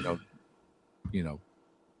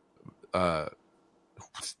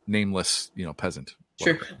 nameless, peasant.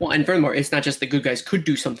 Sure. Well, and furthermore, it's not just the good guys could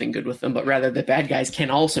do something good with them, but rather the bad guys can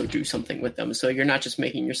also do something with them. So you're not just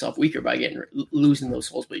making yourself weaker by losing those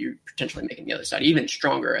souls, but you're potentially making the other side even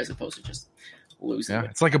stronger as opposed to just losing. Yeah,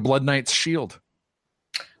 it's like a Blood Knight's shield.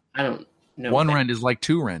 I don't know. One rend is like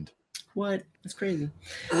two rend. What? That's crazy.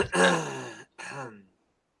 Sorry.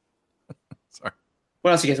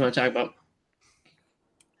 What else do you guys want to talk about?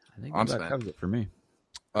 I think I'm that spent. covers it for me.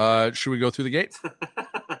 Should we go through the gate?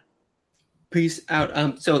 Peace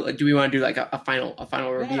out. So do we want to do like a final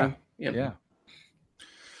review? Yeah.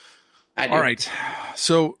 I do. All right.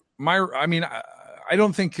 So I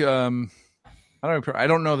don't think I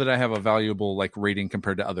don't know that I have a valuable like rating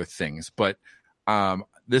compared to other things, but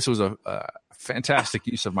this was a fantastic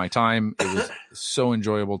use of my time. It was so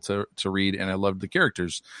enjoyable to read, and I loved the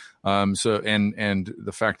characters. So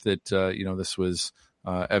the fact that this was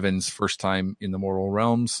Evan's first time in the mortal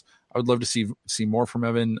realms. I would love to see more from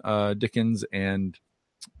Evan Dickens and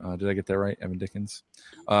did I get that right? Evan Dickens.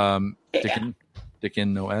 Dicken,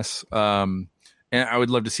 no S. And I would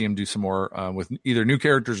love to see him do some more with either new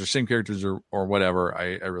characters or same characters or whatever.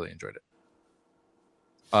 I really enjoyed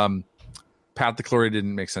it. Path to Glory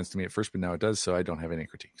didn't make sense to me at first, but now it does, so I don't have any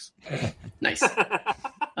critiques. Nice.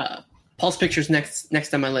 Pulse Pictures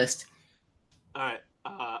next on my list. All right.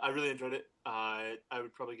 I really enjoyed it. I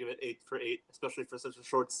would probably give it 8 for 8, especially for such a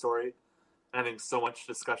short story, having so much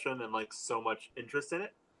discussion and like so much interest in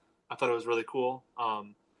it. I thought it was really cool. So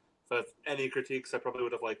if any critiques, I probably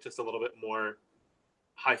would have liked just a little bit more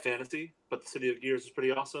high fantasy, but the City of Gears is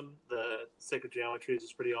pretty awesome. The Sacred Geometries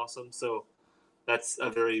is pretty awesome. So that's a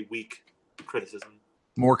very weak criticism.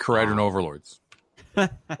 More Kharadron Overlords. Or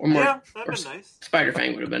more, Yeah, that'd been nice. Spider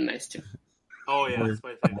Fang would have been nice too. Oh yeah, More-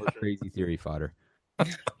 Spider Fang, More for sure. crazy theory fodder.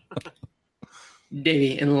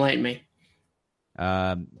 Davey, enlighten me.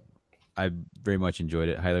 I very much enjoyed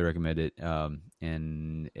it. Highly recommend it.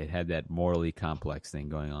 And it had that morally complex thing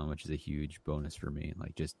going on, which is a huge bonus for me.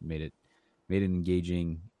 Like, just made it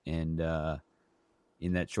engaging, and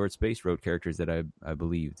in that short space, wrote characters that I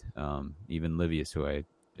believed. Even Livius, who I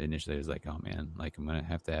initially was like, oh man, like I'm gonna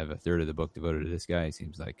have to have a third of the book devoted to this guy. He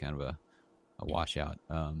seems like kind of a washout.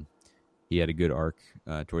 He had a good arc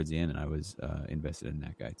towards the end, and I was invested in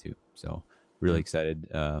that guy too. So really excited,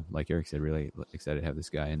 like Eric said, really excited to have this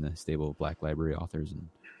guy in the stable of Black Library authors, and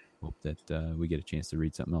hope that we get a chance to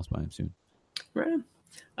read something else by him soon. Right.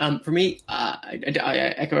 For me, I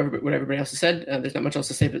echo what everybody else has said. There's not much else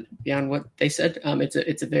to say beyond what they said.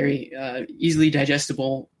 It's a very easily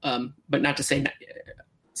digestible, but not to say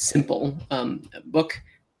simple book.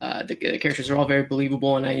 The characters are all very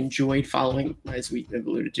believable, and I enjoyed following, as we have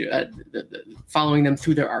alluded to, following them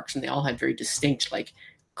through their arcs, and they all had very distinct, like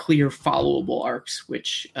clear, followable arcs,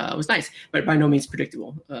 which was nice, but by no means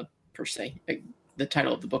predictable per se. The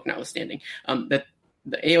title of the book notwithstanding, that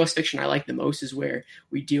the AOS fiction I like the most is where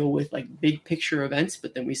we deal with like big picture events,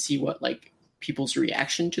 but then we see what like people's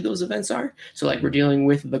reaction to those events are. So like we're dealing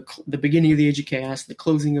with the beginning of the Age of Chaos, the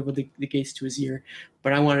closing of the gates to Azir,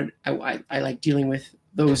 but I like dealing with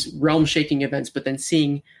those realm shaking events, but then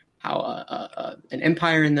seeing how an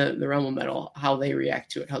empire in the realm of metal, how they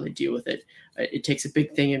react to it, how they deal with it. It takes a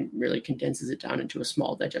big thing and really condenses it down into a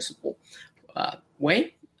small digestible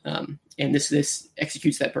way. And this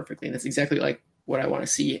executes that perfectly. And that's exactly like what I want to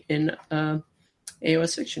see in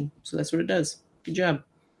AOS fiction. So that's what it does. Good job.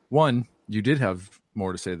 1, you did have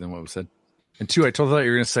more to say than what was said. And 2, I told you you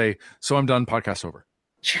were going to say, so I'm done, podcast over.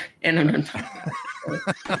 Sure. And I'm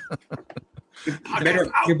done.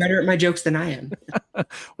 You're better at my jokes than I am.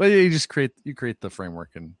 Well, you just create the framework,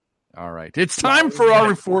 and all right. It's time for our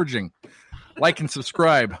reforging. Like and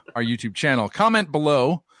subscribe our YouTube channel. Comment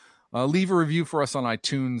below. Leave a review for us on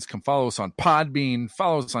iTunes. Come follow us on Podbean.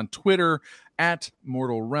 Follow us on Twitter at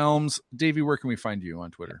Mortal Realms. Davey, where can we find you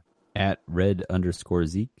on Twitter? At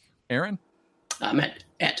red_Zeke. Aaron? I'm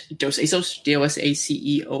at Dos Asos,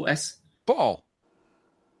 DOSACEOS. Paul?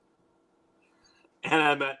 And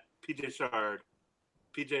I'm at PJ Shard,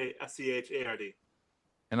 PJSCHARD.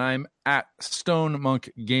 And I'm at Stone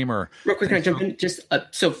Monk Gamer. Real quick, can I jump in? Just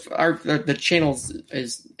so the channels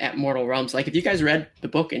is at Mortal Realms. Like, if you guys read the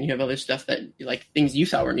book and you have other stuff that like things you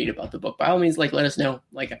thought were neat about the book, by all means, like let us know.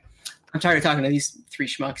 Like, I'm tired of talking to these three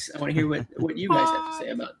schmucks. I want to hear what you guys have to say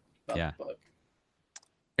about the book.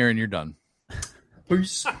 Aaron, you're done.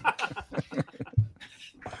 Peace.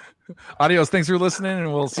 Adios. Thanks for listening,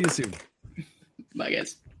 and we'll see you soon. Bye,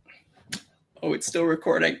 guys. Oh, it's still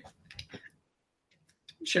recording.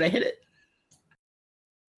 Should I hit it?